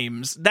video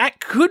games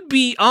that could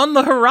be on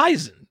the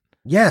horizon.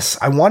 Yes,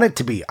 I want it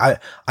to be.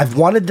 I've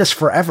wanted this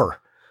forever.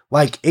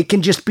 Like, it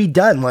can just be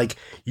done. Like,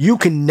 you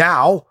can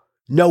now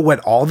know what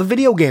all the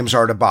video games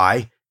are to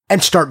buy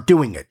and start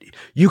doing it.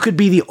 You could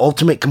be the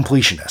ultimate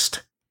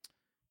completionist.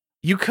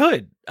 You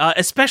could,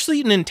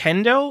 especially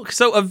Nintendo.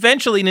 So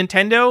eventually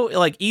Nintendo,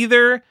 like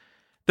either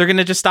they're going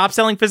to just stop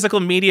selling physical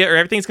media or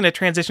everything's going to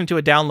transition to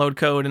a download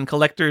code and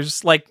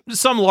collectors, like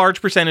some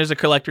large percentage of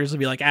collectors will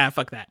be like,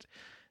 fuck that.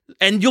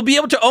 And you'll be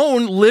able to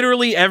own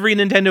literally every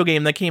Nintendo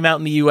game that came out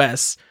in the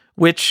US,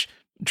 which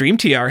Dream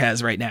TR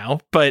has right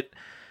now. But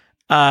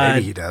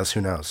maybe he does.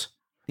 Who knows?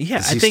 Yeah.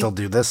 Does he still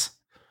do this?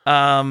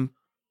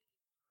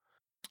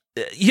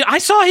 Yeah, I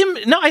saw him.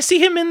 No, I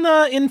see him in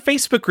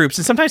Facebook groups,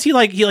 and sometimes he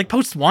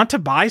posts want to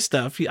buy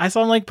stuff. I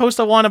saw him like post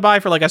a want to buy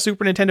for like a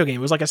Super Nintendo game.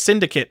 It was like a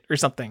Syndicate or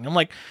something. I'm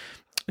like,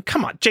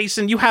 come on,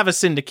 Jason, you have a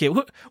Syndicate.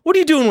 What are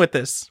you doing with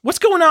this? What's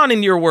going on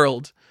in your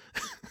world?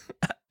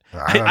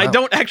 I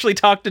don't actually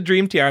talk to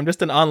Dream TR. I'm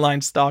just an online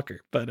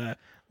stalker, but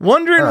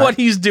wondering what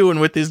he's doing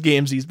with his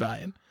games he's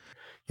buying.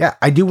 Yeah,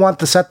 I do want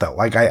the set though.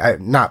 Like I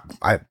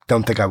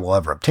don't think I will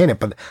ever obtain it,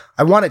 but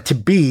I want it to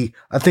be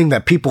a thing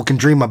that people can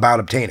dream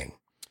about obtaining.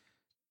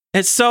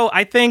 And so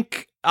I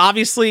think,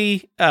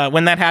 obviously,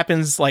 when that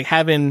happens, like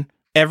having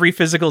every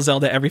physical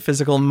Zelda, every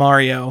physical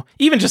Mario,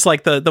 even just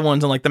like the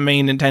ones on like the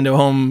main Nintendo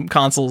home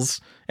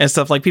consoles and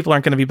stuff, like people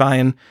aren't going to be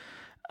buying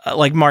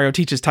like Mario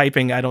Teaches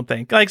Typing, I don't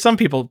think. Like some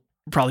people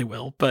probably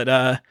will, but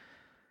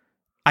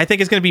I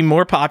think it's going to be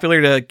more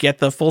popular to get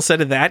the full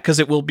set of that because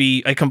it will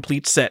be a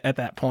complete set at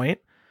that point.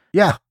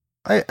 Yeah,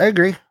 I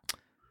agree.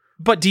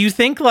 But do you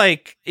think,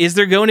 like, is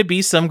there going to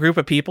be some group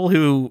of people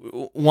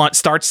who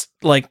starts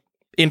like,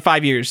 in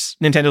 5 years,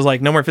 Nintendo's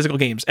like, no more physical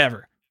games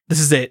ever. This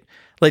is it.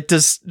 Like,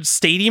 does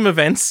stadium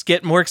events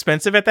get more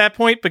expensive at that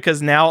point?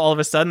 Because now all of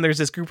a sudden there's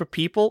this group of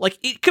people, like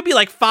it could be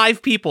like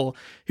 5 people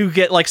who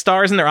get like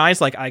stars in their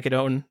eyes. Like, I could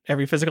own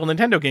every physical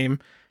Nintendo game.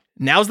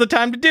 Now's the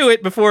time to do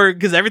it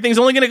because everything's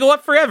only going to go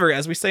up forever.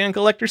 As we say on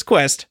Collector's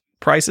Quest,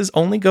 prices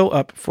only go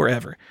up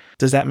forever.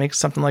 Does that make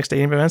something like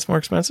stadium events more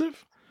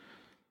expensive?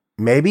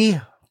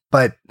 Maybe,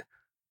 but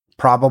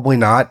probably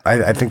not.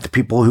 I think the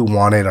people who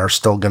want it are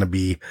still going to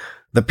be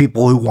the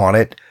people who want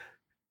it.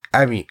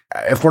 I mean,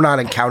 if we're not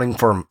accounting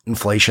for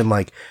inflation,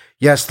 like,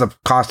 yes, the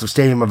cost of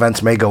stadium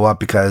events may go up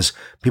because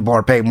people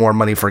are paying more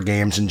money for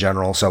games in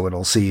general, so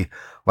it'll see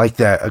like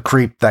a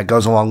creep that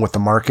goes along with the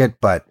market.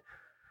 But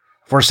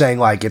if we're saying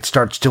like it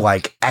starts to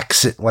like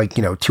exit, like,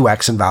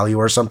 2x in value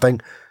or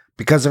something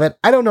because of it,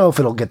 I don't know if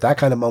it'll get that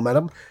kind of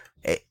momentum.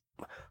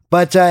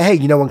 But hey,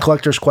 in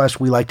Collector's Quest,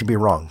 we like to be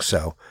wrong.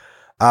 So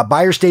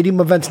buy your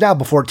stadium events now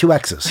before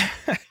 2x's.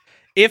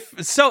 If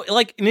so,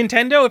 like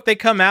Nintendo, if they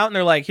come out and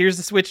they're like, here's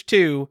the Switch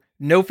 2,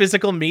 no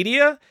physical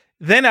media,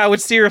 then I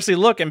would seriously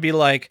look and be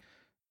like,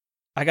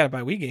 I gotta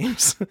buy Wii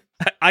games.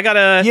 I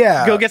gotta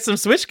go get some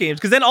Switch games.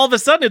 Because then all of a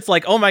sudden it's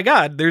like, oh my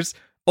God, there's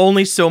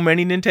only so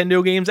many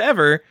Nintendo games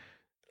ever.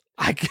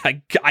 I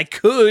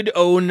could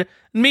own,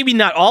 maybe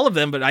not all of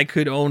them, but I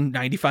could own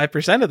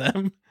 95% of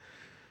them.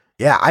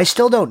 Yeah, I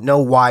still don't know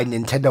why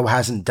Nintendo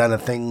hasn't done a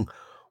thing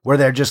where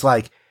they're just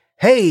like,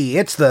 hey,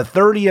 it's the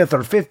 30th or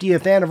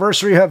 50th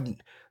anniversary of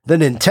the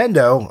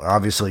Nintendo,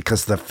 obviously,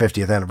 because the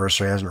 50th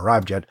anniversary hasn't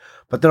arrived yet,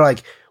 but they're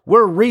like,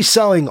 we're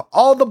reselling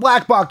all the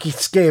Black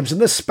Box games in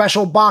this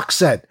special box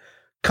set.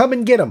 Come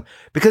and get them.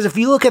 Because if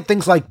you look at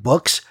things like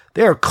books,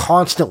 they are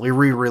constantly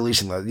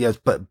re-releasing them. Yes,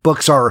 but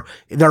books are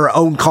their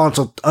own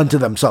console unto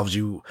themselves.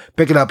 You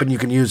pick it up and you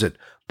can use it.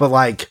 But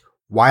like,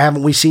 why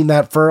haven't we seen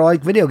that for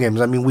like video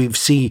games? I mean, we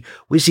see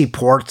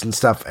ports and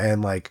stuff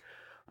and like,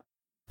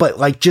 but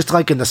like just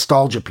like a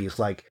nostalgia piece,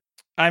 like.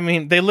 I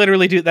mean, they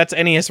literally do. That's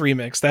NES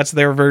Remix. That's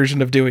their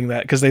version of doing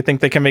that because they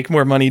think they can make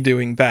more money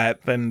doing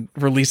that than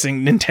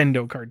releasing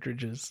Nintendo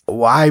cartridges.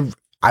 Well,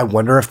 I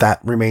wonder if that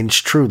remains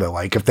true though.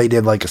 Like if they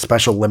did like a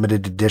special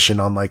limited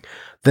edition on like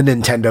the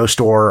Nintendo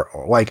store,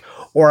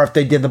 or if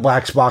they did the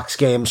Black Box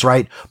games,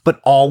 right? But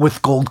all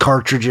with gold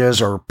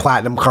cartridges or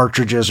platinum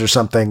cartridges or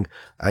something,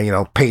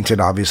 painted,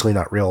 obviously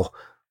not real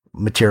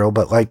material,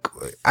 but like,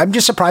 I'm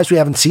just surprised we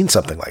haven't seen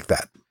something like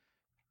that.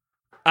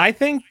 I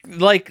think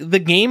like the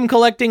game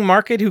collecting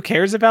market who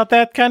cares about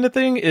that kind of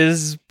thing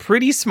is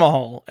pretty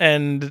small,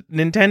 and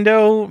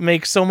Nintendo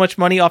makes so much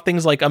money off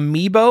things like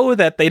Amiibo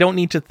that they don't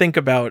need to think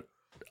about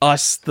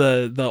us,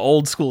 the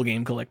old school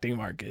game collecting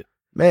market.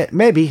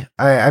 Maybe.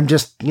 I'm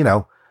just,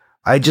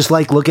 I just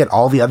like look at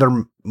all the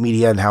other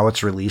media and how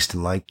it's released,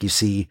 and like you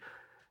see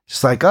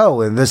just like,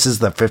 oh, and this is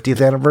the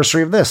 50th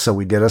anniversary of this, so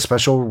we did a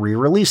special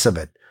re-release of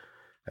it.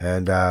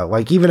 And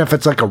like, even if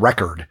it's like a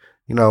record,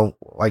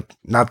 like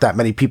not that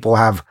many people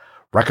have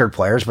record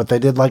players, but they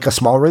did like a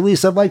small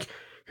release of like,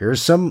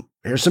 here's some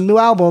new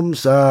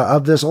albums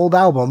of this old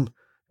album,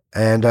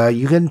 and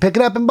you can pick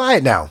it up and buy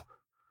it now.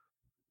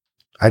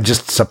 I'm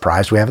just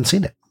surprised we haven't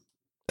seen it.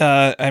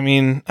 I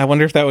mean, I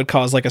wonder if that would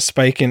cause like a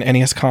spike in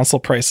NES console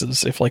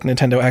prices if like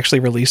Nintendo actually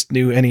released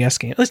new NES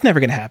games. It's never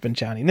going to happen,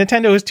 Johnny.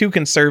 Nintendo is too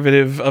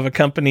conservative of a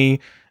company.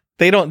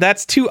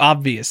 That's too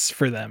obvious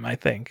for them, I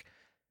think.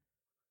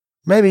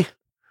 Maybe.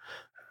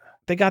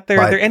 They got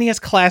their NES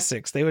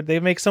classics. They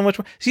make so much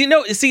more.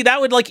 So, that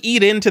would like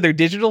eat into their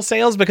digital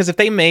sales, because if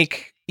they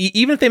make,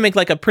 even if they make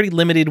like a pretty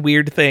limited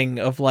weird thing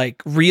of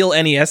like real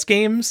NES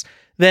games,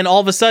 then all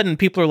of a sudden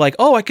people are like,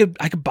 oh, I could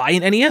buy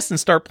an NES and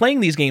start playing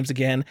these games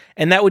again.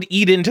 And that would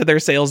eat into their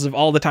sales of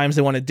all the times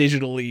they want to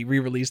digitally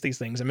re-release these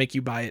things and make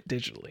you buy it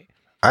digitally.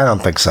 I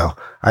don't think so.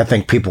 I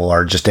think people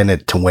are just in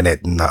it to win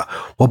it, and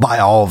we'll buy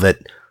all of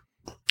it.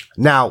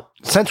 Now,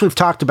 since we've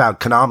talked about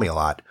Konami a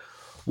lot,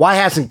 why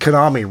hasn't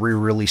Konami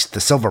re-released the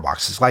silver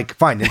boxes? Like,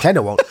 fine,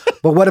 Nintendo won't,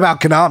 but what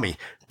about Konami?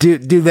 Do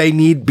they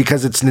need,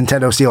 because it's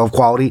Nintendo seal of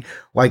quality,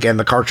 like, and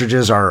the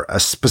cartridges are a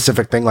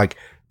specific thing, like,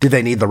 do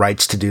they need the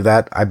rights to do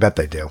that? I bet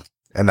they do.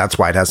 And that's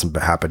why it hasn't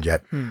happened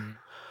yet.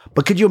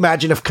 But could you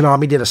imagine if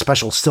Konami did a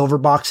special silver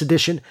box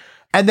edition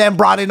and then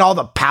brought in all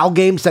the PAL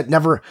games that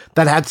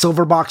had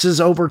silver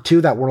boxes over too,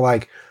 that were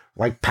like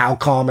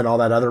Palcom and all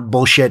that other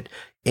bullshit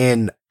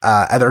in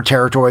other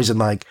territories, and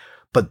like,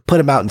 but put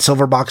them out in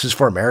silver boxes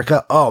for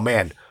America? Oh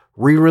man,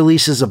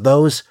 re-releases of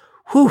those,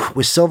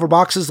 with silver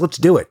boxes, let's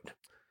do it.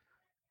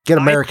 Get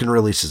American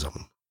releases of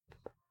them.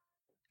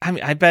 I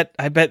mean, I bet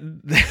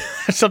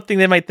that's something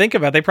they might think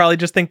about. They probably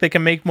just think they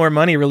can make more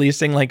money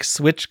releasing like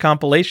Switch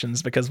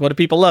compilations, because what do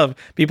people love?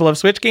 People love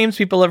Switch games,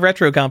 people love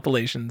retro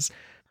compilations.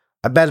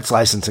 I bet it's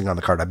licensing on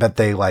the card. I bet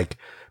they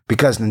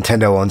because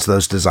Nintendo owns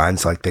those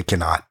designs, like they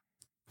cannot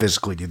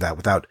physically do that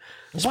without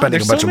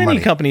spending a bunch of money. There's so many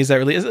companies that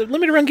release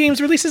Limited Run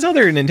Games releases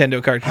other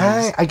Nintendo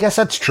cartridges. I guess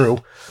that's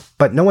true,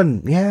 but no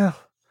one. Yeah,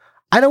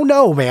 I don't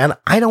know, man.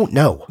 I don't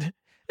know.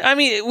 I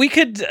mean, we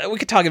could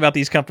talk about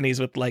these companies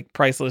with like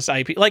priceless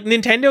IP. Like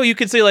Nintendo, you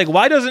could say like,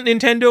 why doesn't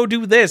Nintendo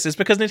do this? It's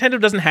because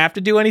Nintendo doesn't have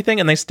to do anything,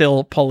 and they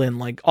still pull in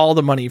like all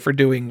the money for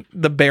doing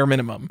the bare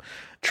minimum.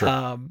 True.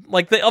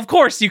 Of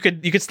course you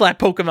could slap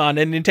Pokemon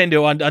and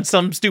Nintendo on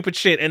some stupid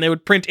shit, and they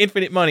would print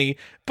infinite money.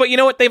 But you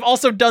know what? They've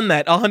also done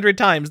that 100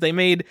 times. They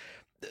made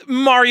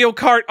Mario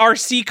Kart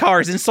RC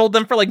cars and sold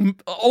them for like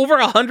over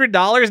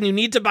 $100, and you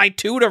need to buy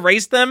 2 to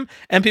race them,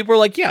 and people were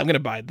like, yeah, I'm gonna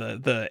buy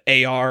the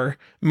AR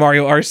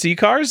Mario RC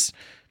cars.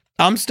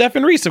 I'm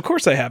Stephen Reese, of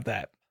course I have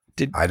that.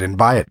 I didn't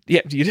buy it. Yeah,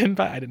 you didn't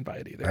buy. I didn't buy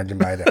it either. I didn't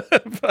buy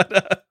it.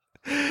 But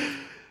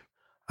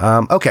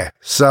okay,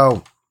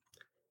 so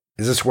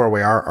is this where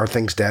we are? Are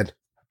things dead?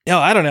 No,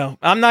 I don't know.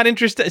 I'm not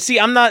interested. See,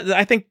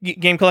 I think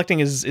game collecting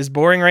is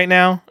boring right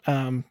now,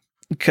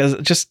 because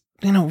just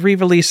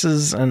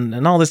re-releases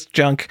and all this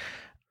junk.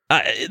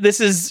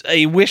 This is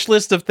a wish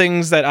list of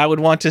things that I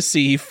would want to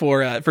see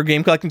for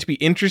game collecting to be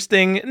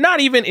interesting. Not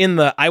even in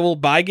the I will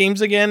buy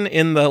games again.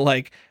 In the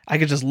like, I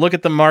could just look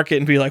at the market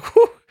and be like,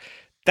 whew,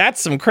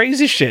 that's some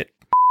crazy shit.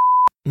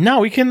 No,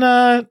 we can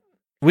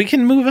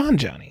move on,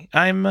 Johnny.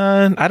 I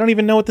don't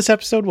even know what this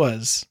episode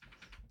was.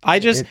 I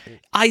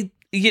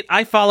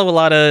follow a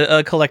lot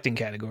of collecting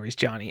categories,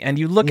 Johnny, and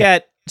you look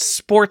at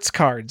sports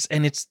cards,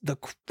 and it's the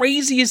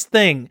craziest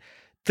thing.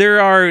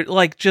 There are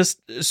like just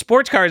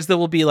sports cards that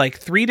will be like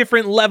 3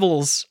 different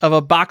levels of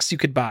a box you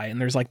could buy. And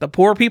there's like the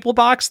poor people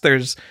box.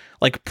 There's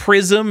like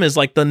Prism is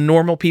like the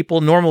normal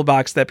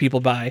box that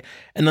people buy.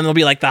 And then there'll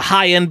be like the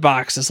high end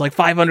box. It's like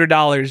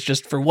 $500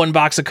 just for 1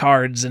 box of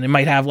cards. And it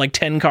might have like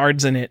 10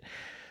 cards in it.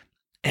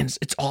 And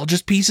it's all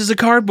just pieces of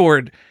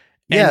cardboard.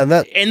 And,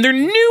 and they're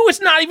new.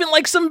 It's not even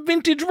like some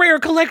vintage rare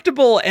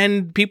collectible.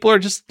 And people are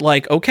just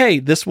like, okay,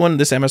 this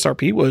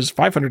MSRP was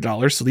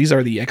 $500. So these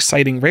are the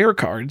exciting rare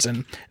cards.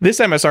 And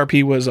this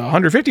MSRP was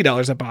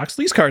 $150 a box.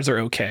 These cards are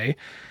okay.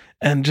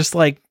 And just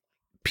like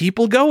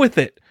people go with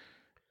it.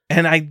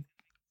 And I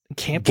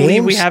can't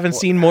believe we haven't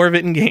seen more of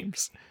it in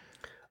games.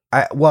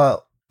 I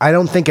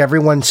don't think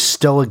everyone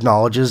still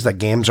acknowledges that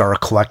games are a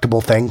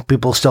collectible thing.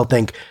 People still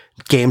think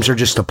games are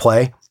just to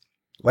play.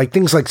 Like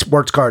things like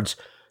sports cards.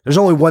 There's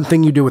only one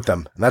thing you do with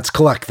them, and that's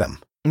collect them.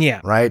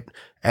 Yeah. Right?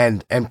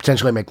 And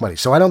potentially make money.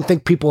 So I don't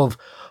think people have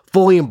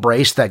fully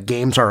embraced that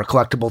games are a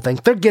collectible thing.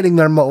 They're getting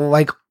their,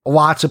 like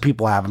lots of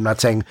people have. I'm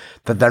not saying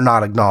that they're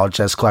not acknowledged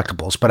as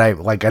collectibles, but I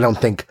don't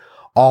think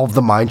all of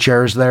the mind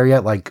share is there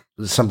yet, like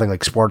something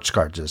like sports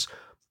cards is.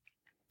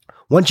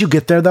 Once you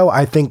get there, though,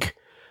 I think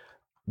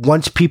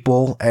once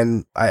people,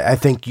 and I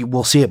think you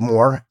will see it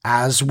more,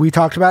 as we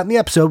talked about in the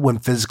episode, when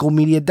physical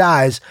media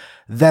dies,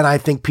 then I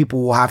think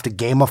people will have to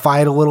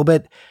gamify it a little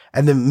bit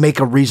and then make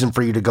a reason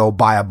for you to go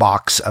buy a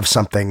box of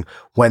something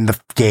when the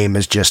game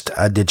is just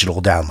a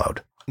digital download.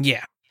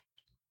 Yeah.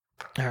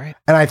 All right.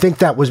 And I think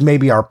that was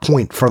maybe our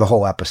point for the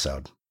whole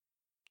episode.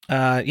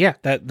 Yeah,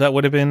 that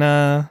would have been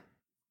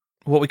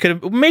what we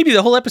could have. Maybe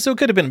the whole episode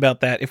could have been about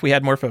that if we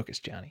had more focus,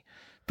 Johnny.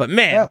 But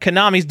man, yeah.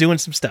 Konami's doing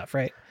some stuff,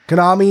 right?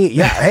 Konami,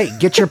 yeah. Hey,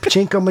 get your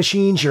pachinko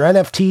machines, your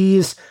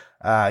NFTs,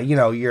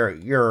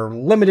 your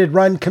limited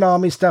run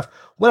Konami stuff.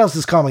 What else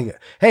is coming?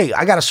 Hey,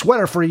 I got a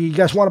sweater for you. You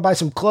guys want to buy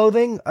some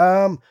clothing?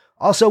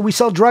 Also, we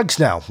sell drugs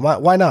now.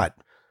 Why not?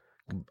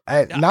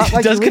 Not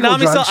like does Konami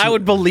drugs. sell? I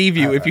would believe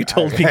you if you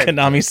told me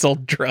Konami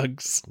sold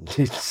drugs.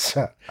 It's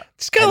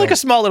kind of like a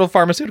small little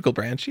pharmaceutical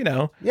branch, you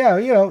know.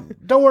 Yeah,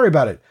 don't worry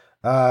about it.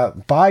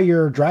 Buy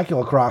your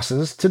Dracula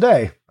crosses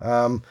today.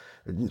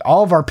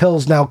 All of our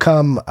pills now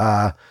come,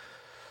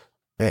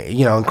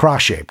 in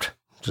cross-shaped,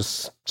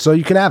 just so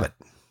you can have it.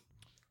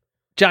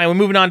 Johnny, we're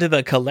moving on to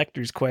the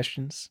collector's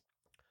questions.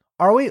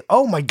 Are we?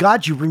 Oh my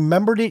God, you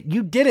remembered it.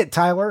 You did it,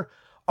 Tyler.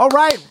 All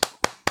right.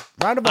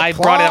 Round of applause. I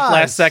brought it up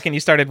last second. You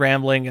started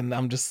rambling, and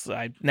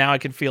now I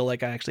can feel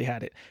like I actually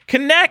had it.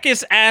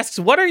 Kanakis asks,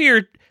 what are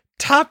your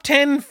top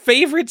 10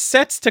 favorite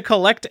sets to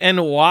collect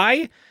and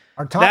why?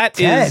 Our top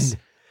 10. That is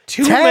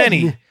too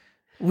many. 10.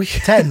 We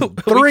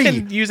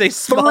can use a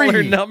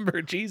smaller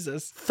number.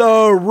 Jesus.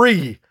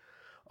 3.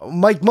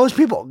 Like most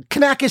people,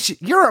 Kanakis,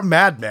 you're a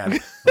madman.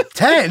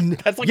 10?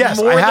 That's like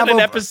more than an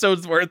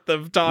episode's worth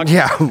of talking.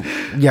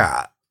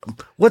 Yeah.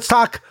 Let's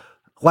talk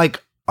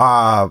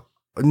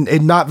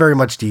in not very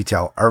much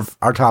detail,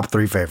 our top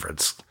 3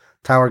 favorites.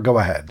 Tyler, go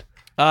ahead.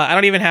 I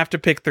don't even have to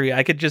pick 3.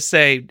 I could just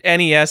say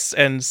NES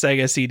and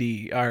Sega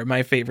CD are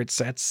my favorite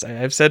sets.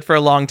 I've said for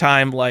a long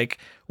time,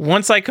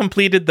 once I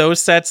completed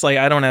those sets,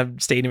 I don't have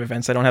stadium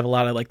events. I don't have a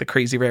lot of the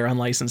crazy rare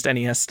unlicensed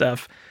NES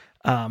stuff.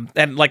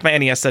 And my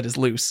NES set is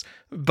loose.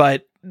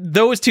 But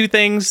those 2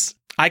 things,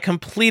 I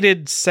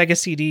completed Sega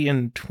CD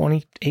in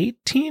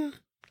 2018,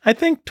 I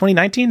think,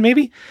 2019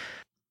 maybe.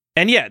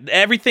 And yeah,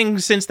 everything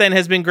since then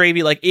has been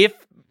gravy. If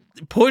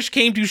push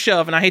came to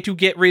shove and I had to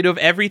get rid of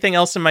everything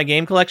else in my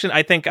game collection,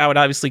 I think I would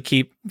obviously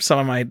keep some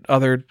of my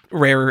other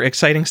rarer,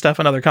 exciting stuff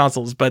on other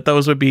consoles. But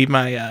those would be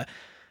my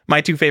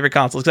 2 favorite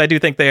consoles, because I do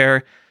think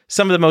they're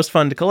some of the most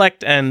fun to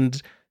collect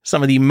and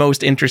some of the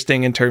most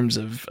interesting in terms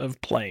of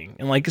playing.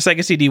 And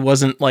Sega CD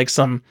wasn't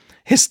some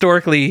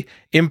historically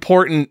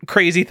important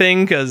crazy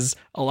thing, because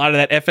a lot of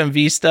that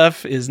FMV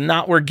stuff is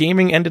not where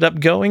gaming ended up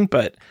going,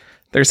 but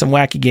there's some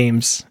wacky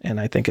games, and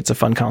I think it's a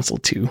fun console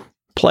to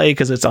play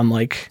because it's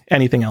unlike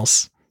anything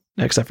else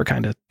except for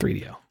kind of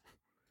 3DO.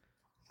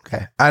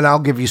 Okay. And I'll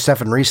give you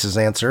Stephen Reese's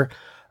answer.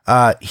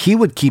 He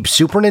would keep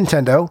Super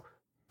Nintendo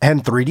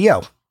and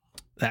 3DO.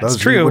 That's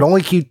true. He would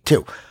only keep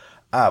 2.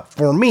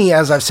 For me,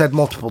 as I've said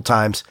multiple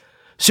times,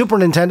 Super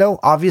Nintendo,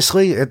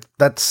 obviously,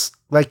 that's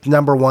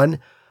number 1.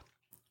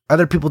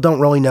 Other people don't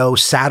really know.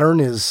 Saturn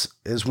is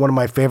one of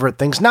my favorite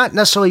things, not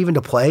necessarily even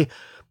to play,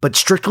 but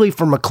strictly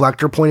from a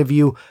collector point of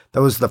view.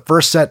 That was the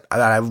first set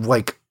that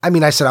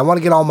I said, I want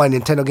to get all my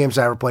Nintendo games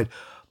I ever played,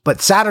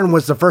 but Saturn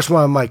was the first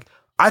one. I'm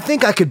I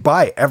think I could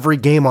buy every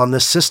game on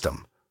this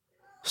system.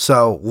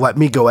 So let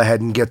me go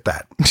ahead and get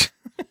that.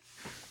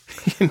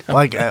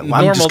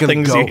 I'm just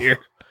going to go. You hear.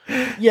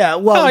 Yeah,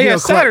 well,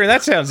 Saturn,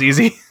 that sounds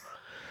easy.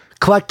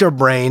 Collector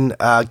brain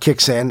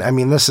kicks in.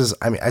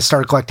 I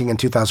started collecting in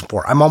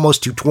 2004. I'm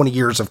almost to 20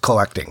 years of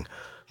collecting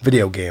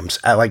video games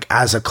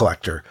as a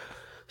collector.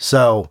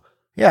 So,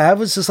 yeah, I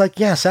was just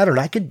Saturn,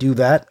 I could do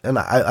that. And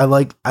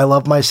I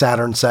love my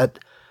Saturn set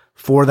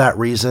for that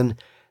reason.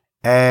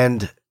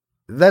 And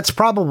that's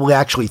probably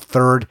actually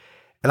 3rd.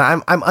 And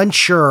I'm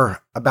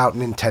unsure about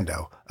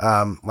Nintendo,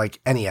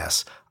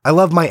 NES. I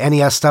love my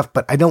NES stuff,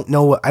 but I don't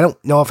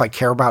know if I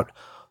care about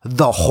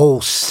the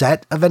whole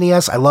set of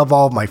NES. I love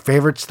all of my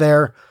favorites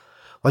there.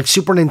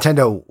 Super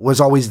Nintendo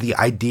was always the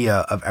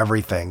idea of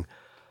everything.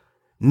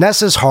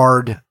 NES is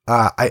hard.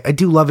 I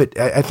do love it.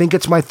 I think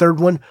it's my 3rd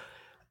one.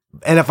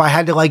 And if I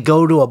had to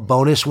go to a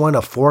bonus one,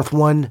 a 4th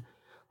one,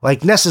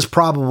 NES is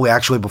probably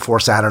actually before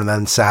Saturn,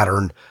 then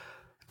Saturn,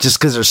 just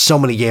because there's so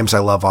many games I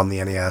love on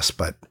the NES.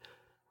 But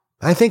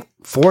I think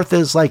 4th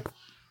is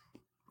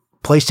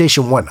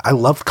PlayStation 1. I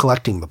loved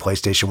collecting the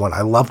PlayStation 1.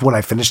 I loved when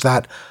I finished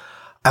that.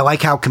 I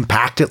like how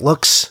compact it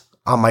looks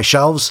on my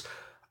shelves.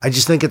 I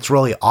just think it's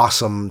really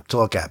awesome to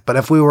look at. But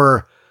if we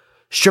were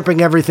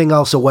stripping everything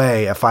else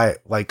away, if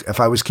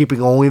I was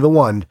keeping only the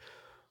one,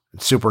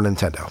 it's Super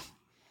Nintendo.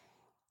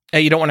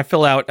 Hey, you don't want to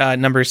fill out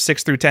numbers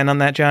 6 through 10 on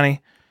that,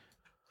 Johnny?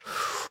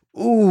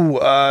 Ooh,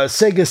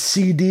 Sega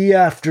CD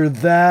after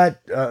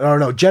that.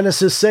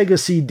 Genesis, Sega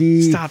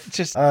CD. Stop,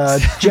 just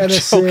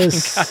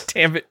Genesis. God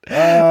damn it.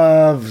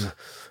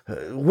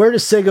 Where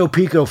does Sega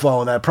Pico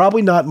fall in that?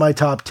 Probably not my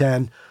top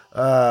 10.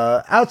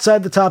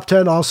 Outside the top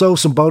 10, also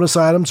some bonus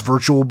items.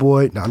 Virtual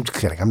Boy. No, I'm just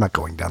kidding. I'm not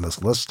going down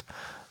this list.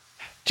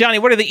 Johnny,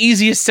 what are the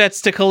easiest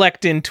sets to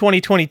collect in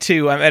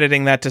 2022? I'm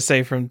editing that to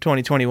say from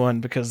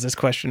 2021 because this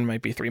question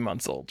might be 3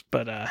 months old.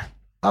 But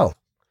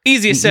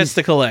easiest sets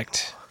to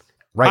collect.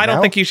 I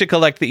don't think you should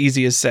collect the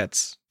easiest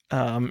sets.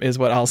 Is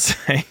what I'll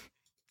say.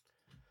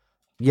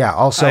 Yeah.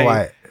 Also,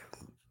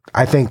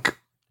 I think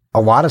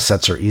a lot of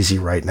sets are easy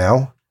right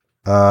now.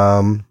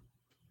 Well,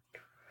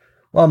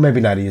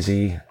 maybe not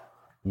easy.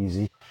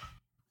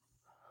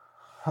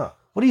 Huh.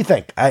 What do you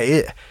think?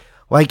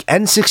 Like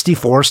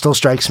N64 still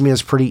strikes me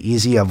as pretty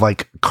easy of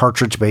like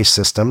cartridge-based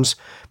systems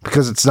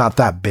because it's not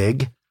that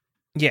big.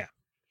 Yeah.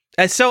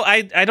 So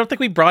I don't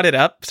think we brought it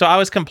up. So I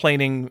was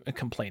complaining.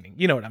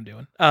 You know what I'm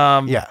doing.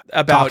 About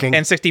talking.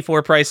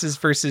 N64 prices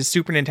versus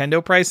Super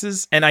Nintendo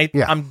prices. And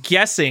I'm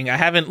guessing, I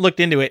haven't looked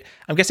into it.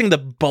 I'm guessing the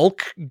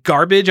bulk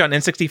garbage on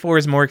N64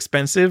 is more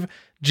expensive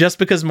just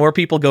because more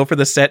people go for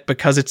the set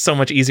because it's so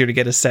much easier to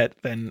get a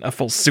set than a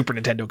full Super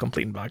Nintendo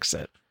complete in box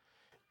set.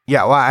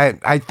 Yeah, well,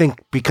 I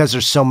think because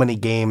there's so many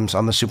games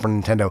on the Super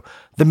Nintendo,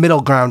 the middle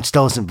ground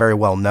still isn't very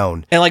well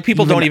known. And like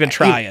people don't even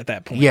try at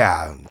that point.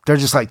 Yeah, they're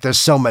just like, there's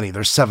so many,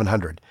 there's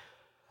 700.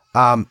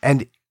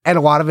 And a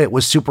lot of it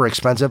was super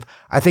expensive.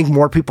 I think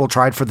more people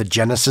tried for the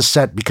Genesis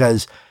set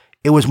because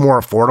it was more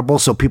affordable,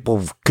 so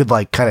people could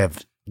like kind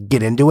of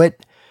get into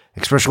it,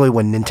 especially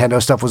when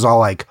Nintendo stuff was all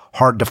like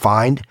hard to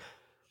find.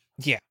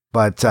 Yeah.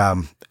 But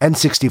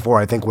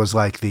N64, I think, was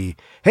like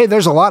hey,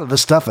 there's a lot of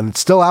this stuff and it's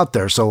still out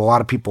there, so a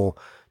lot of people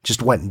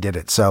just went and did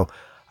it. So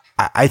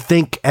I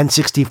think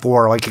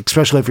N64, like,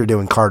 especially if you're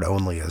doing card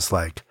only, is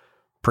like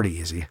pretty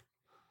easy.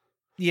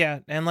 Yeah,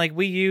 and like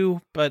Wii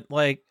U, but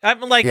like, I'm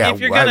like, if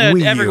you're gonna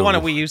ever want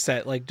a Wii U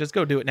set, like, just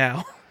go do it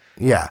now.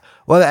 Yeah.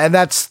 Well, and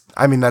that's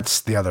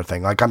the other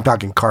thing. Like, I'm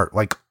talking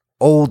like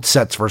old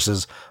sets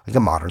versus like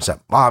a modern set.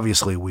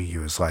 Obviously, Wii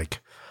U is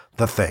like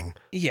the thing.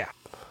 Yeah.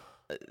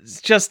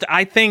 It's just,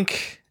 I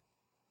think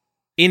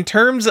in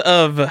terms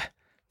of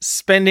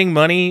spending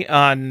money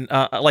on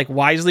like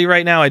wisely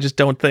right now, I just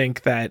don't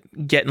think that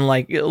getting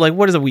like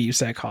what does a Wii U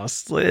set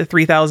cost?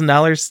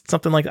 $3,000,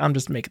 something like. I'm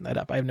just making that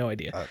up. I have no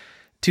idea.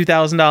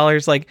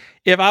 $2,000. Like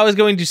if I was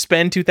going to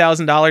spend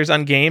 $2,000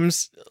 on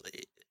games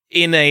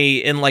in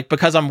like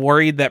because I'm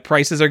worried that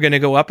prices are going to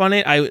go up on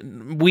it,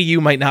 Wii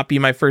U might not be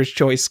my first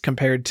choice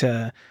compared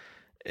to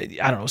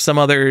I don't know some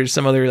other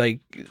like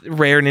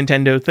rare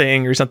Nintendo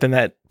thing or something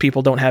that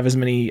people don't have as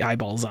many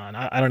eyeballs on.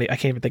 I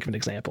can't even think of an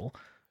example.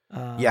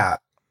 Yeah.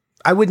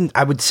 I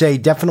would say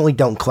definitely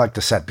don't collect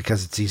a set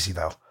because it's easy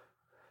though.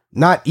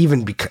 Not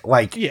even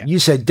because, you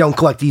said don't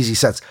collect easy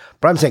sets,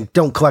 but I'm saying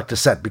don't collect a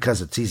set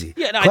because it's easy.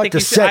 Yeah, no, collect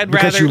a set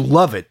because you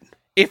love it.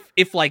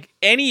 If like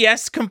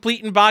NES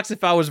complete in box,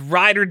 if I was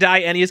ride or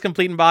die NES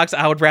complete in box,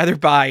 I would rather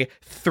buy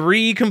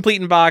 3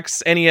 complete in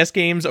box NES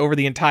games over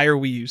the entire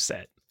Wii U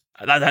set.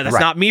 That's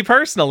not me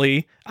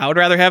personally. I would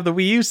rather have the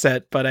Wii U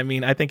set, but I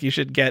mean, I think you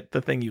should get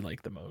the thing you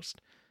like the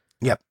most.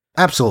 Yep,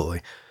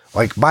 absolutely.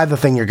 Like, buy the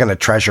thing you're going to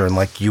treasure and,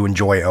 like, you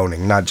enjoy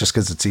owning, not just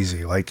because it's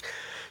easy. Like,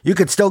 you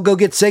could still go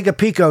get Sega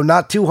Pico,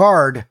 not too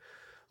hard.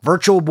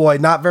 Virtual Boy,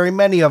 not very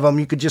many of them.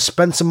 You could just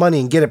spend some money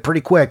and get it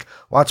pretty quick.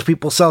 Lots of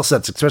people sell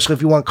sets, especially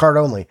if you want card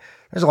only.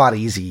 There's a lot of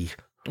easy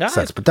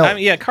sets, but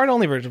don't. Card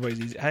only Virtual Boy is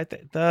easy.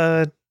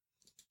 The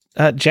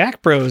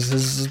Jack Bros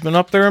has been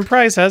up there in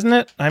price, hasn't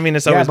it? I mean,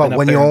 it's always been up there.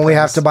 But when you only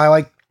have to buy,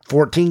 like,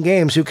 14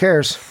 games, who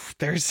cares?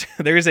 There's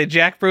a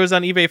Jack Bros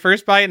on eBay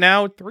first buy it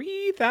now,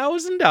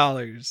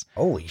 $3,000.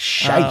 Holy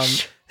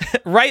shite.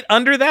 Right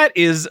under that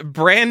is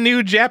brand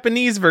new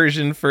Japanese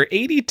version for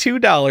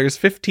 $82,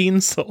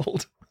 15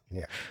 sold.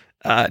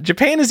 Yeah.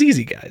 Japan is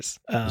easy, guys.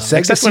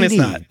 Except when it's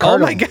not. Oh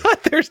my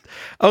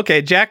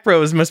god, Jack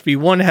Bros must be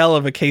one hell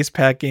of a case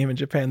pack game in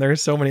Japan. There are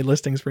so many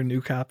listings for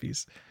new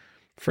copies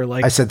for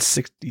like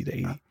 60 to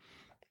 80.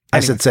 I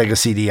said Sega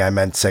CD, I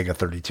meant Sega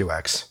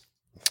 32X.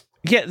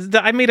 Yeah,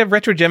 I made a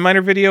Retro Gem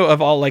Miner video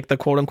of all like the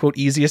quote unquote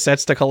easiest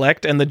sets to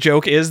collect, and the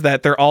joke is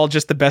that they're all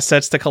just the best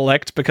sets to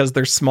collect because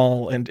they're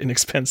small and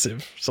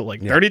inexpensive. So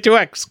like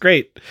 32X,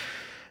 great.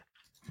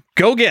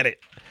 Go get it.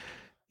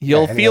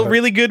 You'll feel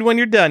really good when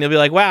you're done. You'll be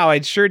like, wow,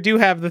 I sure do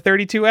have the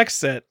 32X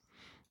set.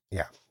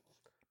 Yeah.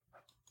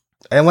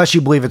 Unless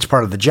you believe it's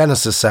part of the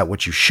Genesis set,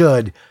 which you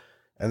should,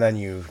 and then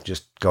you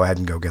just go ahead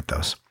and go get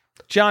those.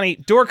 Johnny,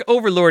 Dork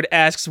Overlord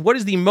asks, what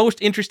is the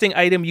most interesting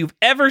item you've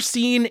ever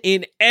seen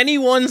in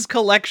anyone's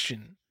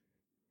collection?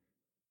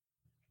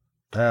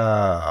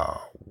 Wow.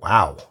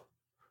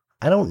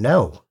 I don't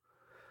know.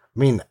 I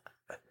mean,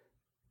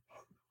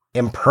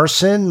 in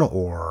person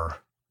or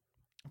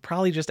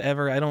probably just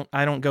ever.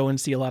 I don't go and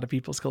see a lot of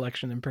people's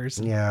collection in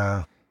person.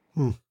 Yeah.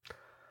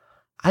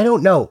 I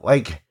don't know.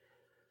 Like,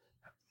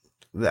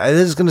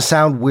 this is going to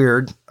sound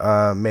weird,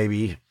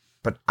 maybe,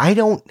 but I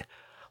don't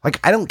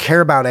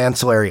care about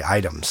ancillary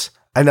items.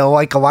 I know,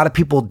 like, a lot of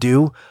people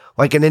do.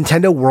 Like a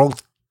Nintendo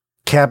World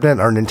cabinet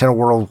or Nintendo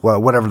World,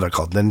 whatever they're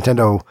called, the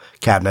Nintendo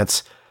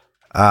cabinets,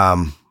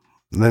 the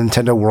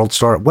Nintendo World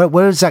Store.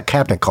 What is that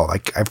cabinet called?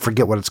 I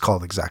forget what it's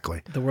called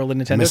exactly. The World of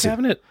Nintendo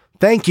cabinet?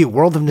 Thank you,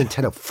 World of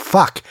Nintendo.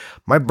 Fuck.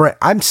 My brain.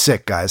 I'm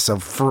sick, guys, so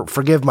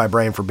forgive my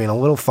brain for being a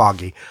little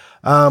foggy.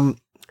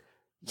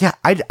 Yeah,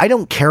 I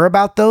don't care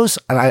about those,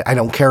 and I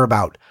don't care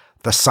about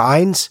the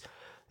signs.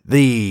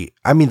 The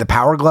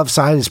Power Glove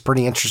sign is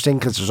pretty interesting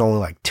because there's only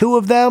like 2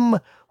 of them.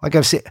 Like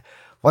I've seen,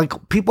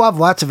 like people have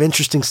lots of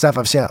interesting stuff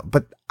I've seen,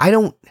 but I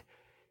don't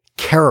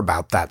care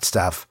about that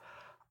stuff.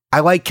 I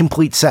like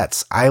complete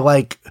sets. I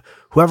like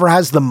whoever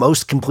has the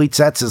most complete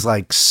sets is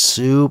like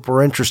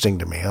super interesting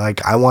to me.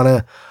 Like I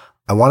want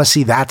to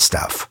see that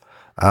stuff.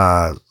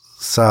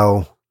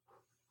 So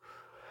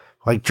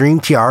like Dream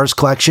Tiara's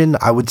collection,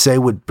 I would say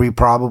would be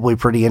probably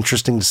pretty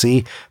interesting to see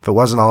if it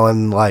wasn't all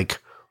in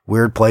like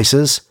weird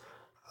places.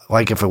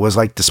 Like if it was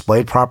like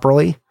displayed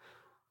properly.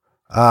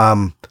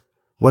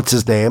 What's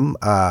his name?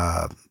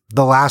 The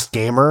Last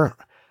Gamer.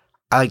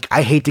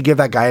 I hate to give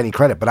that guy any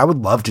credit, but I would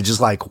love to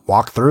just like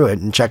walk through it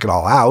and check it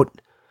all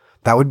out.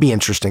 That would be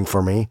interesting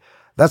for me.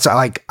 That's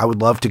like, I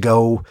would love to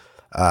go,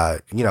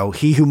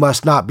 he who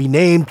must not be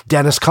named,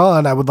 Dennis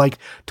Kahn. I would like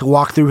to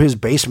walk through his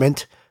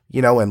basement,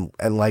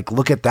 and like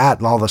look at that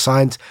and all the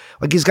signs.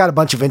 Like he's got a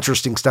bunch of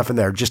interesting stuff in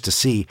there just to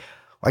see.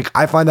 Like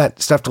I find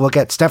that stuff to look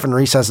at. Stefan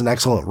Reese has an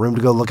excellent room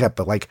to go look at,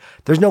 but like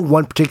there's no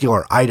one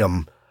particular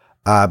item.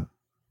 It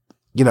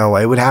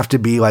would have to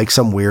be like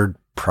some weird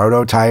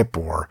prototype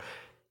or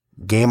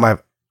game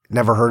I've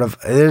never heard of.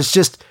 It's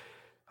just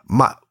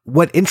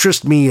what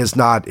interests me is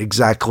not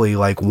exactly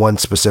like one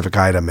specific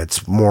item.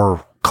 It's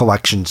more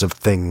collections of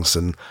things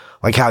and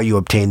like how you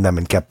obtain them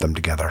and kept them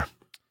together.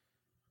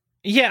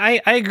 Yeah,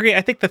 I agree.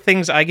 I think the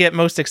things I get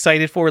most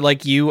excited for,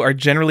 like you, are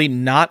generally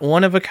not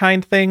one of a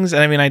kind things.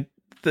 And I mean,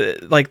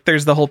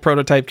 there's the whole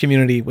prototype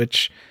community,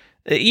 which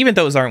even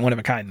those aren't one of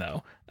a kind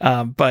though.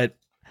 But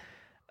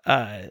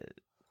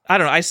I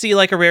don't know. I see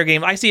like a rare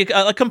game. I see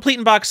a complete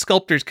in box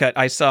Sculptor's Cut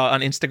I saw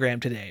on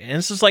Instagram today. And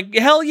it's just like,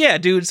 hell yeah,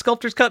 dude.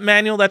 Sculptor's Cut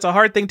manual. That's a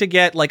hard thing to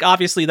get. Like,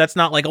 obviously, that's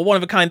not like a one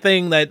of a kind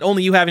thing that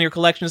only you have in your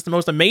collection. It's the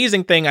most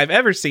amazing thing I've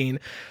ever seen.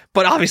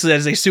 But obviously, that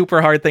is a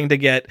super hard thing to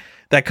get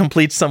that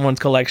completes someone's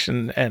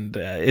collection. And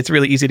it's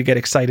really easy to get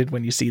excited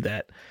when you see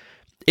that.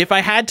 If I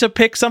had to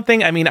pick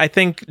something, I mean, I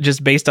think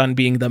just based on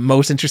being the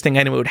most interesting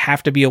item, it would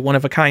have to be a one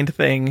of a kind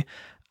thing.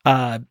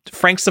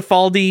 Frank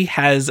Cifaldi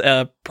has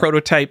a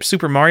prototype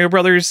Super Mario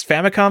Brothers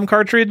Famicom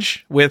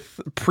cartridge with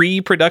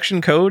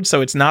pre-production code,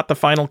 so it's not the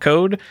final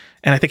code,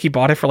 and I think he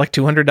bought it for like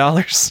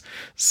 $200.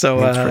 So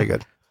that's pretty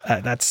good.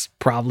 That's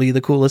probably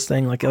the coolest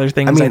thing. Like other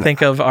things I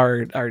think of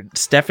are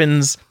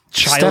Stefan's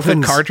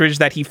childhood cartridge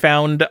that he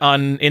found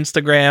on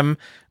Instagram,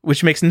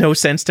 which makes no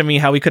sense to me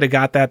how he could have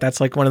got that. That's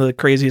like one of the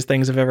craziest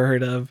things I've ever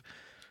heard of.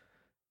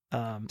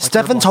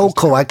 Stefan's whole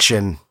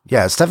collection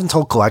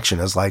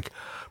is like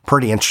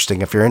pretty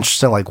interesting. If you're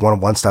interested in like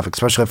one-on-one stuff,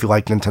 especially if you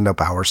like Nintendo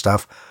Power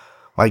stuff,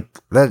 like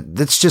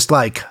that's just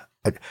like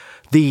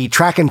the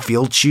track and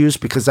field shoes,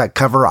 because that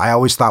cover I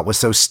always thought was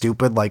so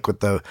stupid, like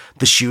with the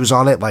shoes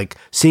on it. Like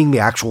seeing the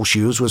actual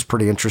shoes was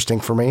pretty interesting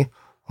for me.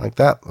 Like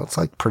that's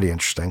like pretty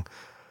interesting.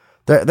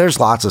 There's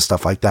lots of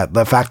stuff like that.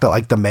 The fact that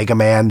like the Mega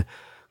Man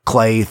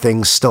clay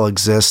things still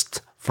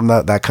exist from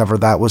that cover,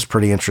 that was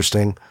pretty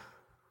interesting.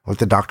 Like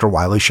the Dr.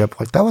 Wily ship,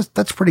 like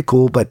that's pretty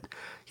cool. But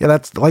yeah,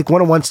 that's like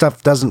one-on-one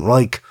stuff doesn't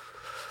like.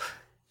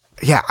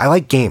 Yeah, I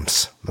like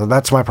games.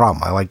 That's my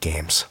problem. I like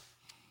games.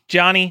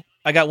 Johnny,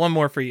 I got one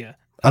more for you.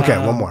 Okay,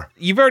 one more.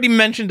 You've already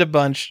mentioned a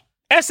bunch.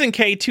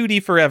 SNK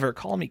 2D Forever.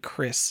 Call me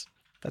Chris.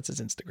 That's his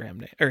Instagram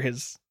name, or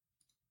his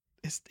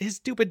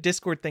stupid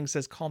Discord thing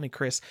says "Call me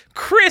Chris."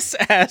 Chris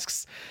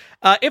asks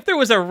if there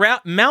was a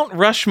Mount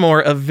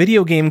Rushmore of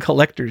video game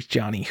collectors,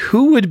 Johnny,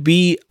 who would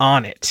be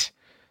on it?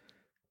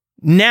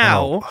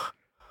 Now. Oh.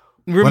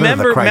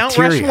 Remember, Mount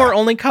Rushmore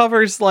only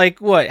covers like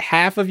what,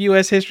 half of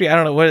U.S. history. I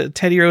don't know what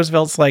Teddy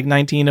Roosevelt's like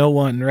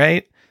 1901,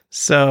 right?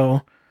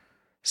 So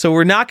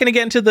we're not going to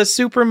get into the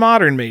super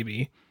modern,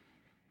 maybe.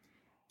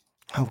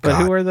 Oh, but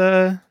who are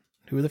the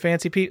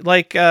fancy people?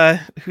 Like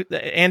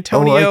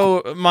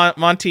Antonio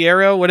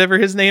Monteiro, whatever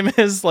his name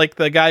is, like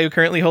the guy who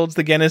currently holds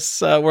the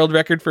Guinness World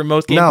Record for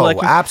most game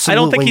collections. Absolutely, I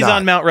don't think he's not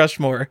on Mount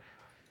Rushmore.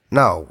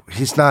 No,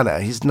 he's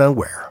not. He's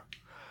nowhere.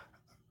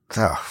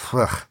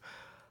 Oh,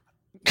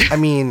 I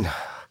mean,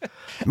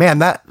 man,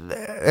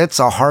 it's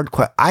a hard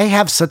question. I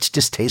have such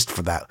distaste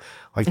for that,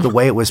 like the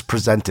way it was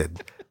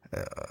presented.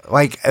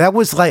 Like that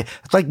was like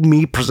it's like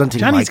me presenting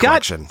my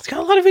collection. He's got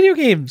a lot of video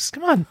games.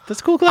 Come on,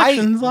 that's a cool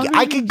collection.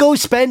 I could go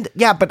spend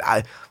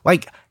but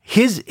like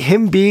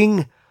him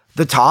being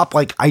the top.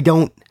 Like I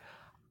don't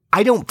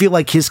feel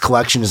like his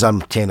collection is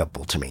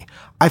unobtainable to me.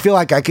 I feel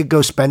like I could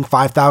go spend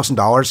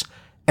 $5,000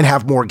 and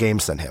have more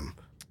games than him.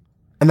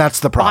 And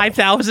that's the problem.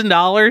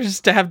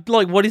 $5,000 to have,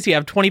 like, what does he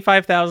have?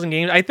 25,000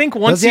 games. I think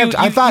once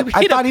I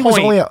thought he was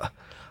only.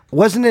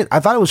 Wasn't it? I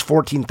thought it was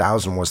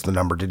 14,000 was the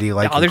number. Did he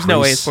like? Oh, there's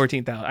no way it's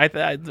 14,000. I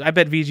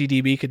bet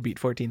VGDB could beat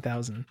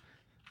 14,000.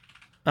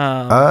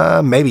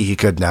 Maybe he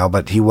could now,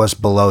 but he was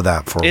below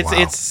that for a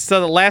while. So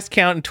the last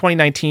count in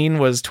 2019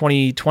 was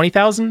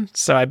 20,000.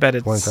 So I bet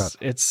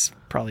it's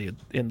probably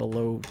in the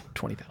low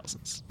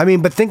 20,000s. I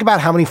mean, but think about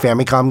how many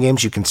Famicom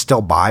games you can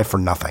still buy for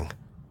nothing.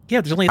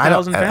 Yeah, there's only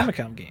 1,000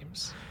 Famicom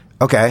games.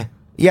 Okay.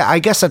 Yeah, I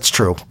guess that's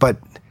true. But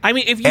I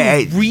mean, if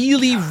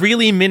you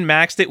really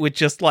min-maxed it with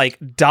just like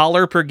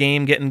dollar per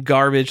game getting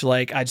garbage,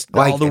 like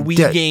all the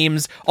Wii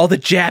games, all the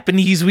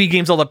Japanese Wii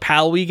games, all the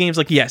PAL Wii games,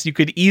 like yes, you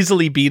could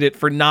easily beat it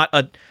for not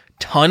a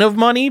ton of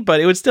money, but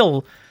it would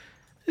still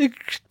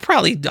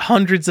probably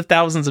hundreds of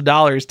thousands of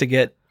dollars to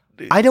get.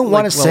 I don't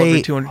want to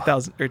say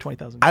 200,000 or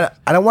 20,000. I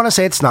don't want to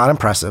say it's not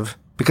impressive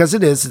because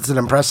it is. It's an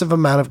impressive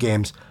amount of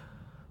games,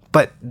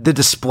 but the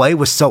display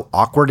was so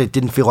awkward. It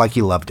didn't feel like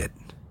he loved it.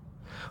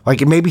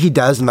 Like maybe he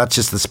does, and that's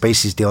just the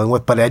space he's dealing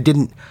with. But I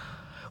didn't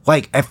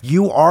like. If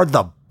you are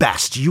the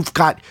best, you've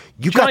got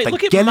Johnny, the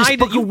look at Guinness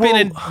Book you've of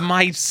been World. in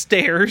my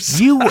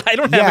stairs. I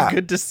don't have a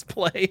good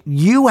display.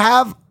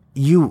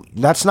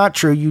 That's not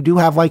true. You do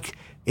have like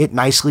it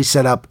nicely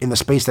set up in the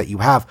space that you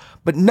have,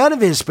 but none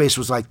of his space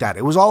was like that.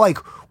 It was all like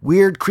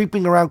weird,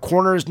 creeping around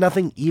corners.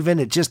 Nothing even.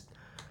 It just,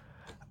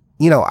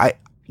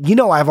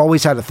 I've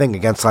always had a thing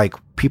against like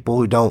people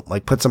who don't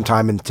like put some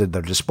time into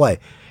their display.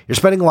 You're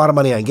spending a lot of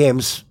money on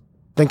games.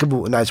 Think of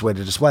a nice way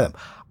to display them.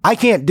 I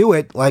can't do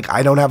it. Like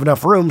I don't have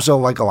enough room. So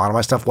like a lot of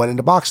my stuff went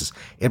into boxes.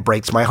 It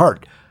breaks my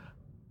heart.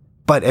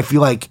 But if you're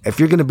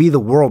going to be the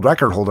world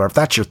record holder, if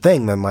that's your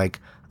thing, then like,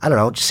 I don't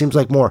know. It just seems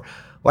like more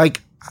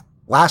like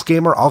Last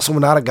Gamer, also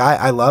not a guy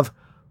I love,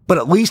 but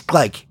at least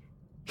like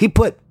he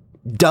put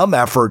dumb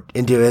effort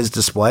into his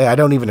display. I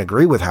don't even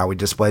agree with how he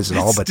displays it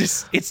all, but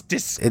it's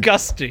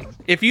disgusting.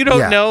 If you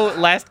don't know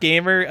Last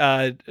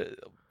Gamer,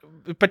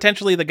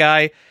 potentially the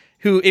guy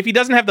who, if he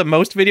doesn't have the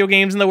most video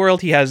games in the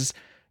world, he has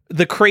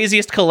the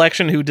craziest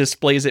collection who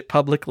displays it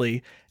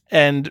publicly.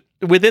 And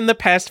within the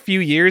past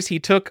few years, he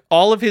took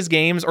all of his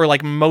games, or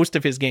like most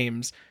of his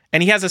games,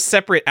 and he has a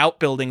separate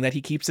outbuilding that he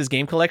keeps his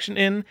game collection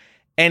in.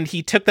 And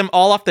he took them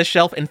all off the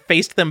shelf and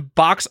faced them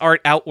box art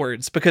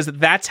outwards because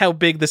that's how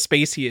big the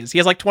space he is. He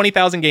has like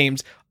 20,000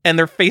 games and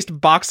they're faced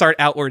box art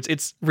outwards.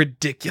 It's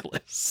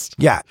ridiculous.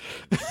 Yeah.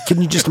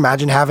 Can you just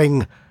imagine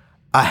having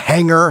a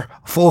hanger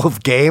full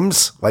of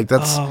games? Like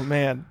that's, oh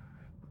man,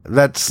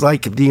 that's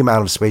like the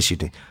amount of space you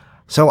need.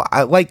 So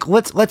I like,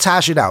 let's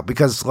hash it out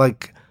because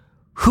like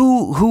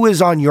who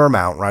is on your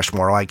Mount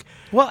Rushmore? Like,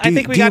 well, I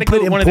think we got to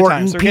go one at a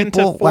time. So we're getting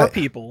to four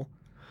people.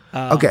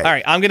 Okay. All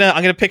right. I'm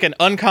gonna pick an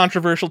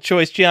uncontroversial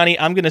choice, Gianni.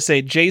 I'm gonna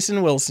say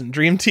Jason Wilson,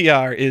 Dream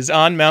TR, is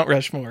on Mount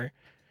Rushmore.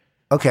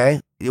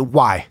 Okay.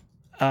 Why?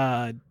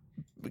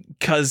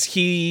 Because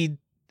he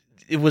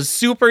was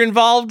super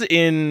involved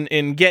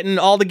in getting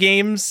all the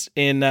games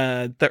in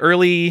the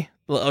early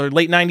or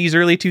late 90s,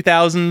 early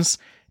 2000s,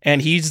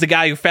 and he's the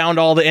guy who found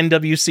all the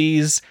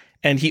NWCs,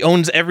 and he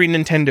owns every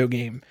Nintendo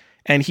game,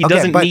 and he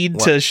doesn't need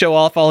to show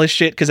off all his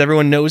shit because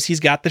everyone knows he's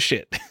got the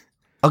shit.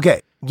 Okay.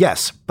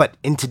 Yes, but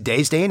in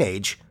today's day and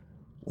age,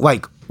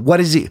 like, what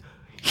is he?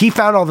 He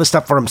found all this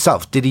stuff for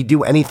himself. Did he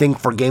do anything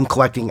for game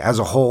collecting as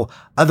a whole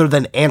other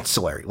than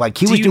ancillary? Like,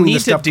 he was doing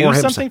this stuff for himself. Do you need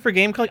to do something for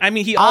game collecting? I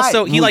mean, he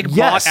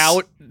bought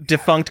out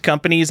defunct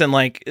companies and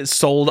like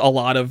sold a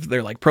lot of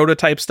their like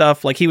prototype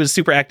stuff. Like, he was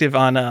super active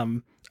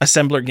on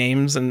Assembler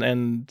Games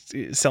and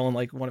selling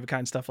like one of a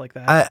kind stuff like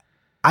that.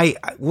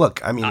 Look,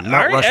 I mean, Mount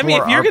Rushmore, I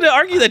mean, if you're going to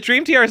argue that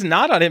Dream TR is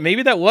not on it,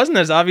 maybe that wasn't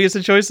as obvious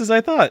a choice as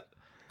I thought.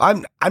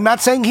 I'm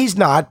not saying he's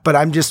not, but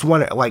I'm just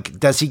wondering, like,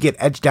 does he get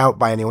edged out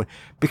by anyone?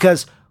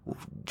 Because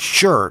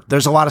sure,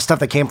 there's a lot of stuff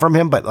that came from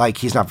him, but like,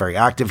 he's not very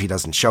active. He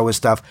doesn't show his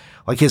stuff.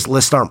 Like, his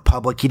lists aren't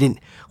public. He didn't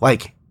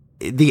like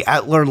the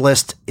Etler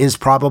list is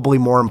probably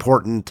more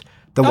important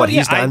than what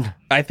he's done.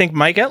 I think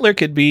Mike Etler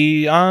could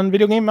be on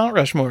Video Game Mount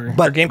Rushmore,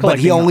 but or Game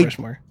Collecting Mount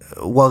Rushmore.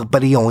 Well,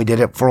 but he only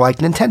did it for like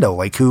Nintendo.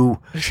 Like who?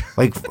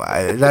 Like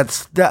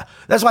that's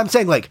what I'm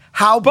saying. Like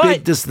how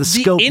big does the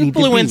scope need to be? The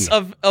influence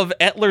of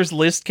Etler's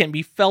list can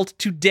be felt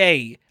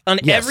today on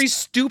every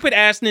stupid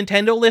ass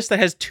Nintendo list that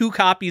has 2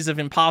 copies of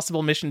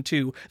Impossible Mission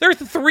 2. There are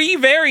 3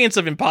 variants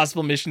of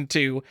Impossible Mission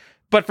 2,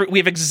 but we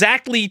have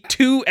exactly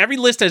 2. Every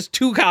list has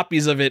 2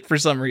 copies of it for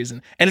some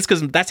reason, and it's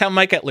because that's how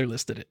Mike Etler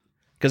listed it.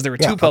 Because there were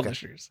 2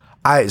 publishers.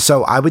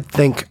 So I would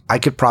think I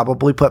could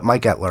probably put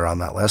Mike Etler on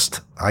that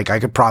list. Like I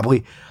could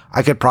probably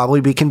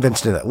be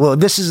convinced of that. Well,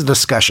 this is a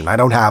discussion. I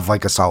don't have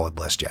like a solid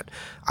list yet.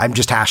 I'm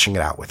just hashing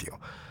it out with you.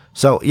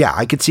 So yeah,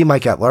 I could see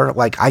Mike Etler.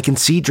 Like I can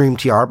see Dream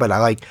TR, but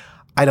I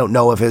don't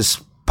know if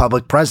his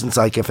public presence,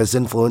 like if his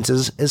influence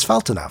is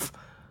felt enough.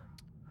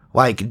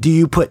 Like, do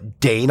you put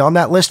Dane on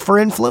that list for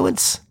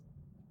influence?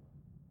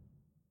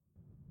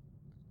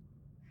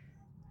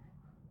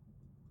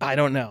 I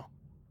don't know.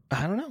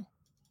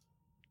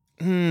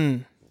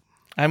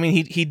 I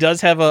mean, he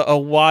does have a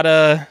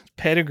WATA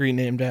pedigree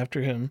named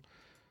after him.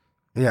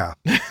 Yeah.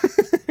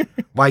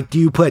 Like, do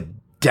you put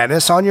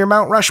Dennis on your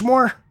Mount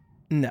Rushmore?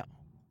 No,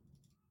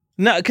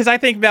 because I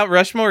think Mount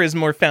Rushmore is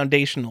more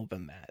foundational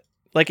than that.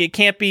 Like, it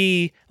can't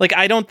be like,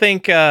 I don't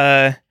think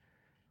I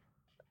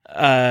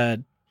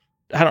don't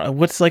know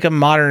what's like a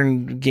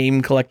modern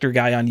game collector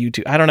guy on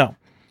YouTube. I don't know,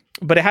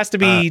 but it has to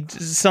be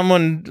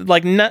someone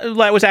like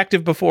that was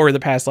active before the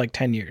past like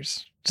 10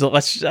 years. So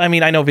I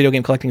know video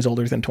game collecting is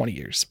older than 20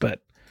 years,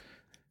 but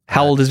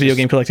How old is video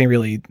game collecting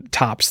really?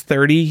 Tops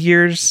 30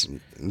 years?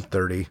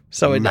 30.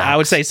 So I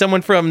would say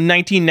someone from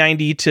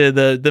 1990 to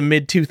the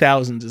mid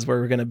 2000s is where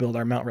we're going to build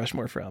our Mount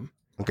Rushmore from.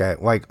 Okay,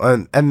 like,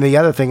 and the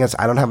other thing is,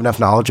 I don't have enough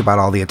knowledge about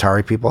all the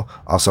Atari people.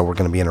 Also, we're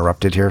going to be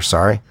interrupted here.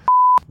 Sorry.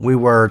 We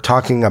were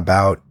talking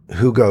about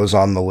who goes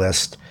on the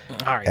list,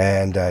 all right.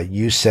 And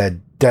you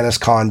said Dennis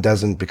Kahn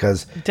doesn't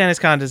because Dennis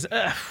Kahn does.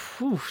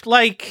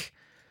 Like,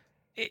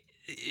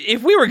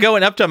 if we were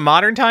going up to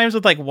modern times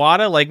with like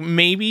WATA, like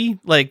maybe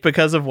like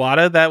because of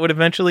WATA that would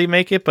eventually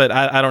make it, but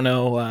I don't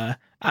know.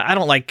 I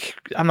don't like.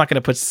 I'm not going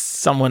to put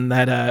someone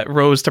that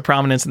rose to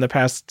prominence in the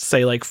past,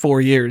 say like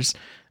 4 years.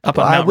 Up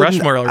on Mount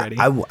Rushmore already.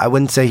 I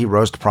wouldn't say he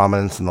rose to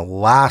prominence in the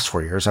last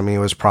 4 years. I mean, he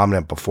was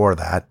prominent before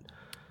that.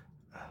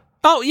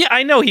 Oh, yeah,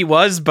 I know he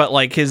was, but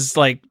like his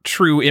like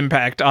true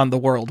impact on the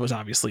world was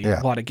obviously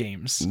WATA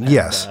games. And,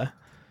 yes.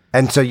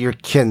 And so you're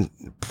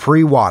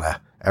pre-WATA.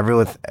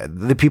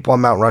 The people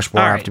on Mount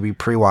Rushmore have to be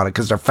pre-WATA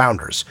because they're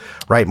founders,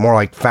 right? More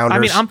like founders. I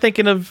mean, I'm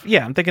thinking of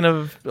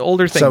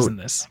older things in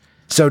this.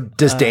 So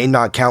does Dane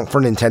not count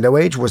for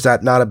Nintendo age? Was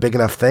that not a big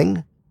enough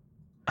thing?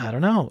 I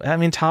don't know. I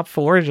mean, top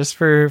 4 just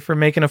for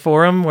making a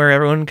forum where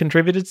everyone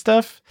contributed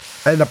stuff.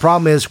 And the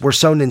problem is we're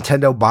so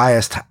Nintendo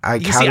biased.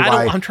 I'm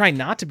trying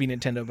not to be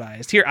Nintendo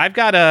biased. Here, I've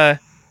got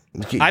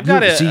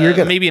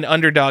maybe an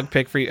underdog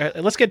pick for you.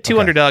 Let's get 2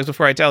 underdogs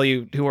before I tell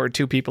you who are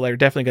 2 people that are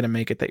definitely going to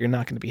make it that you're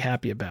not going to be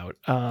happy about.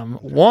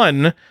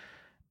 One,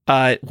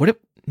 what if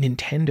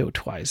Nintendo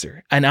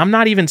Twizer? And I'm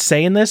not even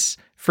saying this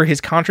for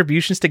his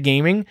contributions to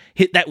gaming.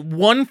 That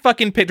one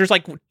fucking picture, there's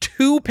like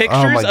 2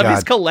 pictures of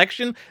his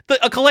collection.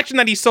 A collection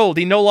that he sold.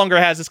 He no longer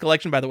has this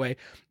collection, by the way.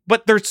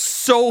 But they're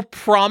so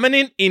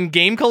prominent in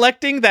game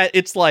collecting that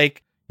it's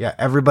like... Yeah,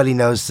 everybody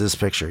knows this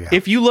picture. Yeah.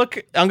 If you look,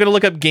 I'm going to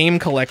look up game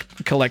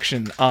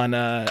collection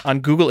on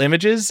Google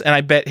Images, and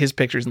I bet his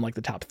picture's in like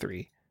the top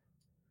 3.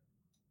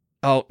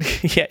 Oh,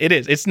 yeah, it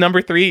is. It's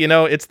number 3. You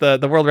know, it's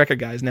the world record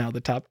guys now, the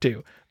top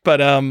 2.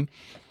 But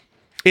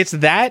it's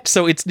that.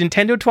 So it's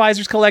Nintendo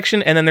Twizer's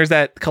collection, and then there's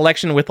that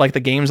collection with like the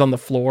games on the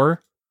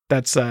floor.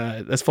 That's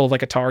full of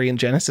like Atari and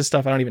Genesis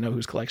stuff. I don't even know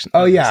whose collection.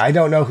 Oh yeah, I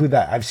don't know who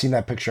that. I've seen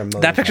that picture.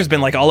 That picture's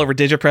been like all over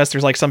Digipress.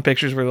 There's like some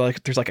pictures where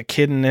like there's like a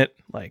kid in it.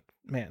 Like,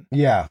 man.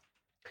 Yeah,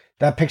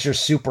 that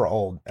picture's super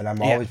old, and I've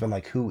always been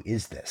like, who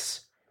is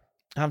this?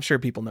 I'm sure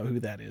people know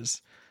who that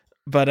is,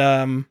 but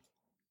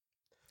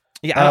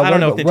yeah, I don't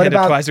know if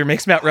Nintendo Twizer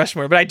makes Mount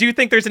Rushmore, but I do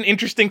think there's an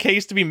interesting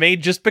case to be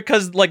made just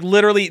because like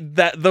literally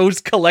those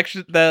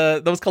collection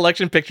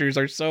pictures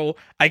are so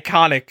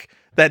iconic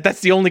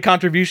that's the only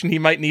contribution he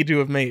might need to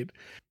have made.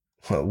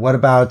 What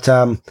about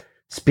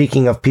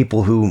speaking of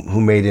people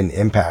who made an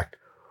impact?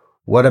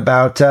 What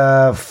about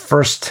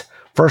first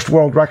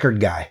world record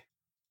guy?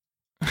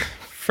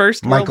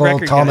 First Michael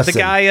world record Thomason.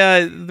 Guy,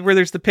 the guy where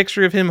there's the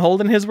picture of him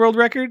holding his world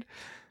record?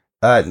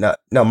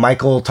 No,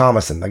 Michael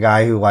Thomason, the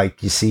guy who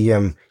like you see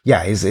him.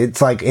 Yeah,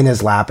 it's like in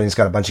his lap and he's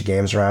got a bunch of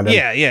games around him.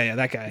 Yeah,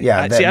 that guy.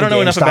 Yeah, I don't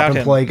know enough about him.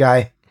 Employee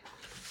guy.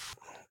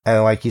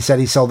 And like he said,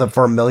 he sold it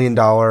for $1 million,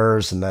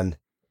 and then,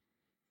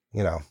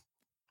 you know,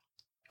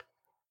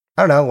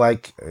 I don't know.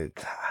 Like,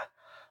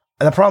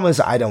 the problem is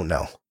I don't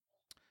know.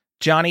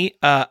 Johnny,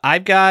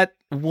 I've got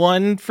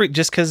one for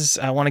just because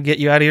I want to get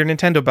you out of your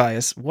Nintendo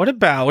bias. What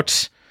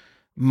about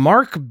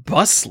Mark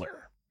Bussler?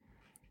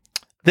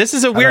 This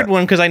is a weird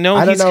one because I know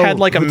he's had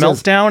like a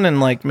meltdown and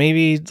like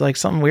maybe like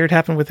something weird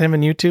happened with him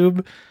and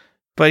YouTube,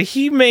 but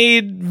he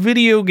made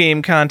video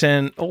game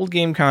content, old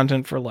game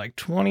content for like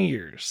 20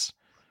 years.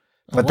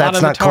 But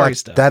that's not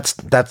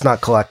that's not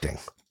collecting.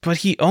 But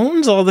he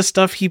owns all the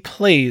stuff he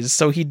plays,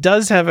 so he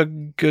does have a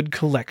good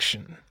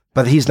collection.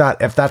 But he's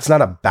not. If that's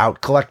not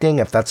about collecting,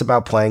 if that's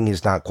about playing,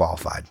 he's not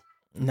qualified.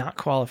 Not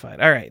qualified.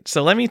 All right.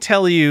 So let me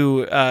tell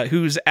you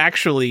who's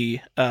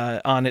actually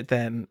on it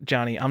then,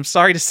 Johnny. I'm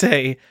sorry to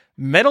say,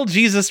 Metal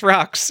Jesus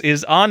Rocks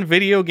is on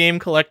video game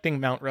collecting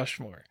Mount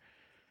Rushmore.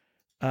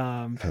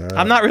 I'm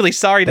not really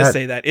sorry to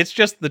say that. It's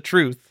just the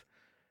truth.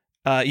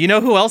 You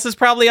know who else is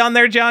probably on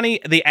there, Johnny?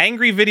 The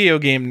angry video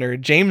game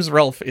nerd, James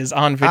Rolfe, is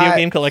on video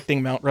game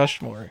collecting Mount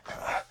Rushmore.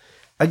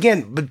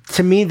 Again, but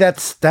to me,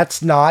 that's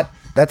not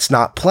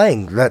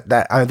playing.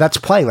 That's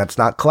playing. That's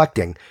not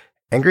collecting.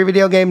 Angry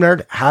Video Game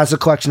Nerd has a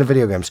collection of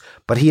video games,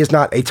 but he is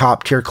not a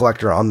top tier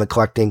collector on the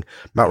collecting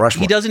Mount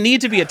Rushmore. He doesn't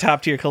need to be a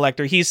top tier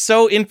collector. He's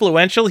so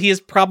influential. He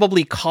has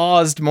probably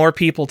caused more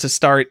people to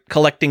start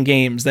collecting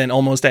games than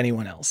almost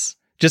anyone else.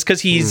 Just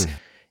because he's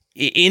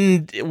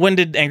when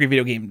did Angry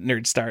Video Game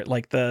Nerd start?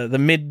 Like the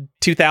mid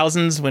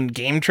 2000s when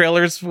Game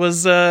Trailers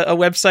was a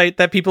website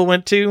that people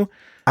went to.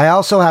 I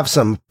also have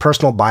some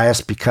personal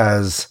bias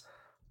because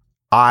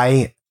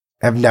I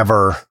have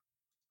never.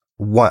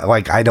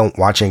 I don't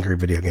watch Angry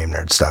Video Game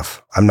Nerd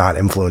stuff. I'm not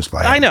influenced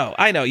by it. I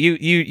know.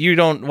 You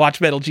don't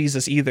watch Metal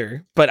Jesus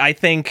either, but I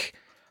think...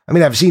 I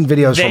mean, I've seen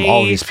videos from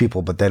all these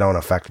people, but they don't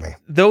affect me.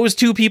 Those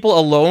two people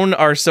alone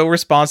are so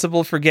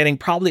responsible for getting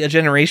probably a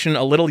generation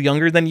a little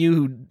younger than you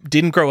who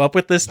didn't grow up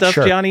with this stuff,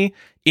 sure. Johnny,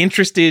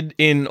 interested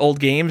in old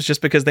games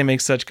just because they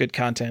make such good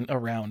content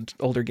around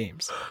older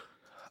games.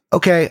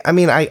 Okay, I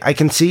mean, I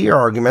can see your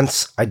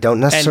arguments. I don't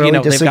And necessarily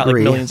they've got like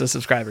disagree. millions of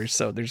subscribers,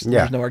 so there's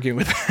no arguing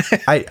with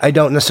that. I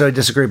don't necessarily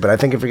disagree, but I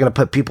think if you're going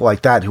to put people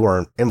like that who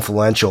are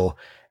influential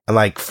and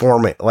like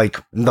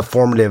the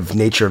formative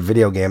nature of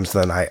video games,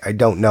 then I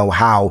don't know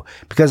how,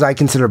 because I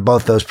consider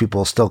both those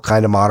people still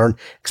kind of modern,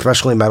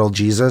 especially Metal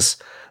Jesus.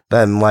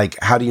 Then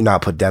like, how do you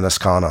not put Dennis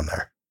Kahn on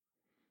there?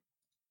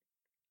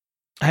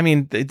 I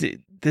mean,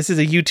 this is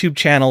a YouTube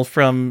channel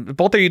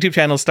both their YouTube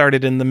channels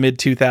started in the mid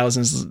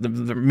 2000s, the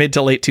mid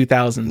to late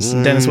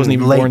 2000s. Dennis wasn't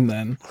even born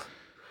then.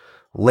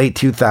 Late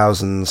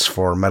 2000s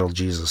for Metal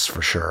Jesus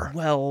for sure.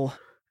 Well,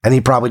 and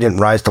he probably didn't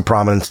rise to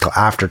prominence till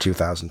after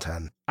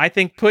 2010. I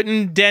think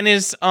putting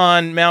Dennis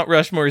on Mount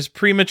Rushmore is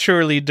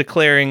prematurely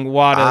declaring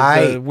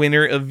Wada the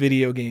winner of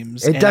video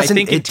games. I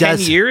think in 10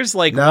 years,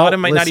 Wada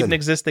might not even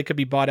exist. They could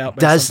be bought out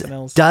by something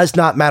else. Does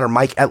not matter.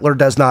 Mike Etler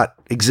does not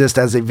exist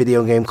as a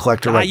video game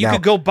collector right now. You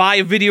could go buy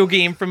a video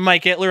game from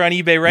Mike Etler on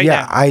eBay now.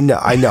 Yeah,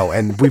 I know,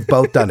 and we've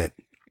both done it.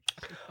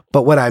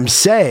 But what I'm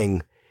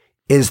saying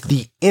is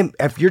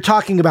if you're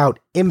talking about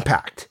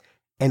impact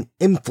and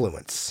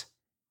influence,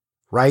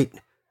 right?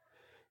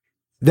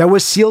 There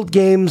was sealed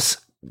game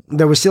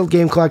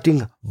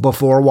collecting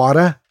before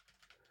WATA.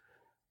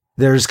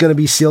 There's going to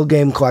be sealed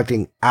game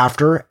collecting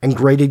after and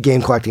graded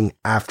game collecting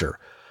after.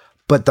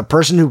 But the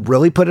person who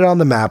really put it on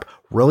the map,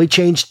 really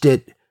changed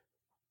it,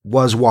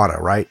 was WATA,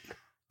 right?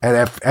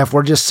 And if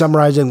we're just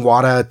summarizing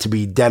WATA to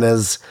be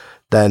Dennis,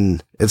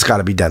 then it's got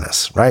to be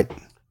Dennis, right?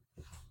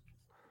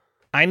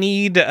 I'm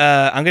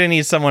going to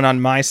need someone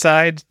on my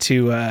side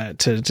to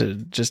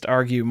just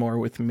argue more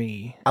with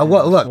me.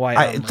 Well, look,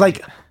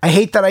 I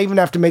hate that I even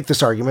have to make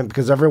this argument,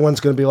 because everyone's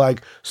going to be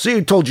like, see,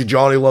 I told you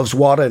Johnny loves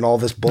WATA and all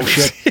this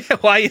bullshit.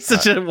 Why is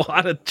such a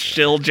WATA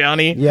chill,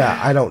 Johnny? Yeah,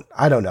 I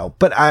don't know.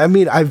 But I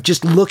mean, I'm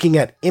just looking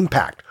at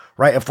impact,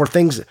 right? If we're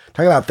talking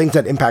about things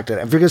that impacted,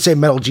 if you're going to say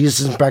Metal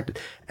Jesus impacted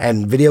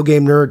and Video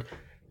Game Nerd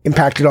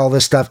impacted all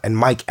this stuff and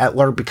Mike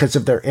Etler because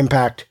of their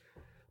impact,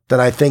 then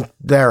I think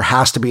there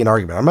has to be an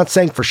argument. I'm not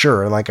saying for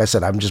sure. And like I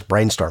said, I'm just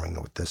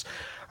brainstorming with this.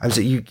 I'm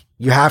saying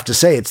you have to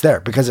say it's there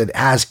because it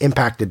has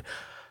impacted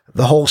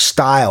the whole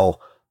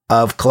style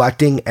of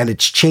collecting, and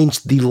it's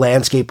changed the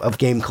landscape of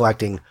game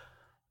collecting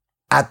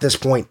at this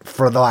point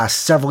for the last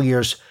several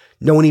years.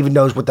 No one even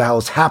knows what the hell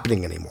is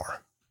happening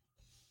anymore.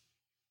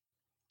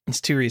 It's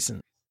too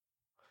recent.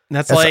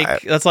 That's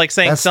like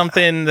saying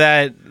something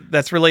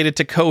that's related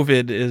to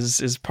COVID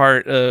is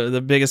part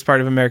the biggest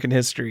part of American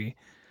history.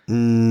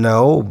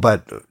 No,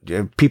 but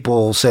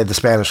people say the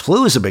Spanish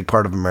flu is a big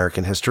part of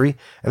American history.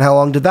 And how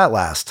long did that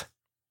last?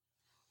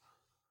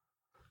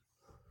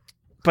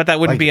 But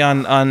that wouldn't be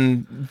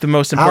on the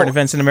most important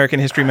events in American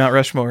history, Mount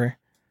Rushmore.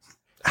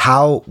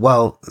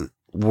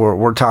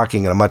 We're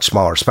talking in a much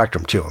smaller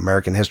spectrum too.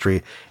 American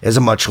history is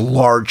a much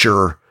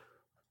larger,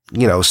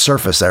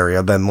 surface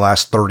area than the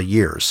last 30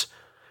 years.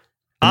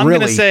 I'm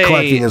going to say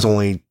collecting is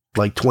only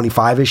like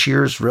 25-ish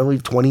years, really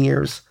 20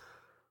 years.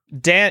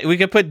 We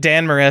could put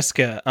Dan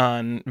Maresca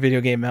on Video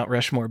Game Mount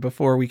Rushmore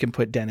before we can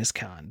put Dennis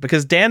Kahn,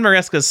 because Dan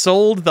Maresca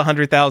sold the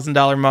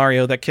 $100,000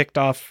 Mario that kicked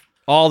off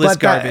all this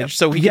garbage.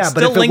 So we can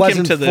still link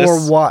him to this.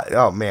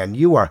 Oh man,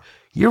 you're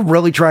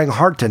really trying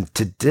hard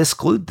to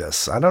disclude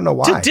this. I don't know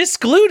why. To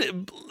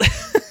disclude?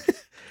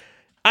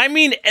 I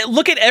mean,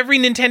 look at every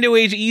Nintendo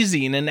Age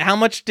e-zine, and how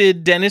much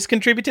did Dennis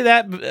contribute to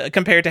that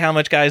compared to how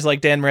much guys like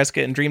Dan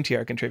Maresca and Dream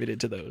TR contributed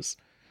to those?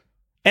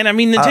 And I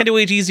mean,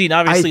 Nintendo Age e-zine,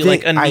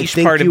 obviously, a niche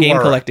part of game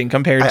collecting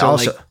compared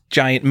to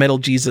giant Metal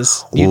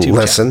Jesus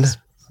YouTube channels.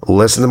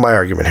 Listen to my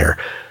argument here.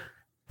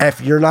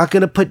 If you're not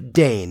going to put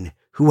Dane,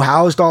 who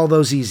housed all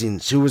those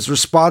e-zines, who was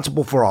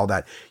responsible for all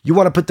that, you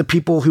want to put the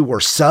people who were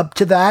sub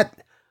to that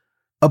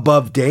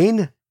above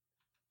Dane?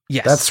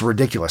 Yes. That's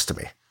ridiculous to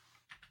me.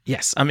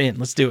 Yes, I'm in.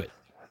 Let's do it.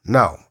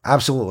 No,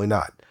 absolutely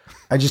not.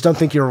 I just don't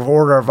think your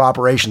order of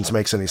operations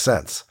makes any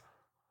sense.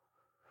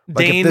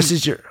 Dane, if this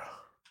is your...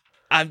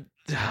 I'm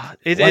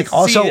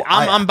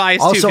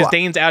biased too, because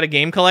Dane's out of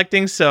game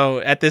collecting. So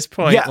at this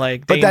point,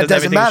 Dane but that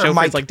doesn't matter.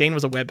 It's Dane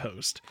was a web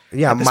host.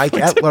 Yeah, Mike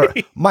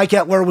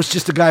Etler was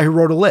just a guy who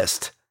wrote a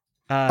list,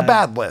 a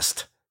bad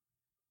list,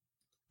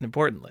 an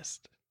important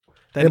list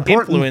that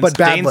influenced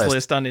Dane's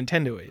list on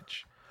Nintendo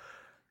Age.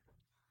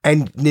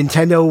 And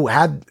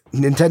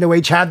Nintendo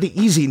Age had the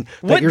e-zine.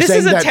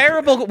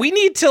 We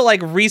need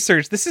to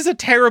research. This is a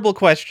terrible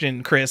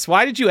question, Chris.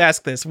 Why did you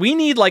ask this? We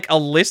need a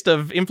list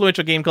of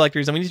influential game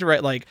collectors, and we need to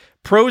write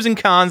pros and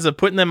cons of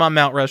putting them on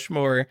Mount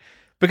Rushmore.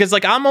 Because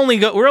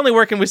we're only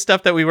working with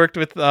stuff that we worked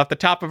with off the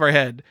top of our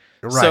head.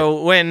 Right.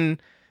 So when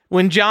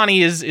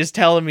Johnny is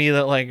telling me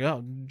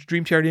that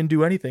Dream TR didn't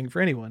do anything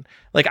for anyone,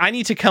 I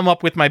need to come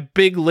up with my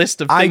big list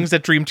of things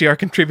that Dream TR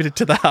contributed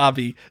to the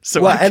hobby.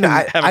 So I can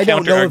have a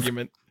counter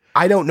argument.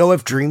 I don't know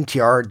if Dream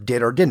TR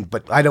did or didn't,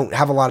 but I don't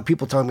have a lot of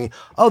people telling me,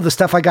 oh, the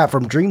stuff I got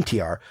from Dream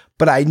TR.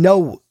 But I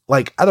know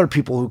other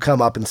people who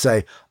come up and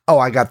say, oh,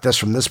 I got this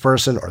from this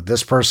person or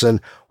this person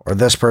or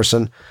this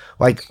person.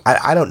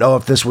 I don't know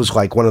if this was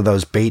one of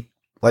those bait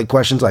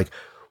questions. Are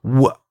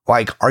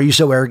you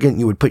so arrogant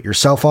you would put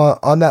yourself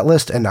on that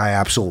list? And I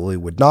absolutely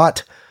would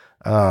not.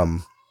 So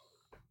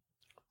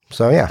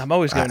yeah, I'm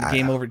always going to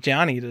Game Over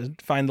Johnny to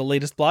find the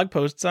latest blog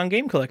posts on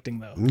game collecting,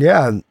 though.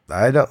 Yeah,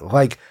 I don't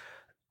like.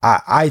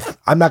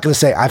 I'm not going to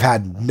say I've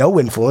had no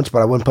influence,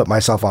 but I wouldn't put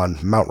myself on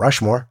Mount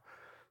Rushmore.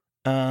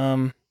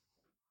 All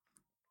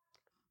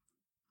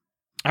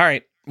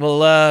right. Well,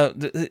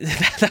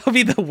 that would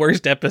be the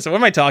worst episode. What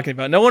am I talking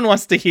about? No one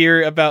wants to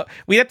hear about.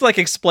 We have to like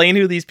explain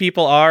who these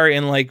people are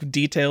in like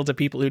detail to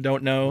people who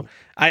don't know.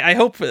 I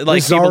hope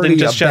like people didn't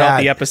just shut off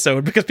the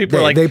episode because people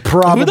are like, they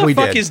probably who the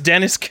fuck did. is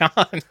Dennis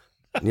Kahn?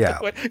 Yeah,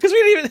 because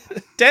we didn't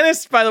even.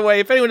 Dennis, by the way,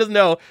 if anyone doesn't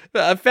know,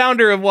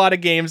 founder of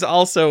Wata Games,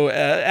 also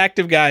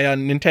active guy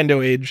on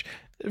Nintendo Age.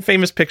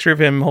 Famous picture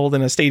of him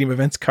holding a Stadium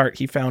Events cart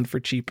he found for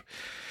cheap.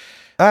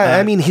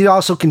 I mean, he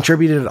also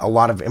contributed a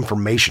lot of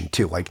information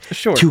too, like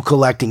to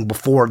collecting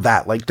before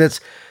that. Like that's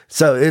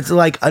so it's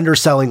like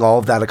underselling all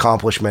of that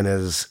accomplishment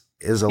is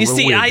a little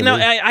weird. I know.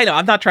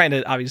 I'm not trying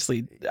to.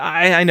 Obviously,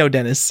 I know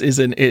Dennis is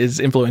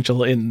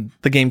influential in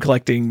the game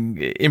collecting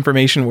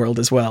information world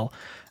as well.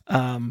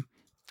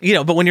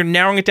 But when you're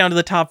narrowing it down to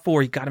the top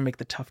 4, you got to make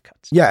the tough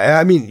cuts. Yeah,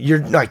 I mean,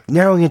 you're like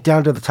narrowing it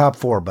down to the top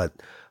 4, but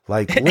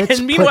like, let's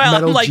and meanwhile, put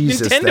Metal I'm like,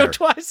 Jesus Nintendo there.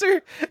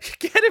 Twicer,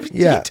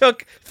 he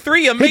took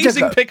 3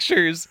 amazing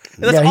pictures.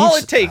 And that's all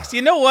it takes.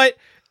 You know what?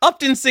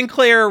 Upton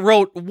Sinclair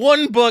wrote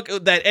one book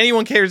that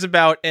anyone cares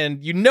about,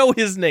 and you know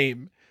his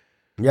name.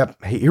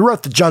 Yep, he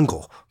wrote The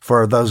Jungle,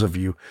 for those of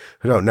you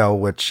who don't know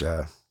which...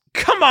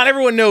 Come on,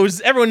 everyone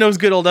knows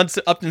good old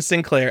Upton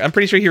Sinclair. I'm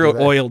pretty sure he wrote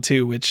Oil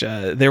too, which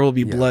There Will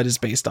Be Blood is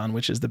based on,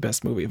 which is the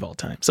best movie of all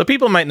time. So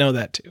people might know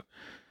that too.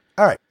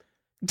 All right.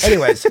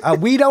 Anyways,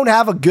 we don't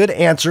have a good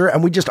answer,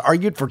 and we just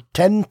argued for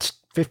 10,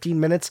 15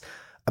 minutes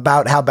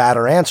about how bad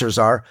our answers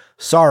are.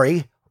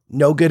 Sorry,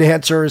 no good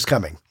answer is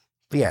coming.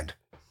 The end.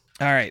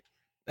 All right.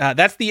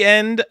 That's the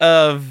end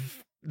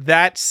of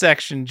that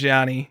section,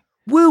 Johnny.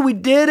 Woo, we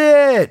did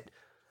it!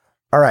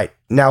 All right,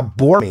 now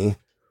bore me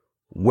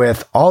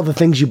with all the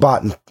things you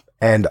bought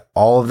and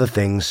all of the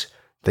things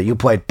that you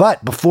played.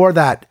 But before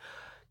that,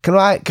 can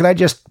I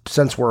just,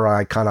 since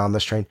we're kind of on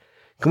this train,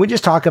 can we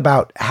just talk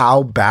about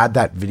how bad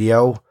that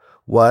video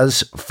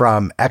was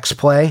from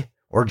X-Play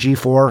or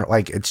G4?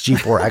 Like it's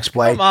G4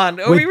 X-Play. Come on,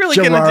 are we really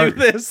going to do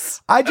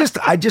this? I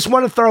just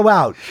want to throw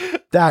out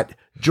that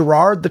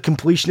Gerard, the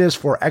completionist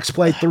for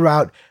X-Play, threw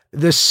out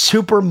this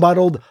super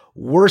muddled,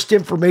 worst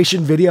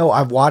information video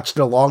I've watched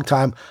in a long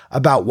time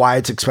about why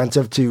it's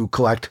expensive to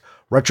collect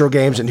retro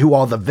games and who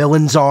all the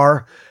villains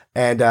are.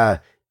 And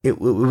it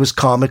was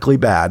comically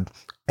bad.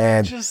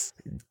 And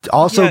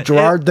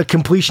Gerard, the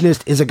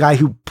completionist, is a guy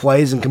who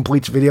plays and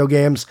completes video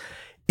games,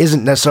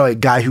 isn't necessarily a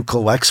guy who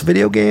collects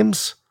video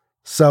games.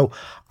 So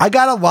I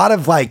got a lot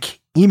of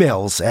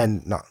emails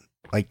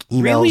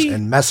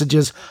and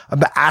messages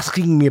about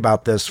asking me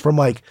about this from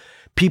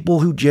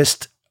people who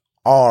just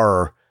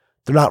they're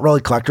not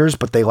really collectors,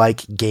 but they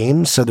like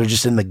games. So they're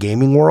just in the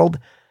gaming world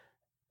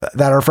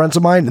that are friends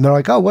of mine. And they're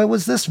like, oh, what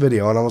was this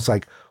video? And I was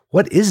like,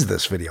 what is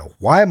this video?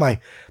 Why am I?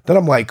 Then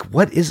I'm like,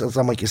 what is this?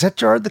 I'm like, is that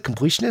Gerard the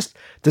completionist?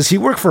 Does he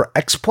work for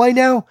X-Play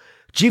now?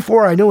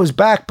 G4 I know is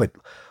back, but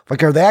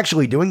are they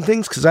actually doing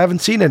things? Because I haven't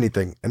seen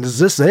anything. And is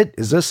this it?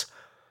 Is this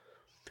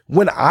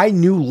when I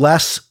knew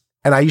less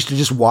and I used to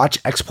just watch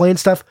X-Play and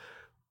stuff?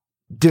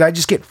 Did I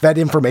just get fed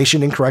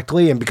information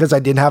incorrectly? And because I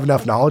didn't have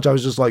enough knowledge, I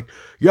was just like,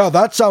 yeah,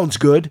 that sounds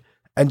good.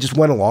 And just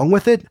went along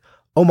with it.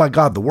 Oh my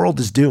God, the world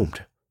is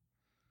doomed.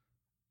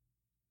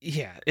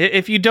 Yeah,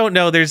 if you don't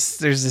know, there's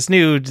this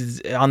new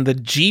on the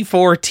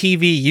G4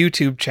 TV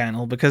YouTube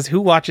channel, because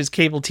who watches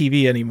cable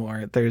TV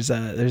anymore? There's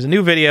a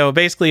new video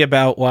basically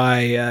about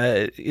why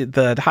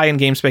the high-end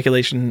game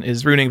speculation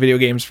is ruining video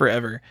games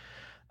forever.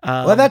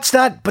 Well, that's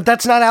not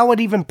how it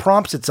even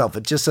prompts itself.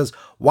 It just says,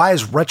 why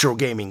is retro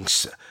gaming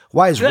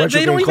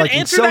they don't even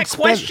answer so that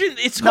expensive? Question.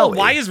 It's called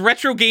why is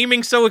retro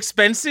gaming so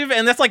expensive?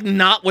 And that's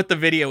not what the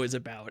video is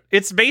about.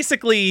 It's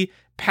basically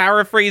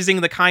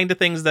paraphrasing the kind of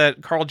things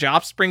that Carl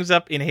Jobst brings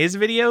up in his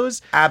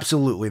videos.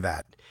 Absolutely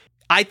that.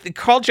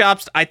 Carl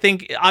Jobst, I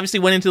think,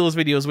 obviously went into those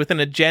videos with an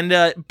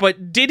agenda,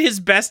 but did his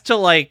best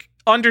to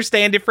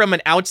understand it from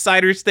an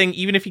outsider's thing,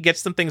 even if he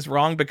gets some things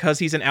wrong because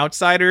he's an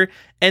outsider.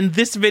 And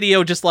this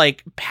video just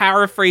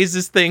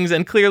paraphrases things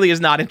and clearly is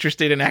not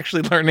interested in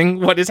actually learning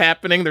what is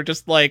happening. They're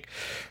just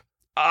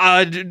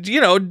I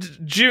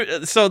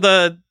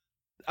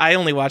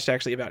only watched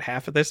actually about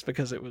half of this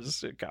because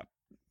it got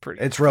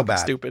pretty. It's real bad.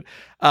 Stupid.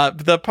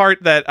 The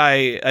part that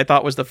I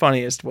thought was the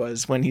funniest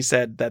was when he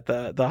said that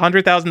the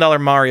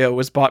 $100,000 Mario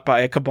was bought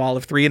by a cabal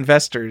of 3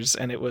 investors,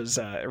 and it was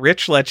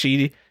Rich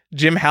Lecce,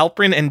 Jim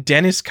Halprin, and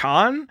Dennis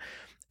Kahn.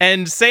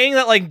 And saying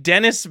that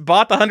Dennis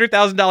bought the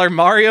 $100,000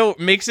 Mario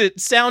makes it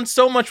sound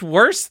so much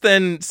worse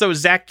than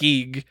Zach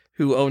Geig,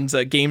 who owns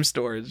a game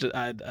store,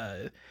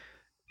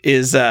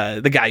 is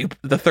the guy,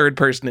 the third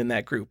person in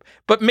that group.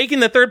 But making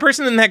the third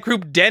person in that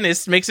group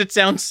Dennis makes it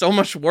sound so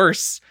much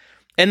worse.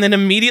 And then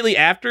immediately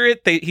after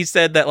it, he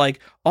said that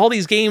all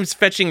these games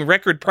fetching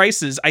record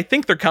prices, I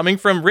think they're coming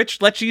from Rich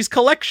Lecce's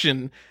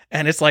collection.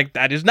 And it's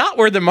that is not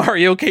where the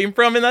Mario came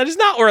from, and that is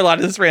not where a lot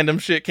of this random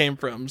shit came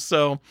from.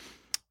 So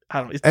I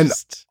don't know. It's And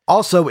just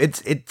also,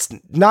 it's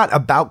not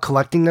about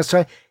collecting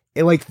necessarily.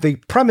 Like the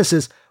premise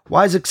is,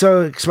 why is it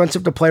so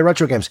expensive to play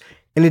retro games?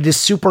 And it is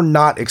super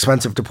not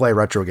expensive to play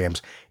retro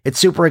games. It's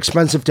super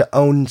expensive to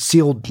own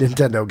sealed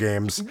Nintendo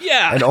games.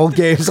 Yeah. And old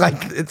games.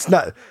 Like, it's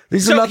not,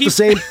 these So are not the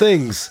same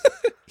things.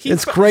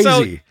 It's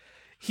crazy.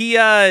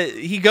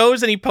 He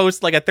goes and he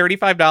posts like a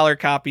 $35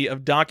 copy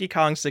of Donkey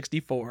Kong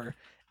 64,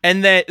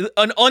 and then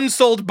an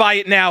unsold buy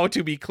it now,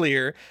 to be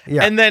clear.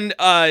 Yeah. And then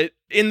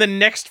in the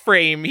next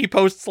frame he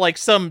posts like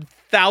some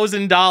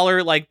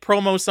 $1,000 like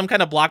promo, some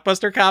kind of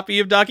Blockbuster copy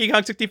of Donkey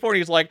Kong 64, and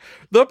he's like,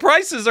 the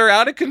prices are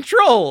out of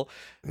control.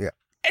 Yeah.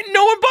 And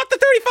no one bought the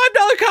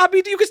 $35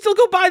 copy. You can still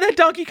go buy that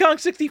Donkey Kong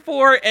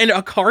 64, and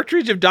a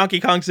cartridge of Donkey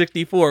Kong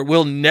 64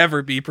 will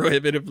never be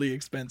prohibitively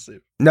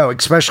expensive. No,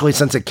 especially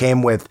since it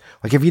came with,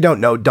 like, if you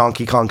don't know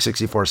Donkey Kong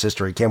 64's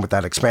history, it came with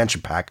that expansion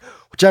pack,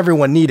 which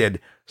everyone needed.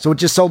 So it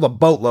just sold a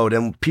boatload,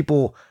 and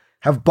people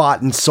have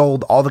bought and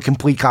sold all the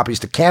complete copies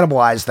to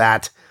cannibalize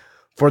that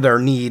for their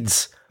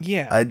needs.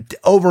 Yeah.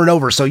 Over and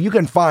over. So you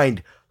can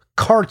find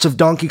carts of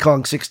Donkey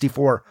Kong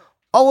 64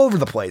 all over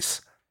the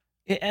place.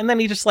 And then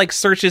he just like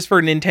searches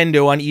for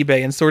Nintendo on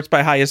eBay and sorts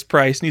by highest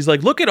price. And he's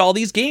like, look at all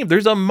these games.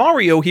 There's a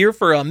Mario here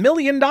for $1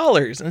 million.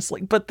 And it's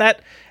like,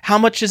 but how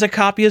much is a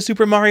copy of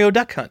Super Mario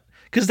Duck Hunt?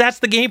 Because that's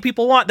the game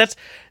people want. That's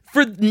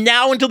for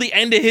now until the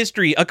end of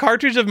history. A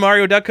cartridge of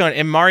Mario Duck Hunt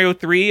and Mario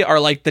 3 are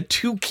like the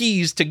two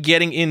keys to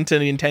getting into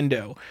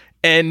Nintendo.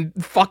 And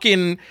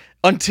fucking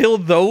until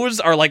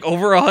those are like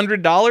over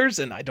 $100,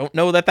 and I don't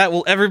know that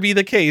will ever be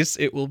the case,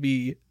 it will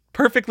be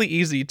perfectly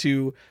easy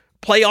to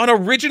play on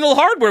original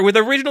hardware with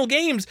original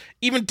games,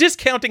 even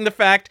discounting the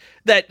fact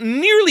that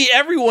nearly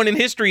everyone in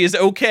history is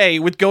okay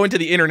with going to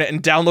the internet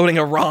and downloading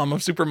a ROM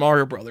of Super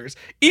Mario Brothers,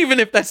 even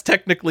if that's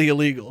technically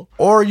illegal.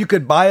 Or you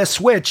could buy a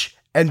Switch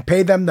and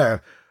pay them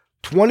the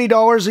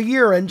 $20 a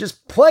year and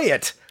just play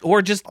it.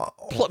 Or just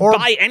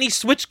buy any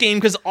Switch game,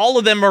 because all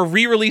of them are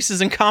re-releases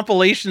and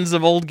compilations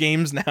of old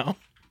games now.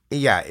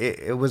 Yeah,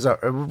 it was a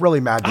really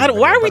mad.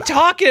 Why are we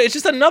talking? It's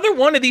just another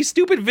one of these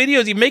stupid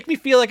videos. You make me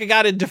feel like I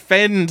got to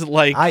defend.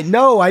 Like I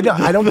know. I don't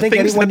think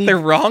things anyone that they're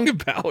wrong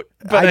about.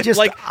 But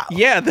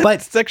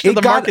that section of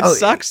the market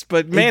sucks.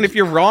 But man, if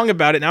you're wrong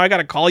about it, now I got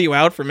to call you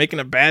out for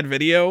making a bad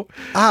video.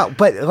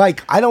 But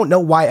like, I don't know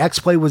why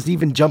XPlay was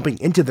even jumping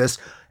into this,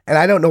 and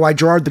I don't know why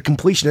Gerard the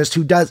Completionist,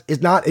 who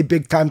is not a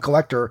big time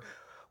collector,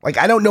 like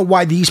I don't know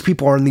why these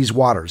people are in these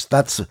waters.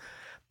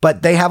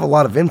 But they have a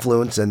lot of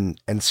influence and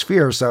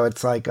sphere, so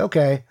it's like,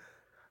 okay.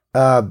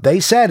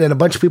 They said, and a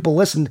bunch of people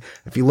listened.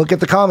 If you look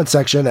at the comment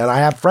section, and I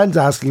have friends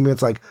asking me,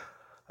 it's like,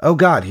 oh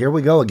God, here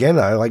we go again.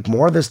 I like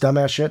more of this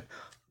dumbass shit.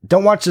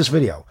 Don't watch this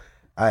video.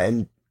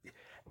 And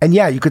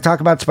yeah, you could talk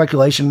about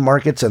speculation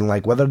markets and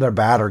like whether they're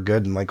bad or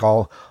good, and like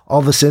all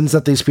the sins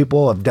that these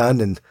people have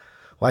done. And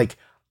like,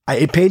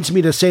 it pains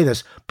me to say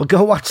this, but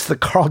go watch the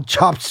Carl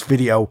Jobs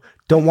video.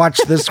 Don't watch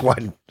this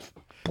one,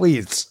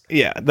 please.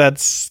 Yeah,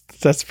 that's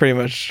pretty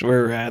much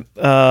where we're at.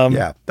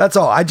 Yeah, that's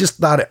all. I just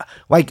thought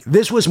like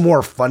this was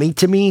more funny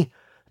to me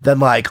than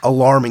like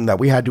alarming that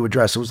we had to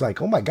address. It was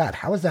like, oh my God,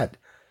 how is that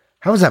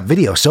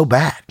video so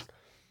bad?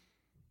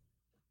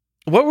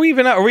 What were we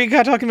even? Are we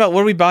talking about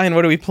what are we buying?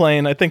 What are we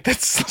playing? I think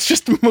let's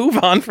just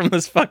move on from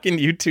this fucking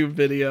YouTube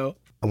video.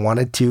 I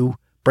wanted to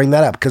bring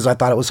that up because I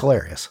thought it was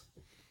hilarious.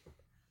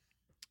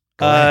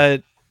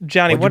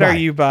 Johnny, what are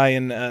you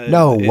buying?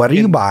 What are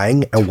you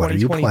buying and what are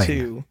you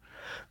playing?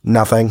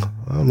 Nothing.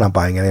 I'm not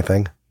buying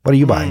anything. What are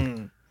you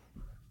buying?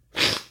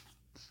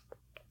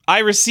 I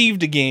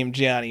received a game,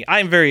 Gianni.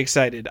 I'm very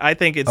excited. I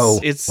think it's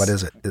what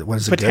is it? What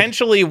is it?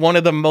 Potentially one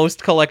of the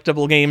most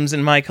collectible games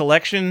in my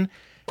collection.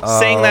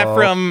 Saying that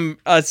from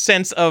a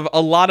sense of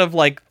a lot of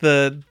like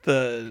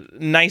the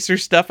nicer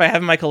stuff I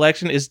have in my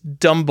collection is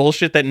dumb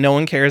bullshit that no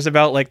one cares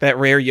about, like that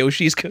rare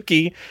Yoshi's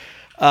cookie.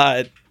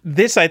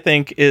 This I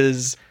think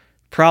is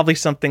probably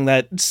something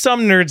that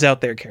some nerds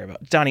out there care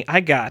about. Johnny,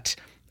 I got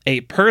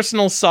a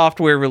personal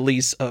software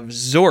release of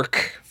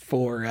Zork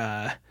for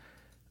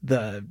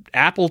the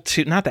Apple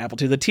II, not the Apple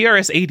II, the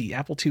TRS-80.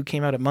 Apple II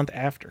came out a month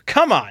after.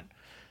 Come on.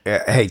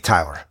 Hey,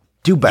 Tyler,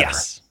 do better.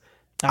 Yes.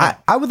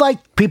 I would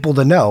like people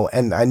to know,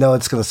 and I know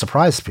it's going to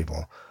surprise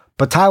people,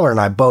 but Tyler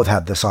and I both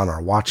had this on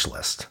our watch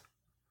list.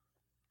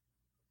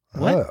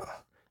 What?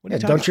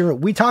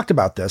 We talked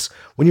about this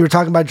when you were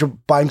talking about your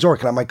buying Zork,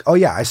 and I'm like, oh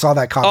yeah, I saw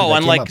that copy. Oh,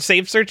 on like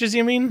save searches,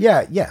 you mean?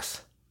 Yeah,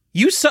 yes.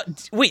 You saw?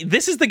 Wait,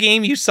 this is the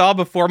game you saw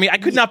before me? I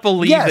could not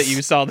believe that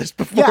you saw this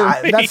before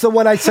me. That's the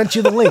one I sent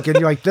you the link, and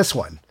you're like, this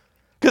one.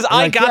 Because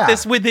I got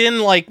this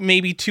within like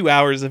maybe 2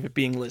 hours of it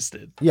being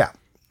listed. Yeah.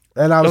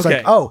 And I was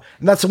like, oh,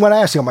 and that's the one I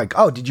asked you. I'm like,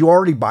 oh, did you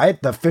already buy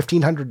it? The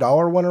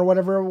 $1,500 one or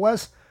whatever it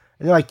was?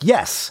 And you're like,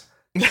 yes.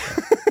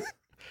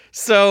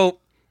 So,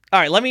 all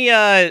right, let me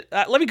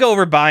go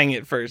over buying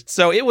it first.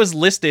 So it was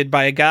listed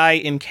by a guy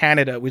in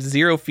Canada with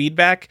zero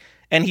feedback,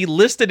 and he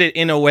listed it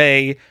in a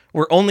way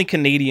where only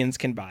Canadians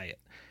can buy it.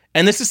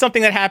 And this is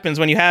something that happens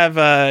when you have,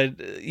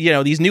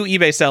 these new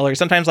eBay sellers.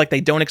 Sometimes like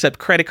they don't accept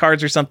credit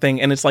cards or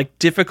something, and it's like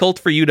difficult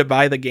for you to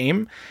buy the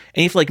game. And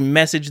you have to like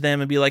message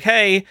them and be like,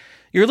 "Hey,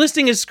 your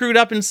listing is screwed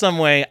up in some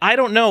way. I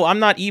don't know. I'm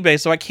not eBay,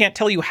 so I can't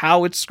tell you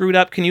how it's screwed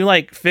up. Can you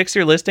like fix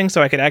your listing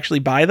so I could actually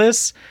buy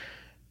this?"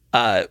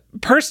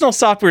 Personal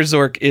software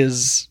Zork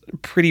is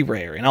pretty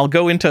rare, and I'll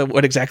go into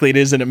what exactly it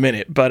is in a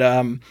minute. But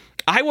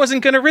I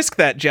wasn't going to risk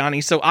that,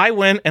 Johnny. So I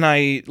went and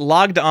I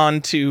logged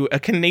on to a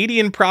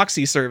Canadian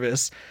proxy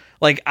service.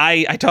 Like,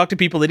 I talked to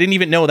people that didn't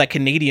even know that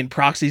Canadian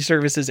proxy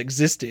services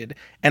existed,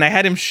 and I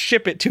had him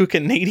ship it to a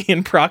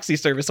Canadian proxy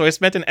service. So I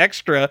spent an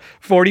extra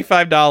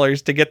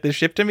 $45 to get this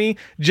shipped to me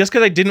just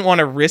because I didn't want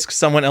to risk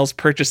someone else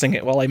purchasing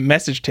it while I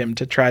messaged him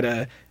to try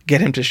to get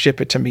him to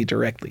ship it to me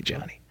directly,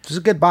 Johnny. This is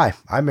a good buy.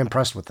 I'm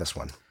impressed with this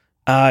one.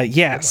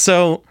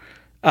 So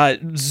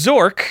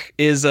Zork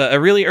is a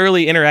really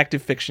early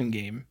interactive fiction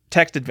game,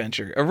 text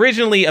adventure,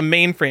 originally a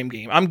mainframe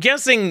game. I'm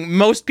guessing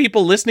most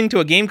people listening to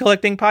a game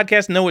collecting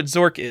podcast know what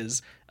Zork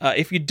is.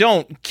 If you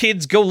don't,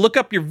 kids, go look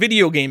up your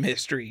video game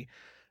history.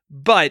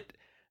 But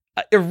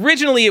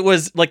originally it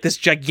was like this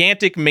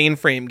gigantic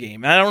mainframe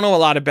game. I don't know a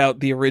lot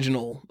about the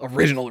original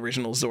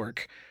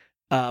Zork.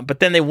 But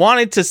then they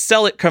wanted to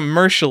sell it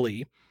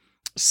commercially.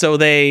 So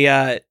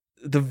the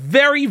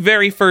very,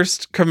 very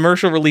first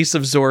commercial release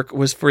of Zork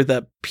was for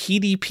the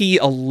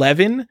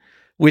PDP-11,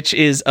 which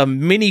is a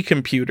mini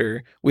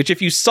computer, which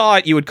if you saw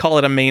it, you would call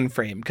it a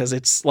mainframe because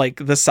it's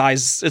like the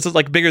size, it's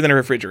like bigger than a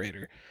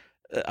refrigerator.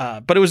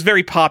 But it was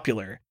very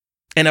popular.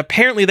 And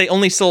apparently they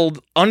only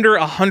sold under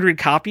 100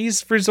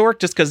 copies for Zork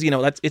just because,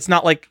 it's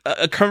not like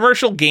a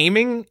commercial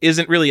gaming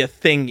isn't really a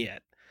thing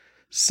yet.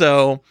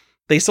 So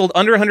they sold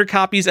under 100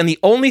 copies, and the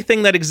only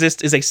thing that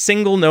exists is a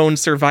single known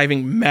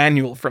surviving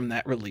manual from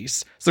that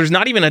release. So there's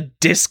not even a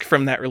disc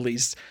from that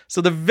release.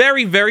 So the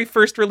very, very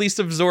first release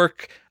of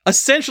Zork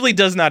essentially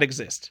does not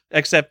exist,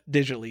 except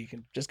digitally. You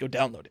can just go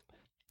download it.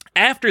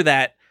 After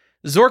that,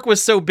 Zork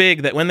was so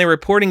big that when they were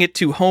porting it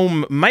to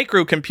home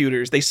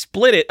microcomputers, they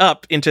split it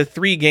up into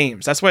 3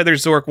 games. That's why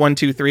there's Zork 1,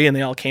 2, 3, and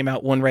they all came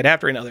out one right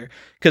after another.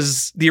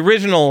 Because the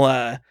original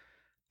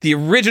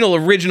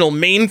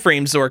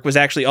mainframe Zork was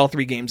actually all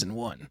 3 games in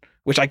one,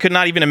 which I could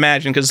not even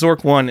imagine because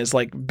Zork 1 is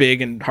like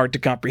big and hard to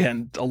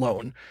comprehend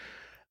alone.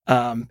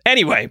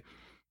 Anyway,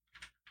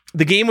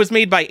 the game was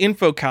made by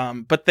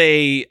Infocom, but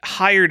they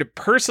hired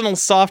Personal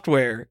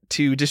Software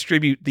to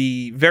distribute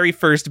the very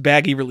first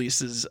baggy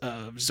releases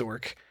of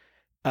Zork,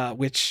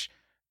 which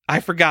I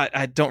forgot.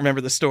 I don't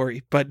remember the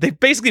story, but they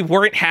basically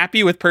weren't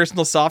happy with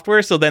Personal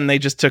Software, so then they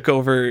just took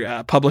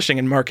over publishing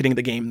and marketing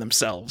the game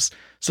themselves.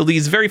 So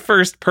these very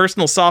first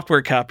Personal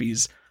Software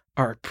copies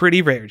are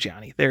pretty rare,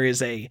 Johnny. There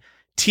is a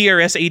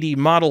TRS-80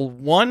 Model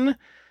 1,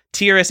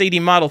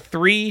 TRS-80 Model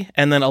 3,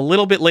 and then a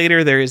little bit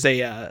later there is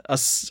a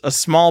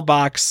small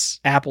box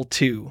Apple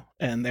II,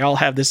 and they all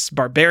have this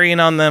Barbarian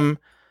on them.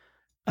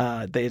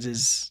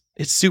 It's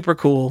super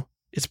cool.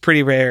 It's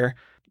pretty rare.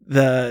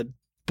 The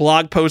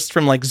blog posts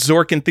from like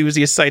Zork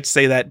enthusiast sites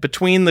say that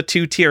between the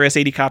 2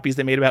 TRS-80 copies,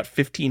 they made about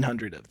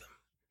 1,500 of them.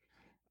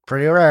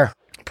 Pretty rare.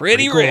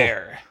 Pretty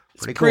rare.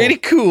 Cool. Pretty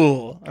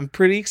cool. I'm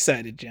pretty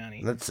excited,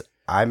 Johnny.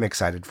 I'm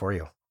excited for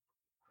you.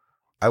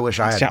 I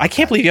wish I had. I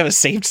can't believe you have a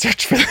saved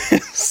search for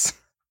this.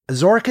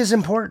 Zork is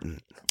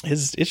important.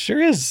 It sure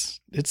is.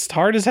 It's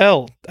hard as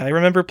hell. I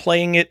remember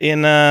playing it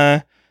in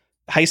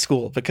high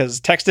school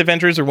because text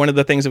adventures are one of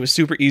the things that was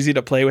super easy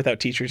to play without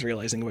teachers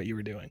realizing what you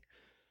were doing.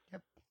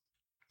 Yep.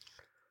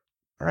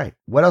 All right.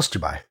 What else did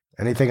you buy?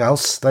 Anything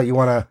else that you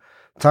want to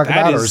talk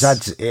about, or is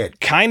that it?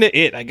 Kind of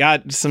it. I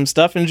got some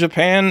stuff in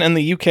Japan and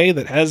the UK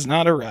that has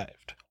not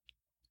arrived.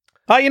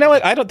 You know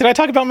what? Did I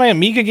talk about my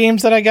Amiga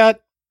games that I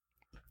got?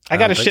 I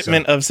got a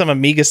shipment of some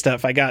Amiga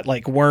stuff. I got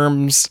like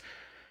Worms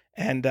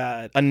and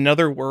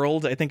Another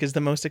World, I think is the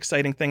most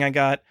exciting thing I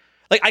got.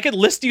 Like, I could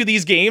list you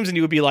these games and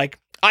you would be like,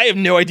 I have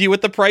no idea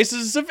what the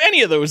prices of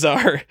any of those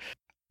are.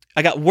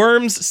 I got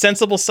Worms,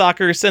 Sensible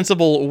Soccer,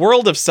 Sensible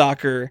World of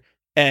Soccer,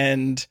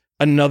 and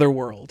Another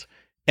World.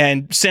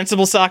 And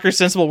Sensible Soccer,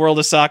 Sensible World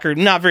of Soccer,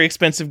 not very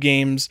expensive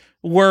games.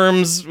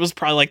 Worms was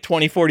probably like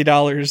 $20,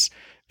 $40.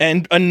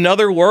 And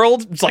Another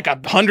World, it's like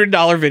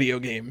 $100 video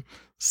game.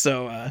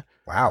 So,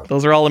 wow,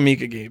 those are all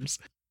Amiga games.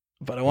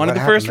 But I wanted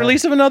the first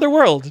release of Another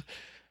World.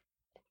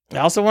 I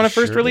also want a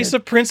first release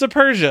of Prince of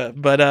Persia.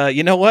 But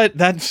you know what?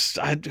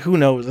 Who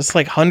knows? It's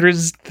like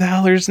hundreds of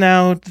dollars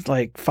now. It's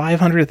like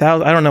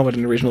 500,000. I don't know what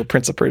an original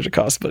Prince of Persia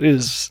costs, but it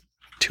is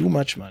too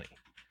much money.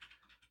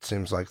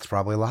 Seems like it's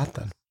probably a lot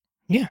then.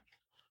 Yeah.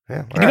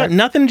 Yeah. You got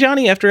nothing,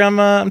 Johnny, after I'm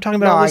talking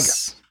about all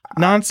this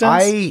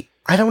nonsense?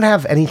 I don't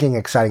have anything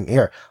exciting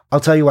here. I'll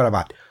tell you what I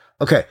bought.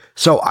 Okay,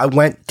 so I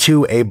went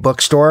to a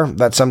bookstore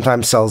that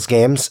sometimes sells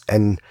games,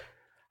 and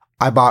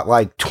I bought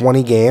like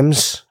 20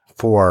 games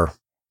for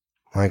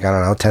like, I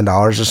don't know, $10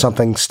 or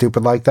something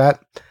stupid like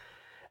that.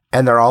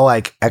 And they're all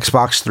like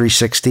Xbox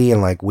 360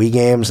 and like Wii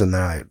games and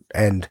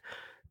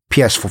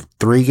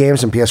PS3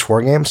 games and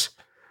PS4 games.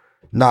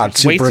 Not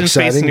super exciting. Wasting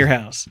space in your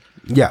house.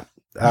 Yeah.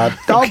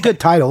 All good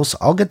titles,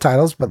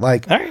 but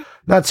like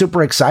not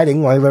super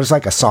exciting. Like there's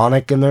like a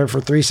Sonic in there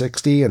for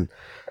 360, and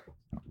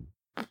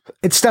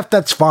it's stuff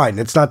that's fine.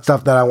 It's not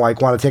stuff that I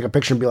like want to take a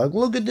picture and be like,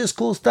 look at this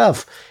cool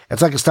stuff.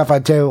 It's like a stuff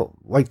I'd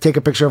take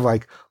a picture of,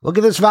 like, look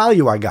at this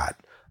value I got.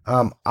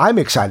 I'm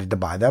excited to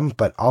buy them,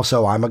 but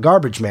also I'm a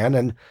garbage man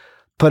and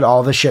put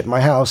all the shit in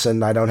my house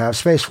and I don't have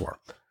space for.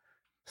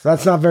 So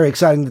that's not very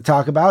exciting to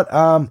talk about.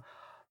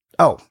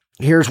 Oh,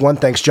 here's one.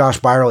 Thanks, Josh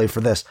Byerly,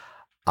 for this.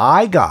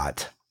 I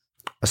got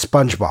a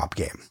SpongeBob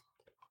game.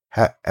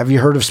 Have you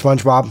heard of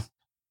SpongeBob?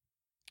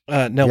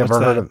 No, you what's ever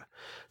that? heard of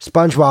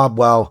SpongeBob?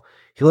 Well,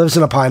 he lives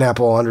in a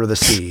pineapple under the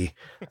sea.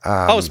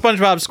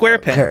 SpongeBob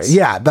SquarePants.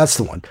 Yeah, that's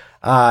the one.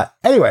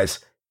 Anyways,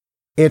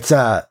 it's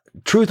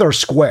Truth or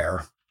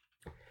Square.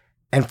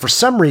 And for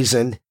some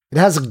reason, it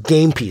has a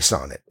game piece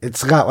on it.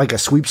 It's got like a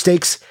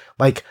sweepstakes,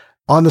 like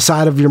on the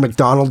side of your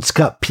McDonald's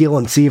cup, peel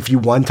and see if you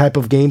won type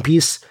of game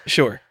piece.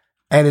 Sure.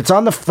 And it's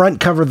on the front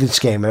cover of this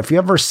game. And if you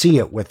ever see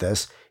it with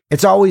this,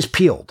 it's always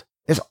peeled.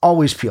 It's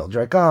always peeled.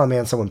 You're like, oh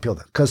man, someone peeled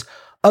it. Because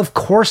of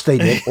course they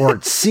did, or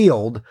it's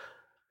sealed.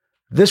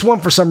 This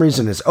one, for some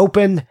reason, is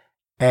open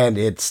and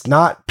it's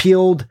not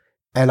peeled.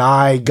 And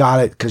I got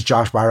it because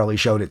Josh Byerly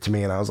showed it to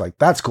me. And I was like,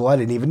 that's cool. I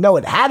didn't even know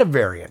it had a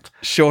variant.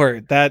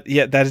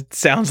 That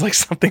sounds like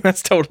something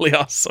that's totally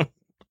awesome.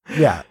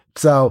 Yeah.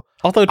 So,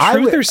 although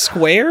Truth or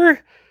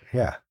Square?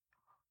 Yeah.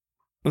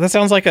 That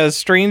sounds like a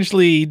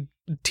strangely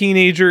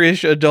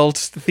teenager-ish adult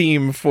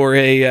theme for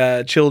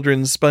a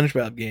children's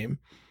SpongeBob game.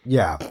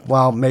 Yeah.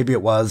 Well, maybe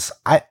it was.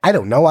 I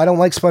don't know. I don't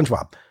like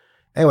SpongeBob.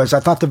 Anyways,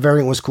 I thought the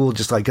variant was cool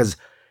just like because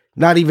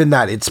not even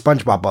that it's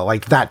SpongeBob, but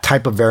like that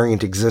type of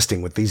variant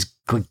existing with these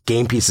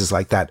game pieces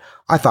like that,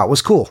 I thought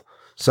was cool.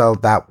 So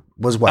that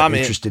was what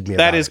interested me.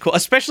 That is cool,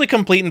 especially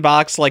complete in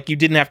box. Like you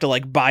didn't have to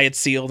like buy it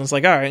sealed. And it's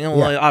like, all right,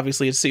 well,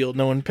 obviously it's sealed.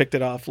 No one picked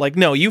it off. Like,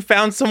 no, you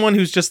found someone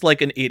who's just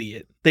like an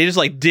idiot. They just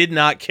like did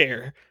not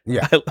care.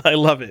 Yeah, I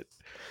love it.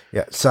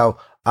 Yeah. So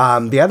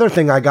the other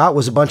thing I got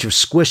was a bunch of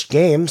squished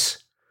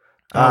games.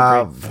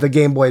 The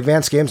Game Boy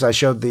Advance games. I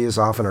showed these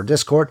off in our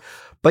Discord.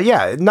 But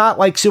yeah, not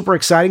like super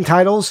exciting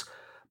titles.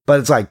 But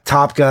it's like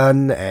Top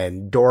Gun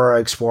and Dora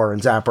Explorer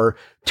and Zapper.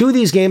 Two of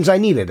these games I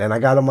needed, and I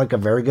got them like a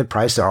very good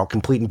price. They're all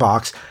complete in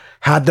box.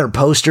 Had their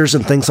posters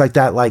and things like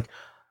that. Like,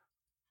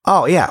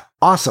 oh yeah,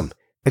 awesome.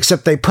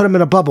 Except they put them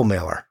in a bubble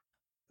mailer.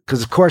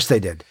 Because of course they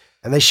did.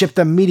 And they shipped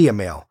them media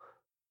mail.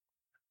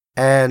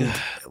 And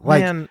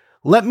like,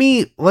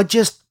 let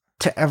just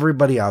to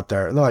everybody out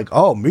there. And they're like,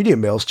 oh, media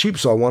mail's cheap,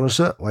 so I want to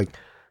say, like,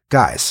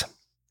 guys.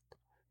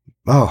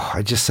 Oh,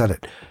 I just said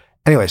it.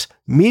 Anyways,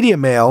 media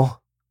mail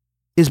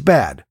is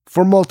bad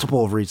for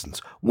multiple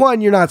reasons.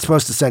 One, you're not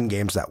supposed to send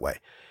games that way.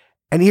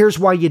 And here's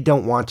why you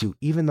don't want to,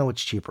 even though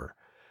it's cheaper.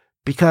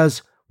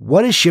 Because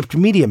what is shipped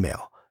media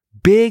mail?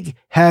 Big,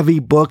 heavy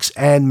books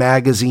and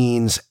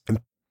magazines and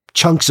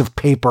chunks of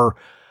paper.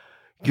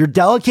 Your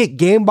delicate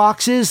game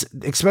boxes,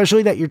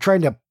 especially that you're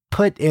trying to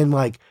put in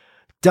like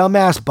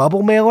dumbass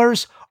bubble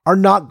mailers, are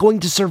not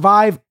going to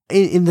survive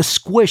in the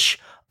squish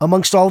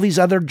amongst all these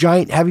other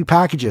giant heavy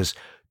packages.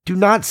 Do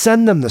not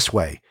send them this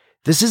way.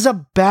 This is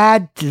a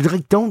bad,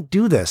 like, don't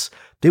do this.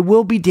 They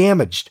will be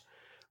damaged.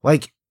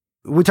 Like,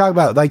 we talk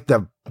about, like,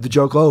 the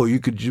joke, oh,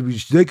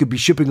 they could be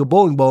shipping a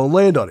bowling ball and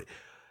land on it.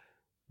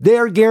 They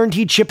are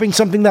guaranteed shipping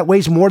something that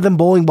weighs more than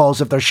bowling balls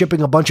if they're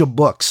shipping a bunch of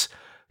books.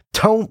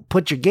 Don't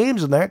put your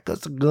games in there because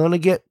they're going to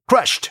get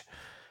crushed.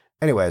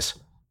 Anyways,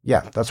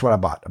 yeah, that's what I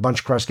bought. A bunch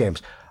of crushed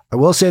games. I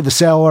will say the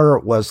seller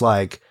was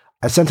like,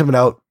 I sent him a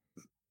note,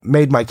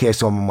 made my case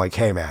to him. I'm like,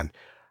 hey, man.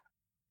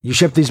 You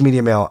shipped these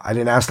media mail. I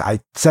didn't ask. I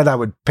said I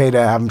would pay to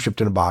have them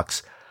shipped in a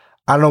box.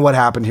 I don't know what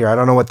happened here. I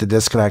don't know what the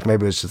disconnect.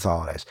 Maybe it was just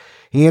holidays.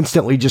 He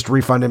instantly just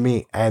refunded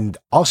me and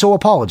also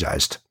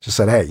apologized. Just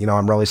said, hey,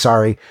 I'm really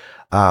sorry.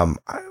 I'm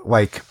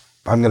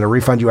going to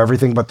refund you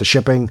everything but the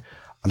shipping.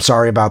 I'm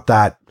sorry about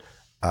that.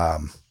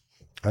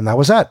 And that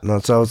was it.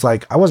 And so it's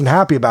like, I wasn't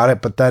happy about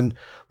it, but then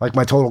like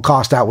my total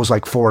cost out was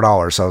like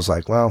 $4. So I was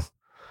like, well,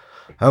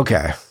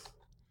 okay.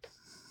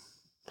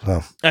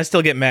 So I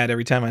still get mad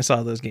every time I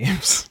saw those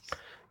games.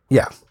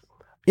 Yeah.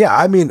 Yeah.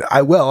 I mean,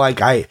 I will,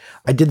 like, I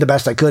did the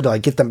best I could to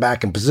like get them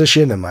back in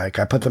position and like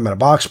I put them in a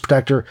box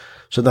protector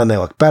so then they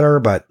look better,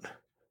 but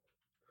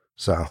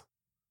so.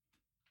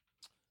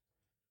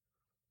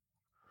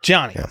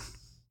 Johnny,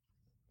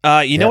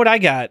 you know what I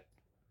got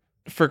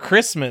for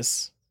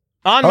Christmas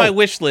on my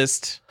wish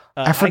list?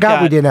 I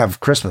forgot we didn't have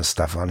Christmas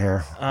stuff on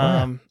here.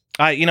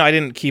 I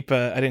didn't keep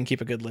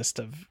a good list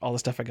of all the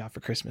stuff I got for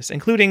Christmas,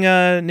 including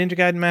Ninja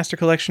Gaiden Master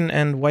Collection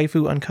and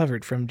Waifu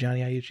Uncovered from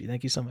Johnny Iucci.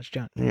 Thank you so much,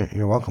 John.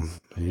 You're welcome.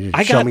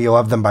 Show me you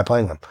love them by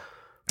playing them.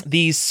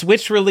 The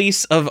Switch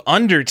release of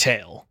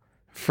Undertale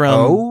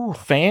from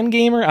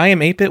Fangamer. I am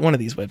 8-bit, one of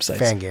these websites.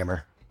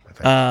 Fangamer.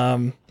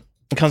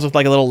 It comes with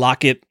like a little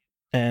locket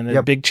and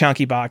a big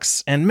chunky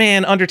box. And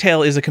man,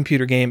 Undertale is a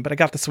computer game, but I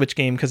got the Switch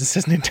game because it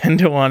says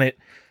Nintendo on it.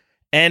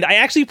 And I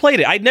actually played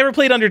it. I'd never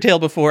played Undertale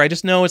before. I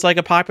just know it's like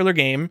a popular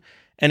game,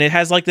 and it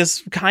has like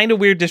this kind of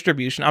weird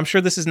distribution. I'm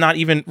sure this is not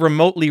even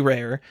remotely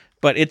rare,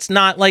 but it's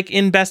not like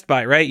in Best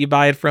Buy, right? You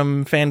buy it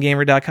from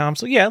fangamer.com.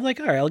 So yeah, like,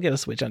 all right, I'll get a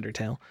Switch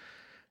Undertale.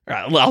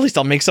 Well, at least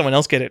I'll make someone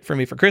else get it for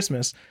me for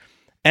Christmas.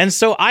 And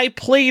so I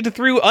played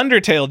through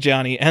Undertale,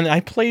 Johnny, and I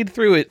played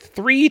through it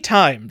 3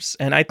 times.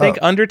 And I think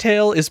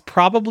Undertale is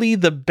probably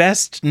the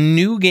best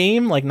new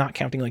game, like not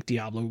counting like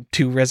Diablo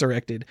 2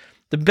 Resurrected,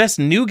 the best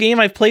new game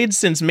I've played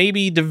since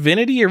maybe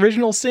Divinity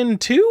Original Sin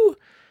 2.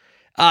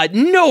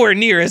 Nowhere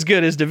near as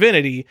good as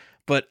Divinity,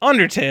 but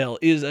Undertale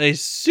is a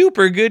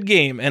super good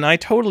game, and I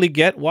totally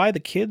get why the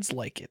kids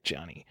like it,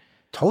 Johnny.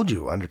 Told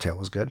you Undertale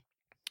was good.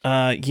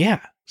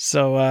 Yeah.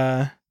 So,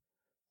 man,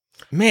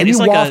 and it's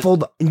you like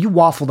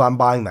waffled on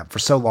buying that for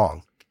so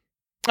long.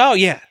 Oh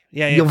yeah.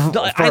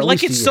 I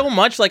like it so year.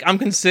 much. Like I'm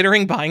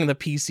considering buying the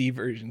PC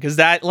version because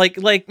that,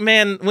 like,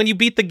 man, when you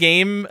beat the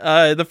game,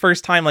 the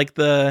first time, like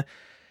the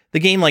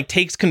game like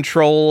takes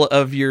control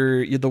of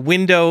the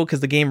window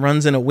because the game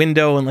runs in a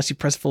window unless you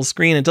press full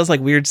screen. It does like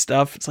weird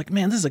stuff. It's like,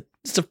 man, this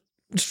is a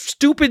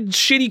stupid,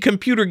 shitty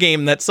computer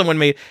game that someone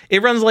made.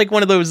 It runs like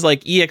one of those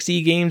like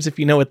EXE games, if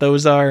you know what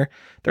those are.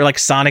 They're like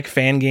Sonic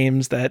fan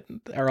games that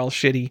are all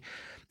shitty.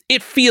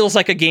 It feels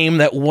like a game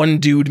that one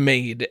dude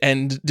made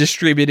and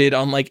distributed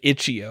on like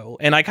itch.io,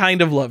 and I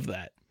kind of love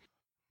that.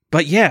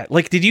 But yeah,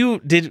 like did you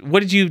beat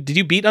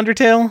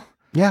Undertale?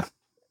 Yeah.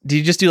 Did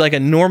you just do like a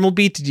normal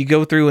beat? Did you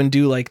go through and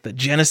do like the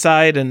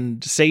genocide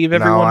and save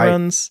everyone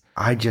runs?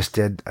 I just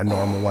did a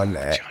normal one.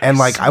 And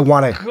like, I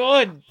want to,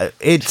 good.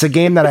 It's a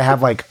game that I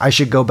have like, I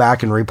should go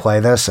back and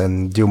replay this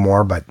and do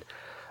more, but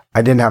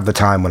I didn't have the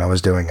time when I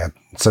was doing it.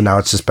 So now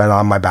it's just been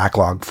on my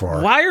backlog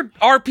for. Why are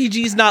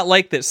RPGs not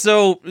like this?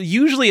 So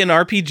usually an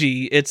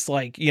RPG, it's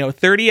like,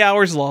 30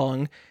 hours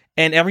long.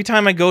 And every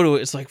time I go to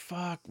it, it's like,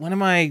 fuck, when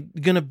am I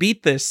going to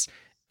beat this?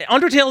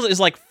 Undertale is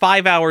like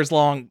 5 hours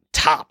long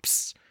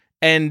tops.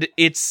 And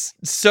it's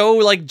so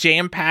like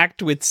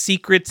jam-packed with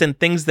secrets and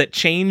things that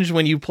change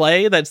when you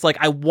play that's like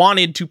I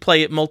wanted to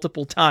play it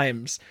multiple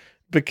times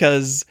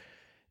because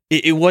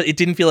it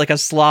didn't feel like a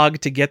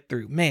slog to get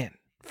through. Man,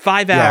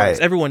 5 hours.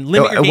 Everyone,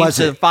 limit your games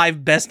to the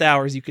 5 best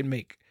hours you can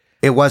make.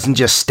 It wasn't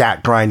just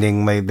stat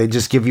grinding. They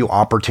just give you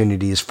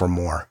opportunities for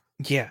more.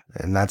 Yeah.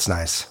 And that's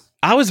nice.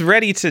 I was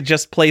ready to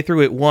just play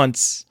through it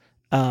once.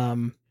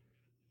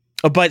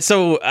 But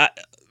so...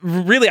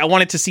 really, I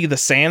wanted to see the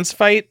Sans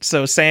fight.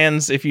 So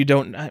Sans, if you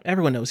don't,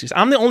 everyone knows who's.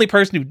 I'm the only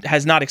person who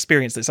has not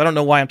experienced this. I don't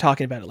know why I'm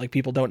talking about it. Like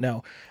people don't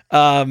know.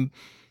 Sans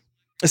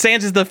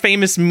is the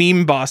famous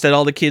meme boss that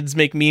all the kids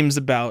make memes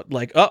about.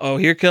 Like,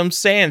 here comes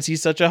Sans.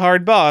 He's such a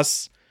hard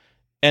boss.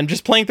 And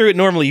just playing through it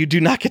normally, you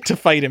do not get to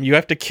fight him. You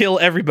have to kill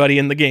everybody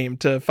in the game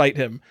to fight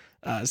him.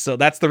 So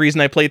that's the reason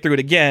I played through it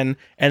again.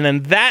 And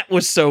then that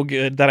was so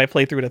good that I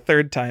played through it a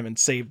 3rd time and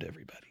saved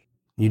everybody.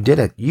 You did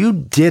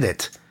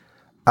it.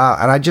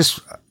 And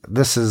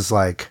this is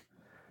like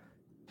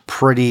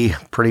pretty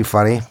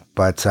funny,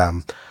 but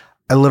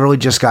I literally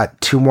just got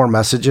 2 more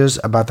messages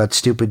about that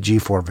stupid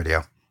G4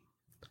 video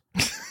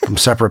from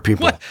separate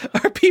people. What?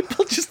 Are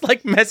people just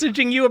like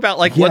messaging you about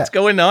like what's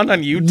going on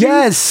YouTube?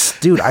 Yes,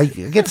 dude, I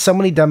get so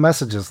many dumb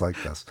messages like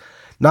this.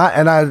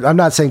 I'm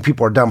not saying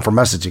people are dumb for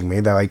messaging me.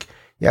 They're like,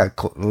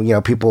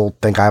 people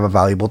think I have a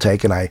valuable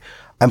take, and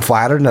I'm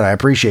flattered and I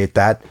appreciate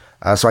that.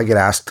 So I get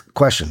asked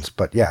questions,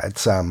 but yeah,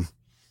 it's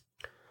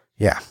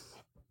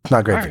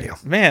not a great video.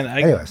 Man,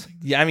 anyways.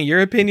 I mean,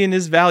 your opinion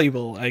is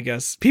valuable, I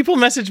guess. People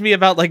message me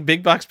about like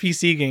big box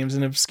PC games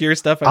and obscure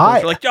stuff. They're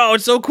like, yo,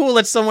 it's so cool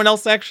that someone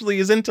else actually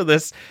is into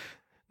this.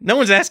 No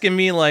one's asking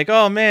me like,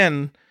 oh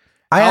man,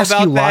 I asked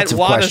you lots of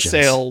questions.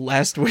 Sale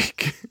last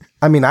week?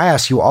 I mean, I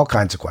ask you all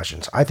kinds of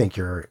questions. I think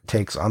your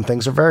takes on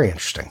things are very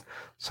interesting.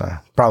 So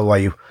probably why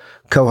you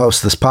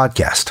co-host this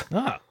podcast.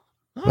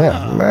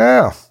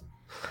 Yeah.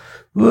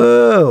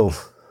 Whoa.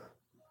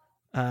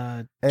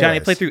 Johnny, I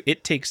played through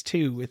It Takes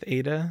Two with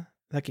Ada.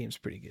 That game's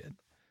pretty good.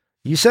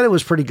 You said it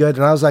was pretty good,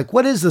 and I was like,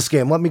 what is this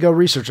game? Let me go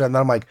research it. And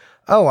then I'm like,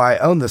 oh, I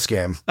own this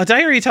game. Did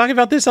I already talk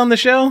about this on the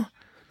show?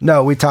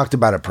 No, we talked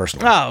about it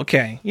personally. Oh,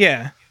 okay.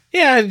 Yeah.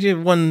 Yeah,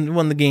 you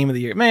won the game of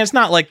the year. Man, it's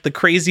not like the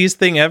craziest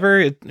thing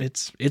ever.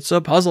 It's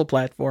a puzzle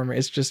platformer.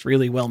 It's just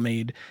really well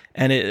made.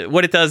 And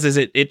what it does is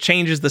it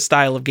changes the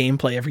style of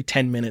gameplay every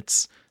 10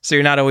 minutes. So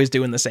you're not always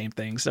doing the same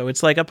thing. So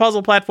it's like a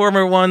puzzle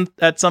platformer one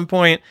at some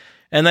point,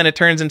 and then it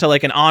turns into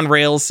like an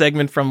on-rails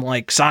segment from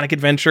like Sonic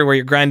Adventure where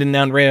you're grinding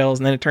down rails,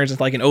 and then it turns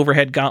into like an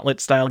overhead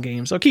gauntlet style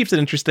game. So it keeps it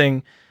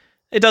interesting.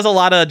 It does a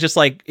lot of just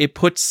like, it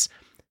puts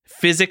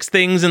physics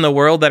things in the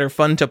world that are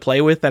fun to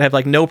play with that have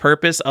like no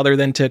purpose other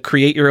than to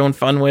create your own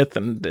fun with.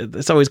 And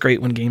it's always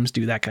great when games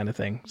do that kind of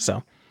thing.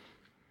 So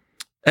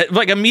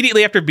like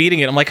immediately after beating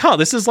it, I'm like,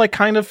 this is like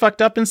kind of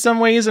fucked up in some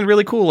ways and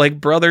really cool. Like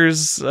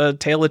Brothers,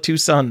 Tale of Two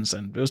Sons.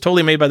 And it was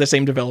totally made by the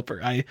same developer.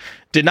 I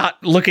did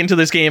not look into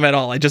this game at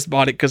all. I just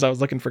bought it because I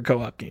was looking for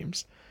co-op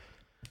games.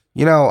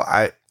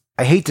 I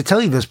hate to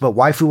tell you this, but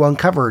Waifu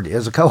Uncovered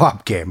is a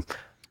co-op game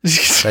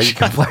that you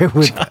can play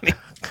with.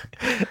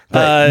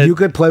 You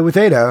could play with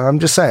Ada. I'm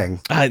just saying.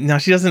 No,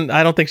 she doesn't.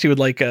 I don't think she would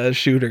like a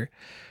shooter.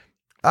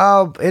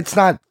 Oh, it's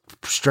not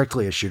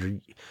strictly a shooter.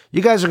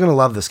 You guys are going to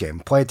love this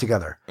game. Play it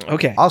together.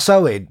 Okay.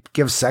 Also, it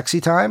gives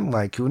sexy time.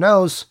 Like, who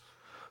knows?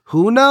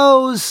 Who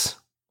knows?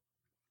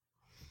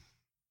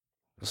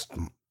 Just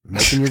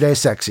making your day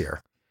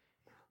sexier.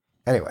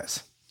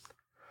 Anyways,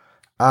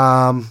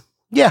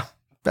 yeah,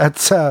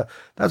 that's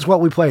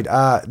what we played.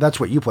 That's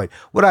what you played.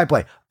 What did I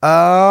play?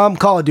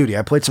 Call of Duty.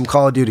 I played some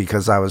Call of Duty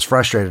because I was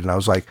frustrated and I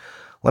was like,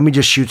 let me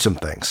just shoot some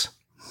things.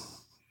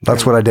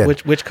 That's what I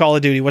did. Which Call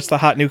of Duty? What's the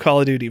hot new Call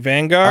of Duty?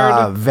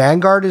 Vanguard?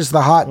 Vanguard is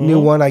the hot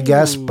new one, I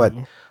guess, but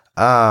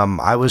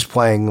I was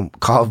playing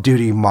Call of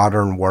Duty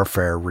Modern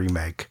Warfare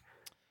Remake.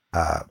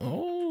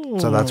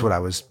 So that's what I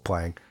was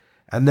playing.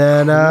 And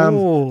then I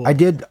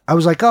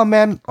was like, oh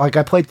man, like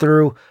I played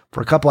through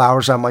for a couple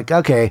hours. I'm like,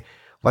 okay,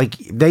 like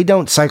they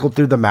don't cycle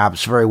through the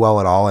maps very well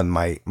at all. And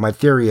my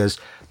theory is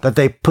that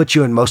they put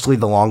you in mostly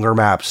the longer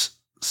maps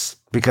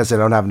because they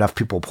don't have enough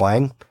people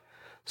playing.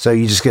 So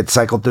you just get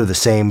cycled through the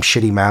same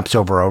shitty maps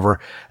over and over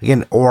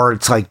again, or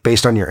it's like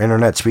based on your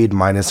internet speed.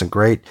 Mine isn't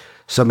great.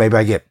 So maybe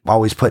I get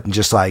always put in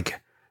just like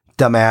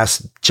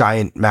dumbass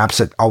giant maps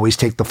that always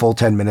take the full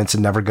 10 minutes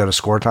and never go to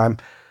score time.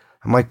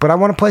 I'm like, but I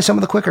want to play some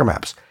of the quicker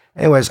maps.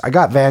 Anyways, I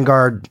got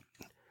Vanguard.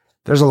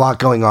 There's a lot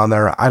going on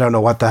there. I don't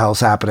know what the hell's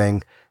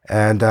happening.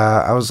 And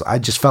I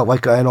just felt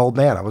like an old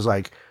man. I was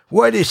like,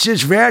 what is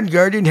this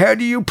Vanguard and how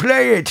do you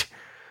play it?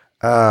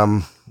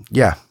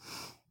 Yeah.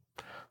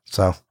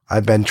 So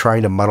I've been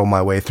trying to muddle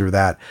my way through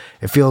that.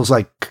 It feels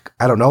like,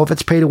 I don't know if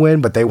it's pay to win,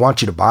 but they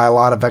want you to buy a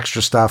lot of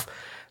extra stuff.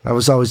 And I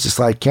was always just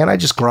like, can't I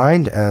just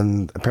grind?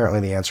 And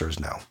apparently the answer is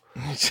no.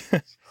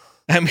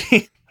 I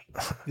mean,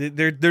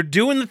 they're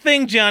doing the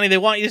thing, Johnny. They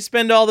want you to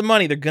spend all the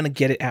money. They're going to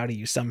get it out of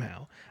you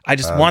somehow. I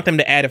just want them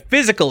to add a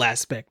physical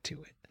aspect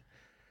to it.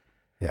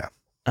 Yeah.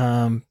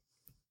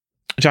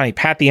 Johnny,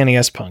 Pat the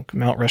NES Punk,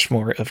 Mount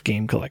Rushmore of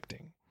game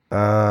collecting.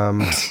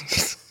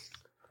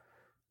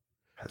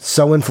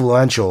 So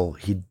influential,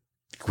 he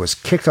was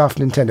kicked off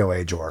Nintendo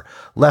Age or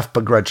left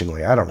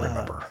begrudgingly. I don't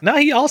remember. No,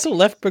 he also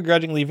left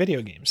begrudgingly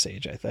Video Game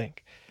Sage, I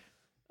think.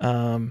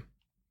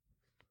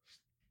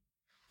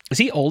 Is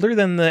he older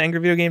than the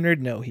Angry Video Game Nerd?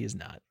 No, he is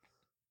not.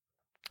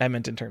 I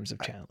meant in terms of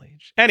channel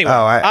age. Anyway,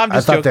 I'm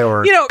just thought joking. they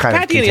were kind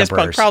Pat of the NES Punk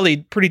contemporaries. probably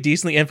pretty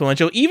decently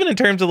influential, even in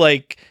terms of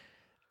like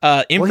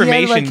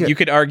information. You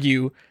could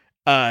argue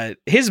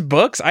his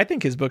books. I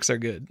think his books are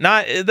good.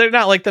 They're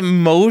not like the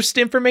most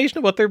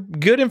informational, but they're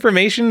good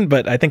information.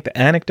 But I think the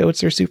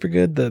anecdotes are super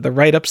good. The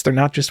write ups, they're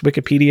not just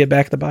Wikipedia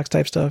back of the box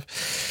type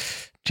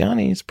stuff.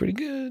 Johnny's pretty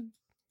good.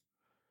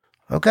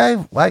 Okay,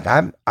 like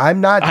I'm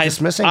not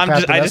dismissing.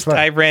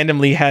 I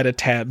randomly had a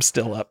tab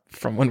still up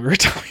from when we were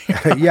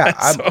talking. Yeah,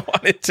 so I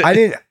wanted to.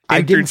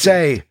 I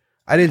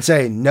didn't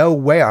say no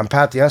way on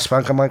Pat the S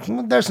Punk. I'm like,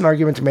 there's an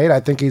argument to be made. I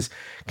think he's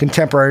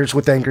contemporaries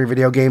with Angry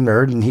Video Game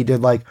Nerd, and he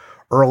did like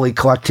early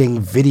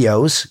collecting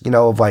videos,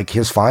 of like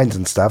his finds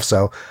and stuff.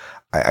 So,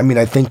 I mean,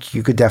 I think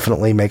you could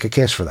definitely make a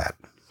case for that.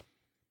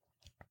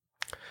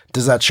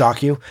 Does that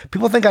shock you?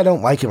 People think I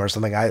don't like him or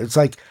something. It's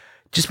like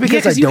just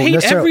because I don't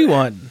necessarily.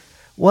 Everyone.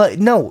 Well,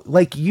 no,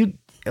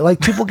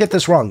 people get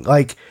this wrong.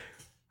 Like,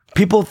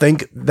 people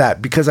think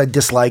that because I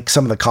dislike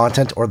some of the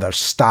content or the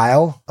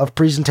style of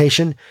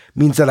presentation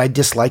means that I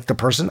dislike the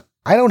person.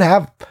 I don't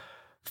have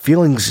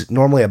feelings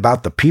normally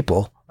about the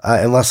people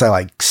unless I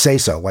like say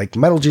so. Like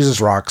Metal Jesus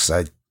Rocks,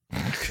 I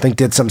think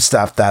did some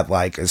stuff that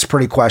like is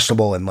pretty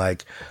questionable and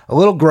like a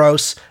little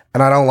gross,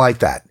 and I don't like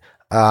that.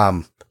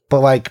 But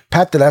like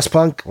Pat the S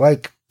Punk,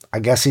 like I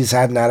guess he's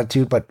had an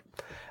attitude, but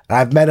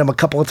I've met him a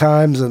couple of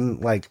times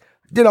and like.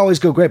 Didn't always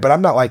go great, but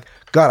I'm not like,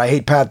 God, I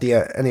hate Pat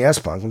the NES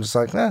Punk. I'm just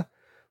like, and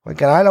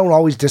I don't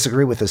always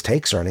disagree with his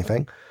takes or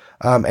anything.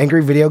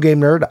 Angry Video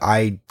Game Nerd,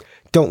 I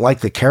don't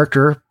like the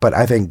character, but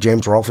I think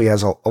James Rolfe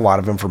has a lot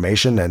of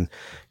information. And,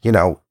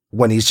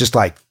 when he's just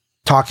like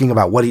talking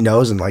about what he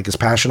knows and like his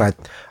passion,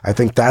 I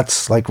think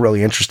that's like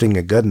really interesting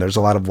and good. And there's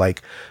a lot of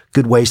like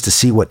good ways to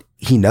see what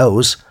he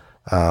knows,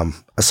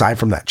 aside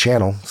from that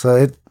channel.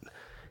 So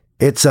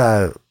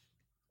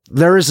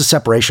there is a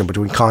separation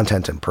between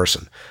content and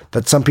person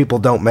that some people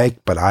don't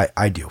make, but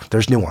I do.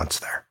 There's nuance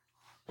there.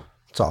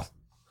 That's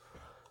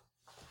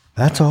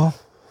all.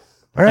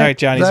 All right,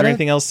 Johnny, is there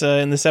anything else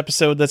in this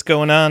episode that's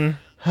going on?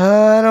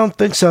 I don't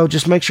think so.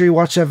 Just make sure you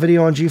watch that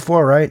video on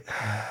G4, right?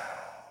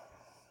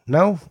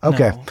 No?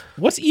 Okay. No.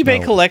 What's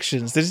eBay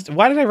Collections?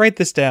 Why did I write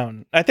this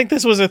down? I think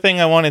this was a thing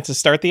I wanted to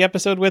start the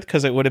episode with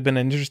because it would have been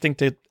an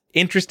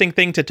interesting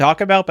thing to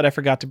talk about, but I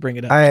forgot to bring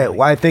it up.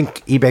 I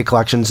think eBay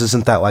Collections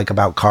isn't that like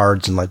about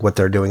cards and like what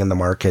they're doing in the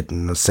market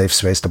and a safe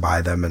space to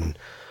buy them, and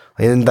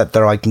isn't that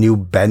they're like new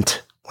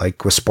bent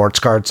like with sports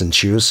cards and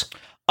shoes?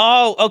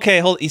 Oh,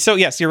 okay. So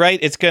yes, you're right.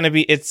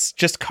 It's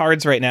just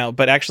cards right now,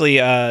 but actually,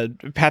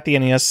 Pat the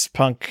NES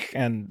Punk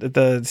and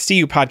the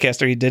CU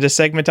podcaster, he did a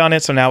segment on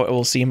it, so now it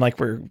will seem like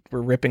we're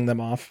ripping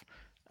them off.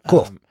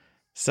 Cool.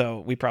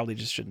 So we probably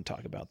just shouldn't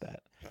talk about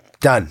that.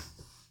 Done.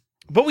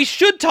 But we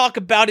should talk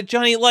about it,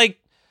 Johnny. Like,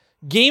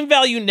 Game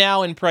Value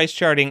Now and price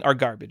charting are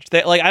garbage.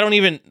 I don't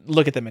even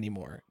look at them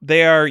anymore.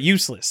 They are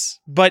useless.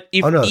 But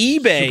if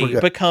eBay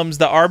becomes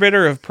the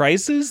arbiter of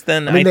prices,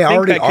 then I mean, they think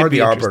already that could are be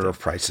the arbiter of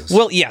prices.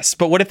 Well, yes,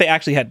 but what if they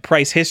actually had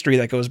price history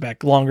that goes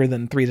back longer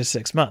than 3 to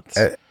 6 months?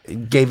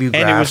 Gave you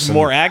graphs, and it was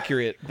more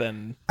accurate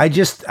than... I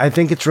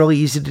think it's really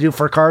easy to do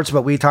for cards,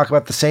 but we talk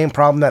about the same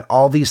problem that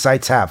all these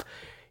sites have.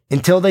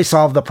 Until they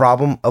solve the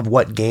problem of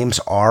what games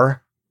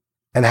are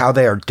and how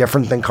they are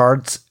different than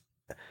cards,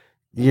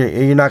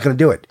 you're not going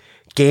to do it.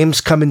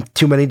 Games come in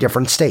too many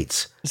different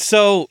states.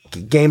 So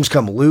games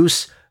come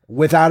loose,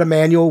 without a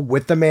manual,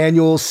 with the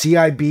manual,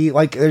 CIB.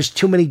 Like, there's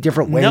too many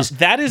different ways. No,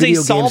 that is a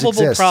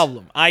solvable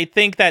problem. I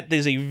think that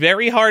is a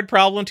very hard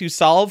problem to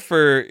solve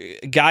for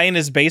a guy in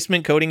his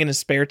basement coding in his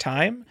spare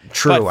time.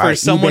 True. But for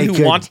someone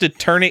who wants to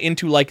turn it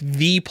into like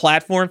the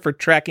platform for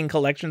tracking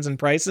collections and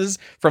prices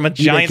from a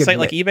giant site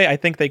like eBay, I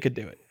think they could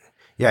do it.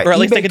 Yeah, or at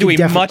least they could do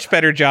a much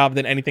better job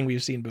than anything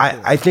we've seen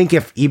before. I think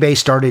if eBay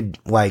started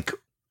like,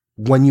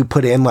 when you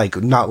put in like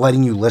not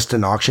letting you list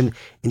an auction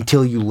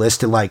until you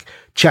list it, like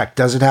check,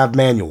 does it have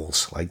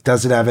manuals? Like,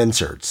 does it have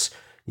inserts?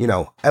 You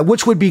know,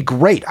 which would be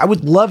great. I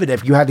would love it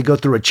if you had to go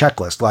through a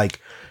checklist,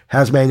 like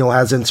has manual,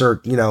 has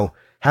insert, you know,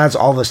 has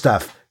all the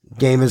stuff.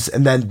 Game is,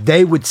 and then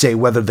they would say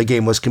whether the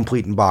game was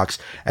complete in box,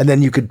 and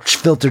then you could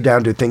filter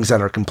down to things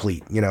that are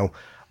complete. You know,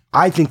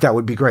 I think that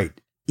would be great.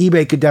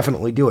 eBay could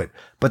definitely do it,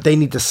 but they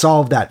need to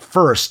solve that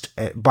first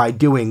by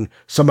doing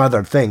some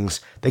other things.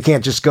 They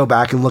can't just go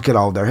back and look at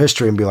all of their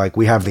history and be like,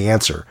 we have the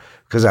answer,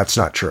 because that's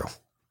not true.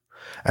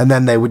 And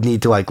then they would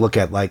need to like look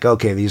at like,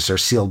 okay, these are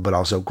sealed but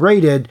also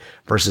graded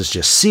versus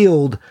just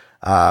sealed,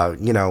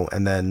 you know,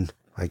 and then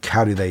like,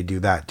 how do they do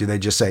that? Do they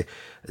just say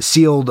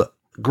sealed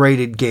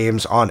graded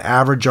games on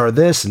average are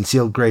this, and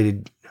sealed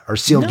graded or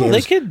sealed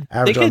games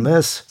average on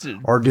this,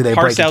 or do they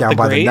break it down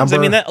by the number? I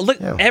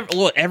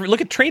mean,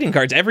 look at trading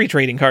cards. Every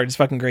trading card is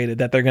fucking graded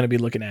that they're going to be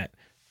looking at.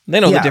 They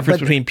know the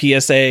difference between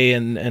PSA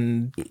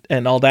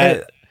and all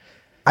that.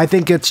 I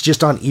think it's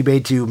just on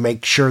eBay to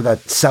make sure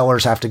that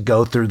sellers have to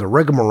go through the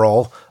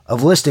rigmarole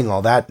of listing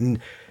all that, and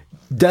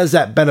does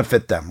that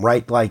benefit them?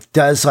 Right? Like,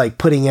 does like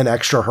putting in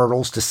extra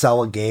hurdles to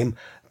sell a game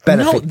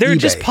benefit? No, they're eBay?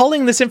 just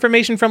pulling this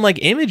information from like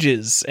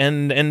images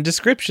and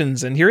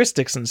descriptions and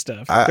heuristics and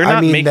stuff. They're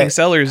not making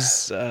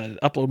sellers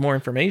upload more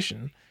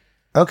information.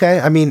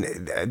 Okay, I mean,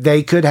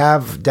 they could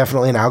have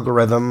definitely an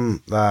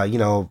algorithm, you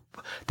know,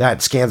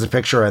 that scans a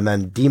picture and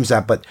then deems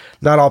that, but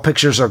not all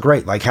pictures are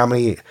great. Like, how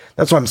many?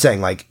 That's what I'm saying.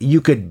 Like,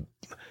 you could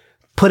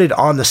put it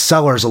on the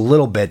sellers a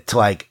little bit to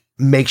like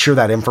make sure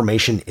that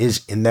information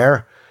is in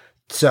there.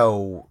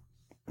 So,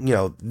 you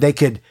know, they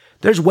could.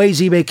 There's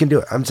ways eBay can do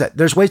it. I'm saying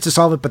there's ways to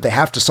solve it, but they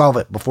have to solve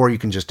it before you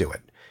can just do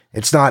it.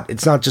 It's not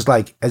just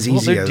like as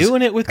easy they're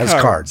doing it with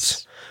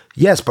cards.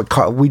 Yes,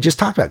 but we just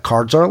talked about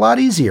cards are a lot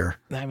easier.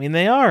 I mean,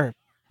 they are.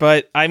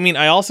 But I mean,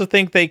 I also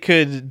think they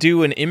could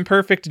do an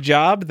imperfect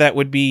job that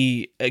would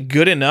be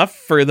good enough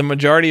for the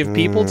majority of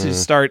people to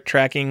start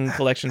tracking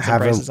collections and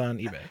prices on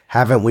eBay.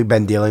 Haven't we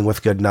been dealing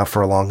with good enough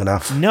for long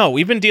enough? No,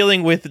 we've been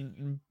dealing with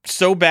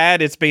so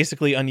bad it's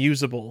basically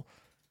unusable.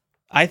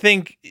 I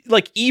think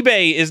like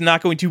eBay is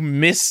not going to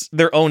miss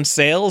their own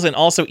sales, and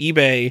also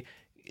eBay,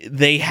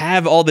 they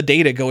have all the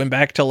data going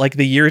back to like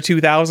the year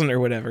 2000 or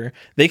whatever.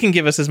 They can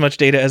give us as much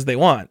data as they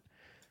want.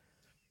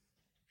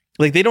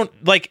 Like, they don't,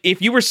 like,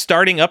 if you were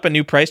starting up a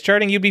new price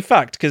charting, you'd be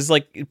fucked, because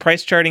like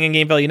price charting and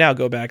Game Value Now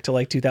go back to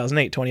like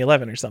 2008,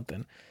 2011 or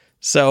something.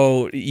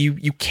 So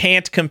you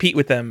can't compete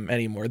with them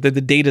anymore. The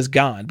data's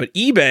gone. But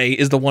eBay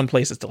is the one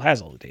place that still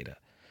has all the data.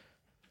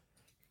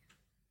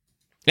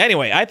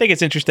 Anyway, I think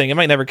it's interesting. It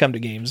might never come to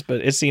games,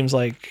 but it seems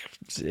like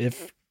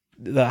if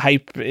the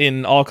hype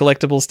in all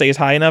collectibles stays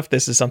high enough,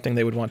 this is something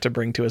they would want to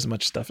bring to as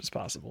much stuff as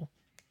possible.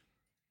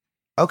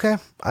 Okay.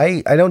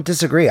 I don't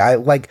disagree.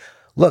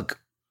 Look,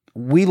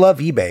 we love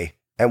eBay,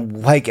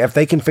 and like, if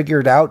they can figure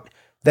it out,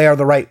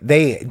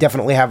 they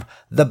definitely have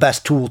the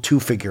best tool to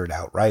figure it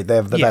out, right? They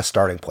have the best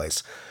starting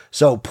place.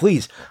 So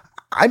please,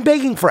 I'm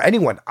begging for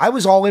anyone. I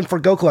was all in for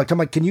Go Collect. I'm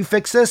like, can you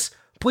fix this?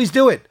 Please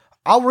do it.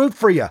 I'll root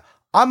for you.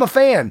 I'm a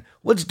fan.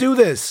 Let's do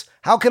this.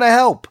 How can I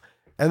help?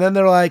 And then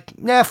they're like,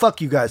 nah,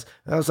 fuck you guys.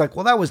 And I was like,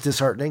 well, that was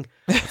disheartening.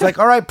 It's like,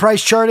 all right,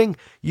 price charting.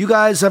 You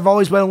guys have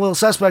always been a little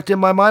suspect in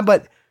my mind,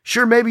 but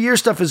sure, maybe your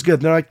stuff is good.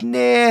 And they're like,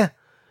 nah,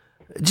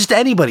 just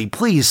anybody,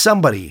 please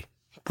somebody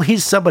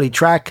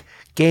track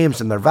games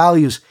and their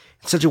values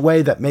in such a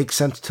way that makes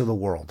sense to the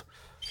world.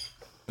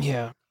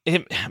 Yeah.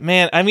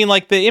 Man, I mean,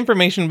 like, the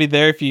information would be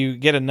there if you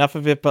get enough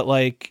of it, but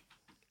like,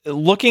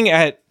 looking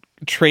at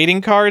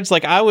trading cards,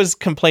 like, I was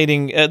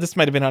complaining, this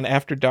might have been on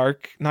After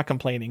Dark, not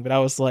complaining, but I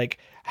was like,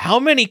 how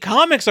many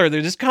comics are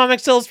there? This comic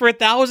sells for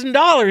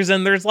 $1,000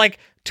 and there's like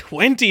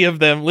 20 of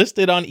them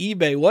listed on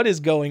eBay. What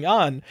is going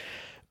on?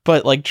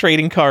 But like,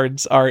 trading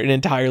cards are an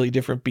entirely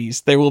different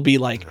beast. There will be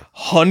like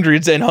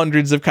hundreds and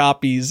hundreds of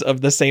copies of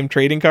the same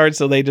trading card,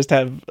 so they just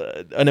have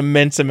an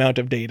immense amount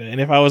of data.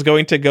 And if I was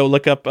going to go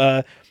look up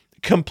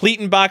complete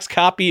in box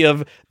copy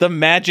of The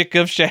Magic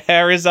of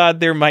Scheherazade,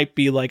 there might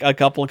be like a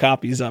couple of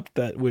copies up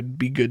that would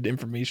be good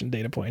information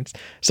data points.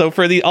 So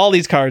for all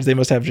these cards, they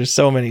must have just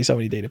so many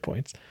data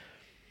points.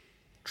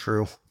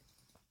 True.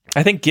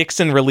 I think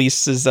Gixxen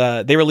releases,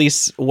 they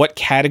release what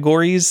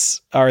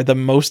categories are the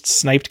most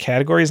sniped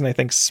categories, and I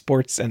think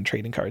sports and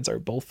trading cards are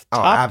both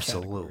top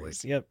absolutely.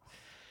 Categories. Yep.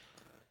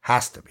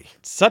 Has to be.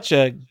 Such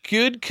a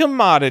good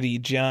commodity,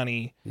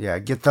 Johnny. Yeah,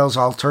 get those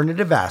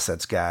alternative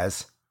assets,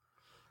 guys.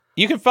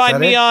 You can find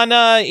me on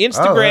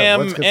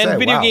Instagram and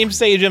Video Game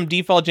Sage. I'm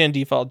default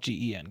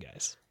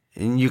guys.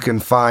 And you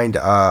can find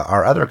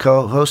our other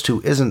co-host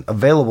who isn't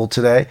available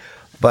today,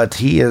 but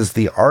he is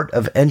the Art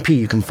of NP.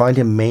 You can find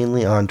him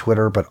mainly on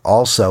Twitter, but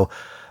also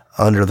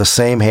under the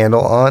same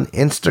handle on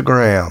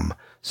Instagram.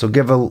 So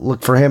give a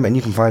look for him, and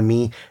you can find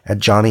me at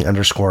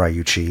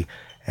Johnny_Iuchi.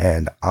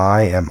 And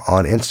I am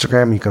on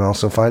Instagram. You can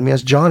also find me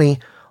as Johnny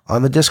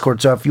on the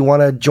Discord. So if you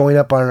want to join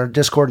up on our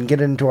Discord and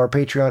get into our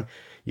Patreon,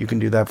 you can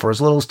do that for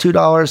as little as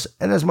 $2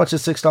 and as much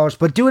as $6.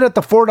 But do it at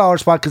the $4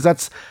 spot because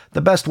that's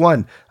the best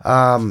one.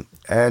 And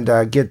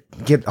get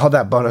all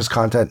that bonus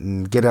content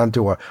and get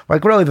onto our...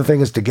 Like, really, the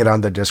thing is to get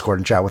on the Discord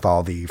and chat with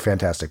all the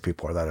fantastic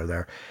people that are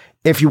there.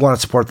 If you want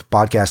to support the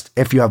podcast,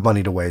 if you have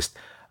money to waste.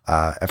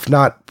 If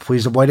not,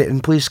 please avoid it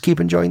and please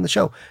keep enjoying the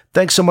show.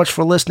 Thanks so much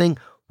for listening.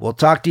 We'll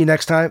talk to you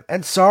next time,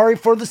 and sorry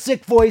for the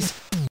sick voice.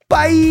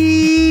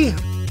 Bye!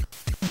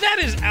 That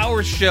is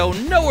our show.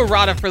 No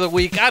errata for the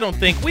week. I don't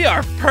think we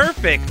are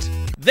perfect.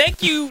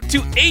 Thank you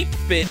to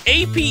 8-Bit,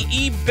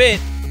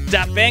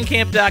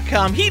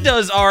 apebit.bandcamp.com. He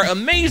does our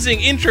amazing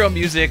intro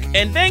music,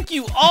 and thank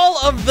you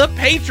all of the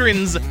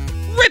patrons.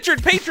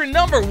 Richard, patron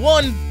number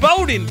 1,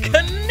 Bowden,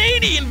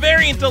 Canadian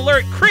Variant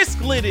Alert, Chris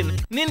Glidden,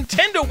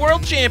 Nintendo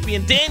World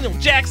Champion, Daniel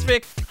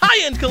Jacksvik,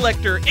 High-End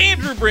Collector,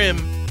 Andrew Brim,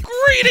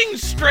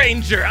 Greetings,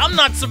 stranger! I'm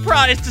not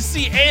surprised to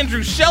see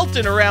Andrew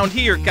Shelton around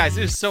here. Guys,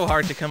 it is so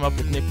hard to come up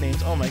with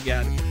nicknames. Oh my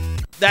god.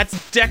 That's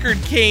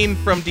Deckard Cain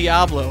from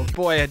Diablo.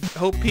 Boy, I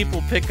hope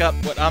people pick up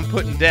what I'm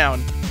putting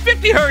down.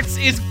 50 Hertz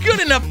is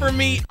good enough for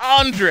me,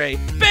 Andre.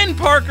 Ben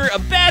Parker, a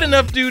bad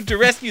enough dude to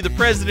rescue the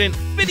president.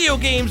 Video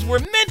games were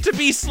meant to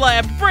be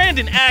slabbed.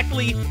 Brandon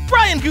Ackley,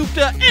 Brian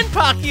Gupta, and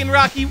Pocky and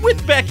Rocky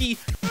with Becky.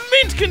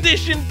 Mint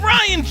condition,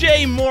 Brian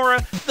J.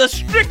 Mora, the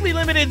strictly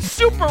limited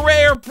super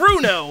rare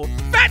Bruno,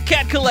 Fat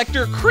Cat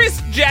Collector, Chris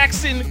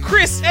Jackson,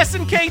 Chris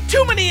SNK,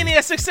 Too Many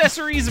NES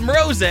Accessories,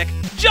 Mrozek,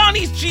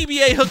 Johnny's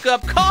GBA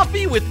Hookup,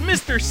 Coffee with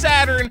Mr.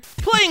 Saturn,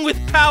 Playing with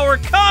Power,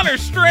 Connor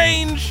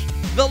Strange,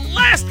 the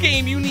last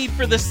game you need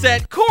for the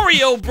set,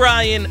 Corey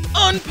O'Brien,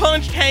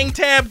 Unpunched Hang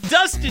Tab,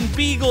 Dustin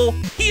Beagle,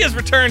 he has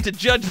returned to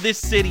judge this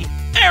city,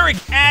 Eric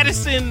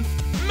Addison,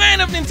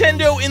 Man of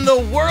Nintendo in the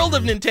world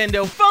of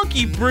Nintendo,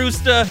 Funky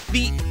Brewster,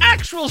 the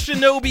actual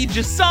Shinobi,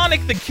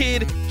 Jasonic the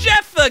Kid,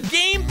 Jeff the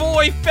Game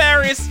Boy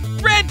Ferris,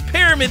 Red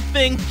Pyramid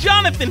Thing,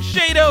 Jonathan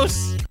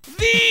Shados,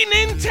 the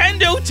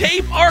Nintendo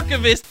Tape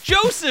Archivist,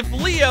 Joseph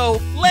Leo,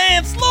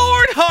 Lance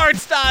Lord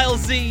Hardstyle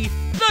Z,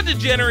 the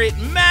Degenerate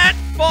Matt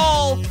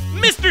Fall,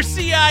 Mr.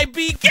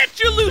 CIB, get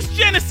your loose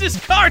Genesis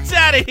carts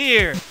out of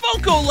here,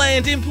 Funko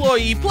Land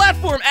Employee,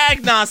 Platform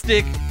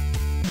Agnostic,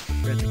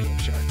 Red the Game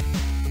Shark,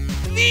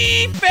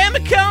 the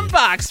Famicom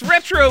Box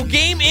Retro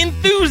Game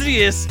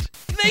Enthusiast.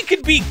 They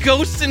could be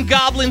ghosts and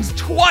goblins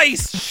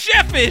twice.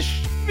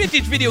 Chefish.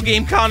 Vintage video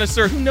game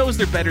connoisseur who knows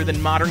they're better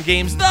than modern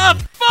games. The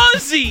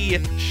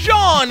Fuzzy.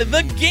 Sean,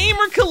 the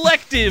Gamer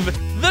Collective.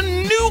 The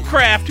New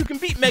Craft who can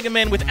beat Mega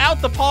Man without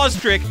the pause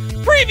trick.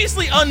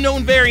 Previously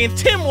unknown variant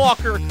Tim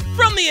Walker.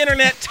 From the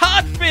internet,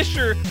 Todd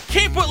Fisher.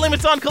 Can't put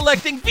limits on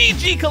collecting.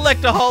 VG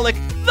Collectaholic.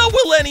 The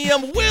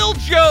Millennium. Will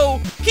Joe.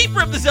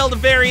 Keeper of the Zelda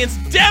variants.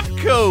 Dev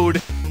Code.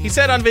 He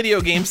said on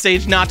Video Game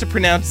Stage not to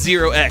pronounce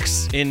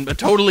 0x in a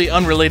totally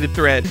unrelated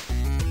thread.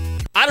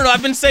 I don't know,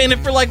 I've been saying it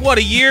for like,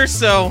 a year,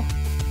 so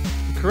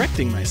I'm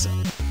correcting myself.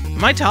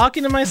 Am I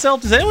talking to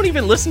myself? Does anyone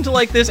even listen to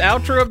like this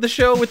outro of the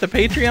show with the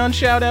Patreon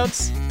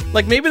shoutouts?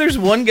 Like maybe there's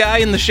one guy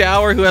in the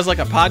shower who has like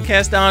a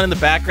podcast on in the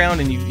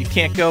background and you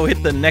can't go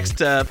hit the next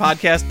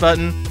podcast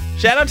button.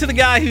 Shout out to the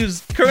guy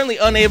who's currently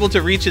unable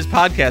to reach his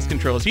podcast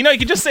controls. You know, you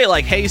could just say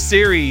like, hey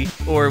Siri,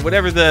 or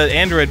whatever the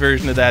Android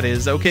version of that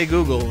is, okay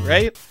Google,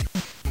 right?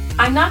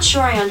 I'm not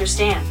sure I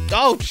understand.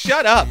 Oh,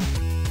 shut up.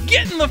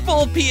 Getting the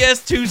full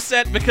PS2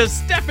 set because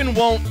Stefan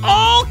won't.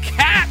 All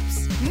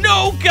caps.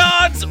 No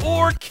gods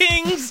or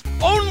kings.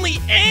 Only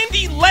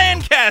Andy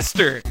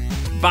Lancaster.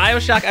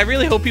 BioShock. I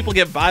really hope people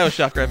get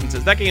BioShock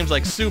references. That game's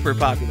like super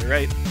popular,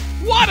 right?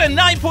 What a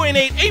 9.8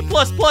 A++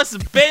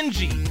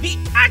 Benji. The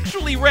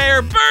actually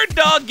rare Bird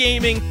Dog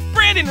Gaming.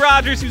 Brandon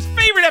Rogers, whose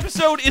favorite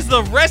episode is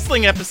the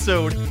wrestling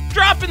episode.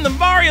 Dropping the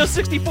Mario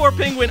 64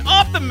 penguin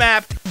off the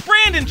map.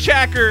 Brandon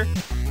Chacker.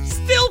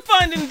 Still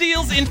finding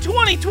deals in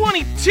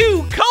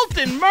 2022,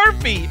 Colton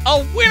Murphy.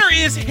 A winner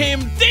is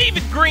him,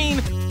 David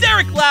Green,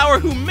 Derek Lauer,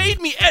 who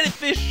made me edit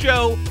this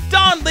show,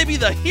 Don Libby,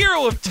 the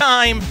hero of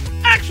time,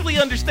 actually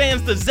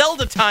understands the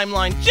Zelda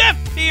timeline, Jeff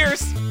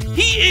Pierce,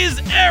 he is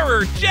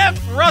Error, Jeff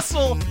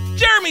Russell,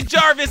 Jeremy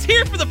Jarvis,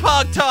 here for the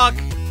Pog Talk,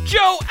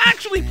 Joe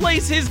actually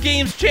plays his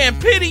games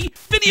champ Pity,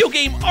 video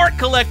game art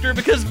collector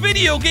because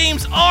video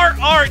games are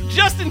art,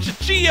 Justin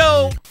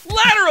Chicchio,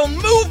 Lateral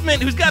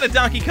Movement, who's got a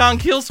Donkey Kong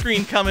kill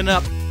screen coming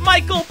up,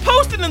 Michael,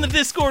 posted in the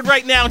Discord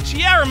right now,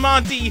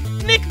 Chiaramonte,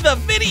 Nick the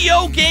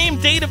Video Game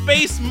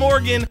Database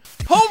Morgan,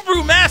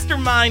 Homebrew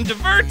Mastermind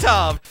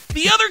Divertov,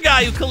 the other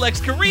guy who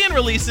collects Korean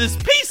releases,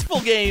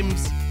 Peaceful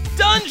Games,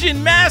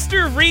 Dungeon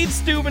Master Reed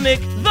Stubenik,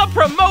 The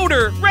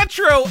Promoter,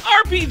 Retro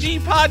RPG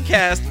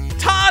Podcast,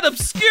 Todd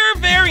Obscure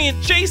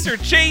Variant Chaser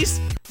Chase,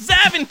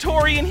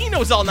 Zaventorian, he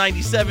knows all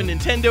 97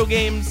 Nintendo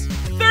games,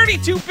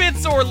 32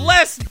 bits or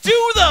less,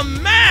 do the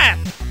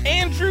math!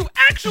 Andrew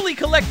actually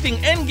collecting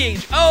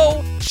N-Gage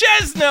O,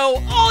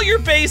 Chesno, all your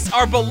base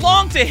are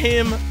belong to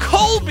him,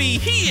 Colby,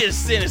 he is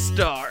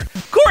Sinistar,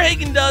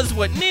 Corhagen does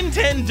what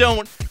Nintendo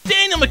don't,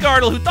 Daniel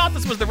McArdle, who thought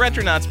this was the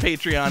Retronauts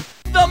Patreon,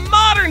 the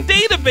Modern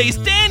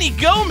Database Danny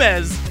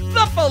Gomez,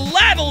 the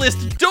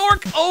Philatelist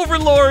Dork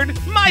Overlord,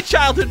 my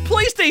childhood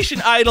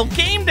PlayStation idol,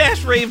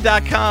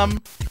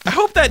 Game-Rave.com. I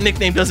hope that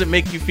nickname doesn't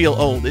make you feel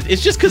old.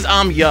 It's just because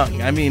I'm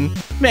young. I mean,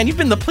 man, you've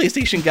been the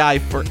PlayStation guy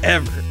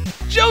forever.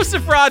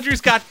 Joseph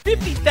Rogers got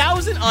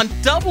 50,000 on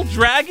Double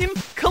Dragon,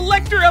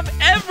 collector of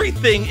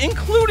everything,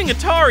 including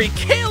Atari,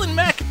 Kalen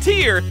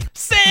McAteer,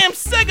 Sam,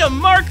 Sega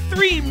Mark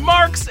III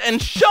Marks,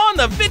 and Sean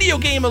the Video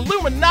Game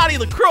Illuminati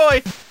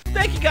LaCroix.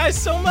 Thank you guys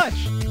so much.